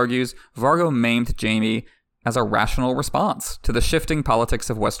 Roose argues, Vargo maimed Jaime as a rational response to the shifting politics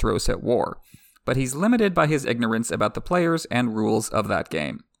of Westeros at war. But he's limited by his ignorance about the players and rules of that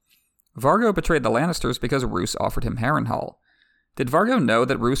game. Vargo betrayed the Lannisters because Roose offered him Harrenhal. Did Vargo know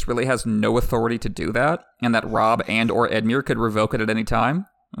that Roose really has no authority to do that, and that Robb and or Edmure could revoke it at any time?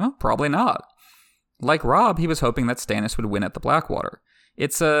 Well, probably not. Like Robb, he was hoping that Stannis would win at the Blackwater.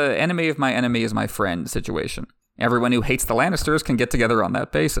 It's a enemy of my enemy is my friend situation. Everyone who hates the Lannisters can get together on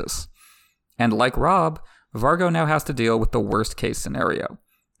that basis. And like Robb, Vargo now has to deal with the worst case scenario.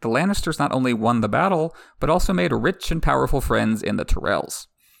 The Lannisters not only won the battle, but also made rich and powerful friends in the Tyrells.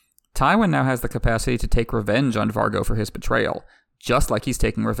 Tywin now has the capacity to take revenge on Vargo for his betrayal, just like he's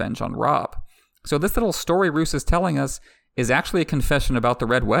taking revenge on Robb. So this little story Roose is telling us is actually a confession about the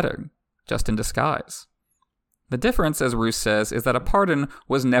Red Wedding, just in disguise. The difference, as Roose says, is that a pardon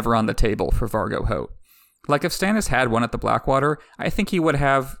was never on the table for Vargo Hoat. Like if Stannis had one at the Blackwater, I think he would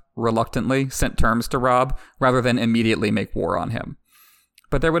have, reluctantly, sent terms to Robb, rather than immediately make war on him.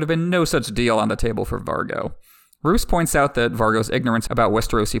 But there would have been no such deal on the table for Vargo. Roose points out that Vargo's ignorance about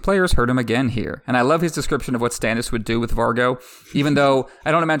Westerosi players hurt him again here, and I love his description of what Stannis would do with Vargo, even though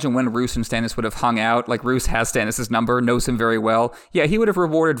I don't imagine when Roose and Stannis would have hung out. Like, Roose has Stannis' number, knows him very well. Yeah, he would have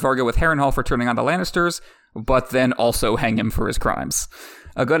rewarded Vargo with Harrenhal for turning on the Lannisters, but then also hang him for his crimes.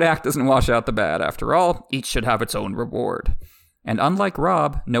 A good act doesn't wash out the bad, after all. Each should have its own reward. And unlike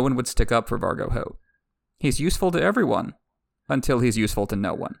Robb, no one would stick up for Vargo Hoat. He's useful to everyone, until he's useful to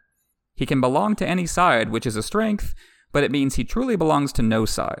no one. He can belong to any side, which is a strength, but it means he truly belongs to no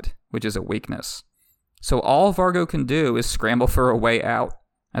side, which is a weakness. So all Vargo can do is scramble for a way out,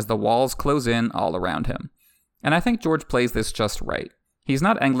 as the walls close in all around him. And I think George plays this just right. He's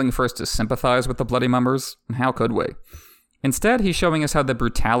not angling for us to sympathize with the Bloody Mummers. How could we? Instead, he's showing us how the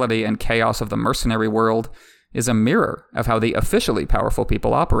brutality and chaos of the mercenary world is a mirror of how the officially powerful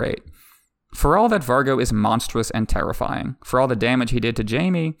people operate. For all that Vargo is monstrous and terrifying, for all the damage he did to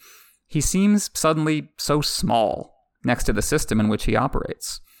Jaime, he seems suddenly so small next to the system in which he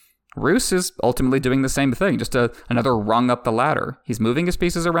operates. Roose is ultimately doing the same thing, just another rung up the ladder. He's moving his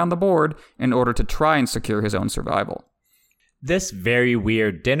pieces around the board in order to try and secure his own survival. This very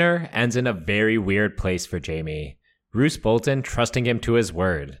weird dinner ends in a very weird place for Jaime. Roose Bolton trusting him to his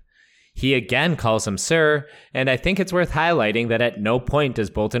word. He again calls him Sir, and I think it's worth highlighting that at no point does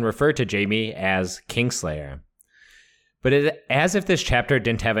Bolton refer to Jaime as Kingslayer. But as if this chapter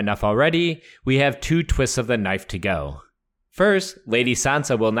didn't have enough already, we have 2 twists of the knife to go. First, Lady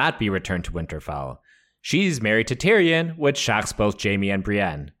Sansa will not be returned to Winterfell. She's married to Tyrion, which shocks both Jaime and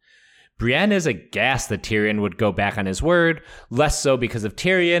Brienne. Brienne is aghast that Tyrion would go back on his word, less so because of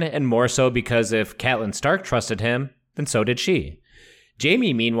Tyrion, and more so because if Catelyn Stark trusted him, then so did she.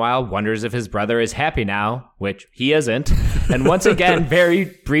 Jaime, meanwhile, wonders if his brother is happy now, which he isn't, and once again very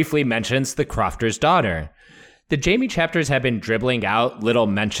briefly mentions the Crofter's daughter. The Jaime chapters have been dribbling out little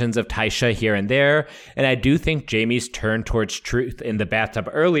mentions of Tysha here and there, and I do think Jaime's turn towards truth in the bathtub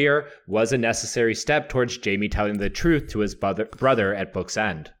earlier was a necessary step towards Jaime telling the truth to his brother at book's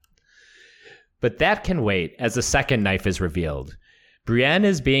end. But that can wait as the second knife is revealed. Brienne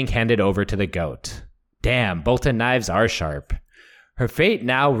is being handed over to the goat. Damn, Bolton knives are sharp. Her fate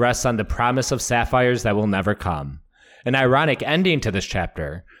now rests on the promise of sapphires that will never come. An ironic ending to this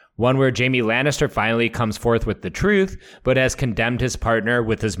chapter, one where Jaime Lannister finally comes forth with the truth, but has condemned his partner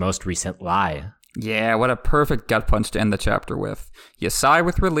with his most recent lie. Yeah, what a perfect gut punch to end the chapter with. You sigh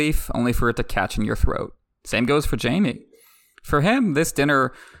with relief, only for it to catch in your throat. Same goes for Jaime. For him, this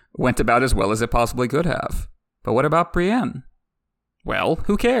dinner went about as well as it possibly could have. But what about Brienne? Well,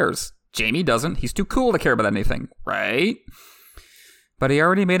 who cares? Jaime doesn't. He's too cool to care about anything, right? But he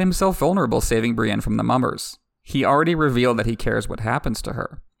already made himself vulnerable saving Brienne from the mummers. He already revealed that he cares what happens to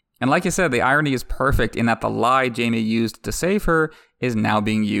her. And like you said, the irony is perfect in that the lie Jaime used to save her is now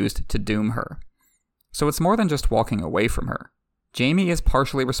being used to doom her. So it's more than just walking away from her. Jaime is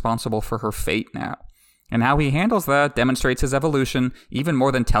partially responsible for her fate now. And how he handles that demonstrates his evolution even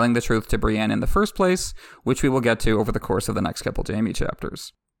more than telling the truth to Brienne in the first place, which we will get to over the course of the next couple Jaime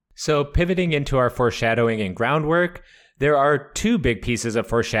chapters. So pivoting into our foreshadowing and groundwork, there are 2 big pieces of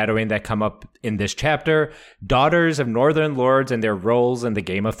foreshadowing that come up in this chapter, daughters of Northern Lords and their roles in the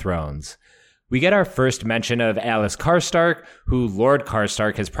Game of Thrones. We get our first mention of Alyce Karstark, who Lord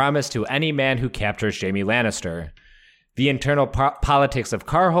Karstark has promised to any man who captures Jaime Lannister. The internal politics of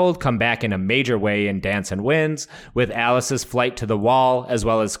Karhold come back in a major way in Dance and Winds, with Alyce's flight to the Wall, as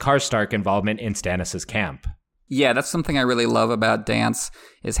well as Karstark involvement in Stannis' camp. Yeah, that's something I really love about Dance,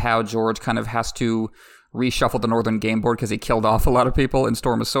 is how George kind of has to reshuffle the Northern game board because he killed off a lot of people in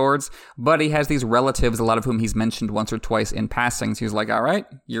Storm of Swords, but he has these relatives, a lot of whom he's mentioned once or twice in passing, so he's like, all right,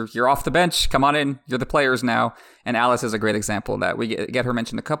 you're off the bench, come on in, you're the players now, and Alyce is a great example of that. We get her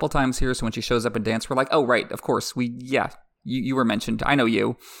mentioned a couple times here, so when she shows up in Dance, we're like, oh, right, of course, you were mentioned, I know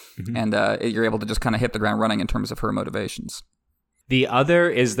you, and you're able to just kind of hit the ground running in terms of her motivations. The other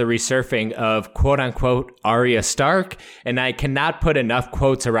is the resurfing of quote-unquote Arya Stark, and I cannot put enough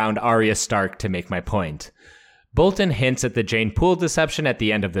quotes around Arya Stark to make my point. Bolton hints at the Jane Poole deception at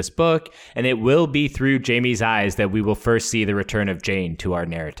the end of this book, and it will be through Jaime's eyes that we will first see the return of Jane to our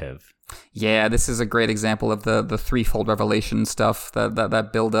narrative. Yeah, this is a great example of the threefold revelation stuff,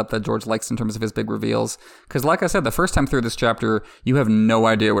 that build-up that George likes in terms of his big reveals. Because like I said, the first time through this chapter, you have no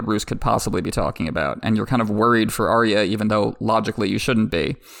idea what Roose could possibly be talking about, and you're kind of worried for Arya, even though logically you shouldn't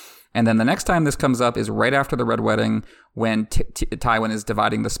be. And then the next time this comes up is right after the Red Wedding, when Tywin is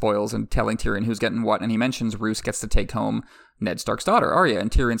dividing the spoils and telling Tyrion who's getting what, and he mentions Roose gets to take home Ned Stark's daughter, Arya, and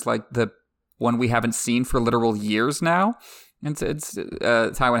Tyrion's like, the one we haven't seen for literal years now? And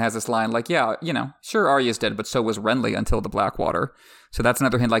Tywin has this line like, yeah, sure, Arya's dead, but so was Renly until the Blackwater. So that's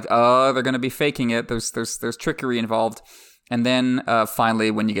another hint like, oh, they're going to be faking it. There's trickery involved. And then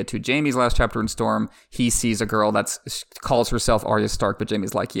finally, when you get to Jaime's last chapter in Storm, he sees a girl that calls herself Arya Stark, but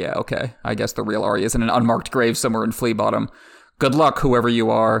Jaime's like, yeah, okay, I guess the real Arya is in an unmarked grave somewhere in Flea Bottom. Good luck, whoever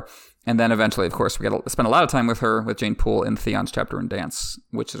you are. And then eventually, of course, we get to spend a lot of time with her, with Jane Poole in Theon's chapter in Dance,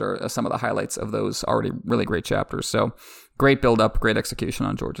 which are some of the highlights of those already really great chapters. So great build-up, great execution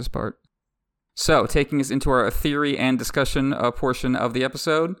on George's part. So taking us into our theory and discussion portion of the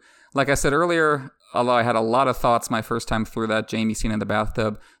episode, like I said earlier, although I had a lot of thoughts my first time through that Jaime scene in the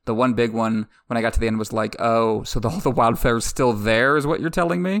bathtub, the one big one when I got to the end was like, oh, so all the wildfire's still there is what you're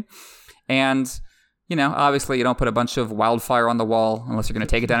telling me? And obviously you don't put a bunch of wildfire on the wall unless you're going to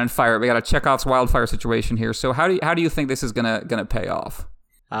take it down and fire it. We got a Chekhov's wildfire situation here. So how do you think this is gonna pay off?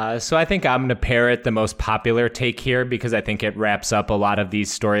 So I think I'm going to parrot the most popular take here because I think it wraps up a lot of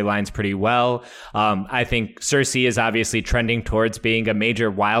these storylines pretty well. I think Cersei is obviously trending towards being a major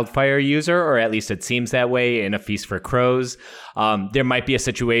wildfire user, or at least it seems that way in A Feast for Crows. There might be a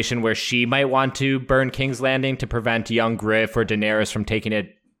situation where she might want to burn King's Landing to prevent young Griff or Daenerys from taking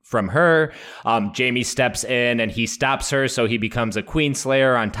it from her. Jaime steps in and he stops her, so he becomes a Queen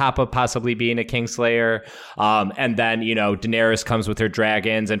Slayer on top of possibly being a King Slayer. And then, Daenerys comes with her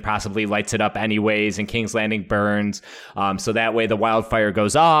dragons and possibly lights it up anyways, and King's Landing burns. So that way the wildfire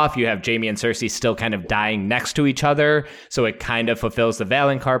goes off. You have Jaime and Cersei still kind of dying next to each other, so it kind of fulfills the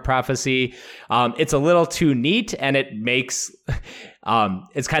Valonqar prophecy. It's a little too neat, and it makes...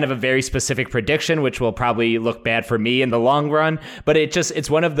 it's kind of a very specific prediction, which will probably look bad for me in the long run. But it's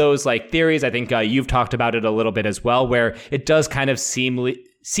one of those like theories. I think you've talked about it a little bit as well, where it does kind of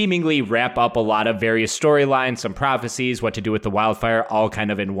seemingly wrap up a lot of various storylines, some prophecies, what to do with the wildfire, all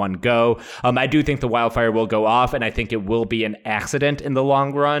kind of in one go. I do think the wildfire will go off, and I think it will be an accident in the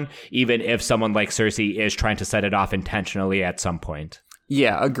long run, even if someone like Cersei is trying to set it off intentionally at some point.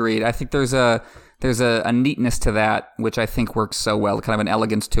 Yeah, agreed. I think there's a neatness to that, which I think works so well, kind of an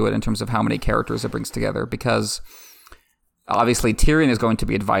elegance to it in terms of how many characters it brings together, because obviously Tyrion is going to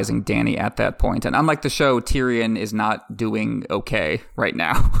be advising Dany at that point. And unlike the show, Tyrion is not doing okay right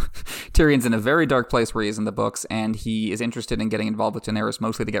now. Tyrion's in a very dark place where he is in the books, and he is interested in getting involved with Daenerys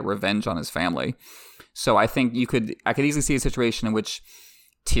mostly to get revenge on his family. So I think I could easily see a situation in which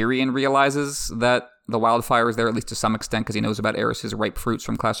Tyrion realizes that the wildfire is there, at least to some extent, because he knows about Aerys's ripe fruits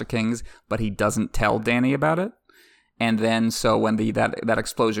from Clash of Kings, but he doesn't tell Dany about it. And then, so when that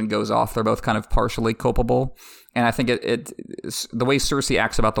explosion goes off, they're both kind of partially culpable. And I think the way Cersei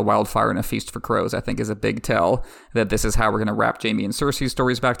acts about the wildfire in A Feast for Crows, I think, is a big tell that this is how we're going to wrap Jaime and Cersei's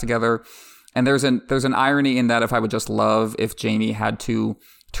stories back together. And there's an irony in that if I would just love if Jaime had to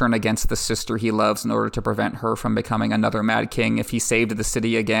turn against the sister he loves in order to prevent her from becoming another Mad King, if he saved the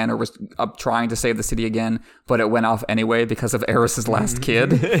city again or was trying to save the city again, but it went off anyway because of Aerys's last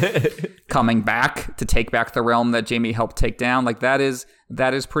kid coming back to take back the realm that Jaime helped take down. Like that is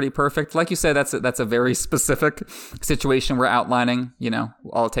pretty perfect. Like you said, that's a very specific situation we're outlining.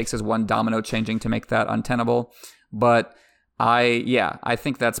 All it takes is one domino changing to make that untenable. But I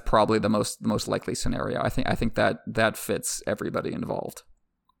think that's probably the most likely scenario. I think that fits everybody involved.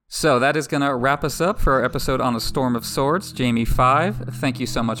 So that is going to wrap us up for our episode on A Storm of Swords, Jaime 5. Thank you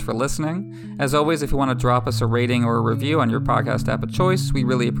so much for listening. As always, if you want to drop us a rating or a review on your podcast app of choice, we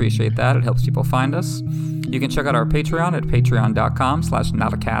really appreciate that. It helps people find us. You can check out our Patreon at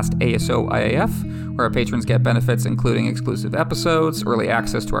patreon.com/NotAcastASOIAF, where our patrons get benefits including exclusive episodes, early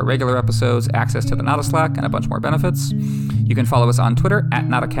access to our regular episodes, access to the Not a Slack, and a bunch more benefits. You can follow us on Twitter at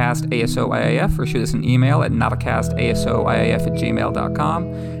NotAcastASOIAF, or shoot us an email at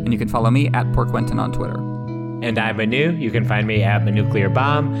notacastasoiaf@gmail.com. And you can follow me at Porquentin on Twitter. And I'm Manu. You can find me at Manuclear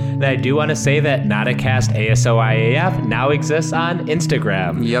Bomb. And I do want to say that NotAcast ASOIAF now exists on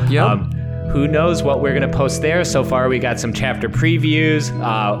Instagram. Yep. Who knows what we're going to post there. So far, we got some chapter previews,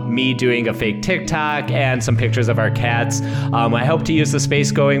 me doing a fake TikTok, and some pictures of our cats. I hope to use the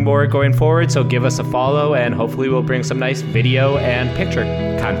space going forward, so give us a follow, and hopefully we'll bring some nice video and picture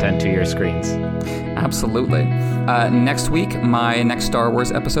content to your screens. Absolutely. Next week, my next Star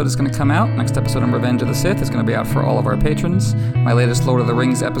Wars episode is going to come out. Next episode on Revenge of the Sith is going to be out for all of our patrons. My latest Lord of the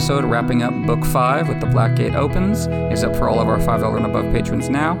Rings episode, wrapping up Book 5 with the Black Gate Opens, is up for all of our $5 and above patrons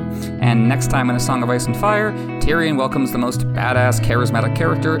now. And next time in A Song of Ice and Fire, Tyrion welcomes the most badass, charismatic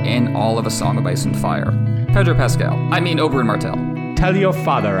character in all of A Song of Ice and Fire. Pedro Pascal. Oberyn Martell. Tell your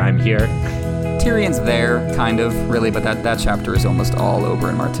father I'm here. Tyrion's there, kind of, really, but that chapter is almost all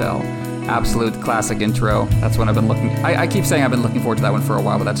Oberyn Martell. Absolute classic intro. That's when I've been looking... I keep saying I've been looking forward to that one for a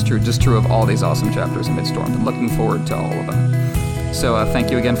while, but that's true. Just true of all these awesome chapters in Midstorm. Been looking forward to all of them. So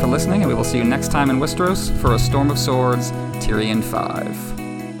thank you again for listening, and we will see you next time in Westeros for A Storm of Swords, Tyrion 5.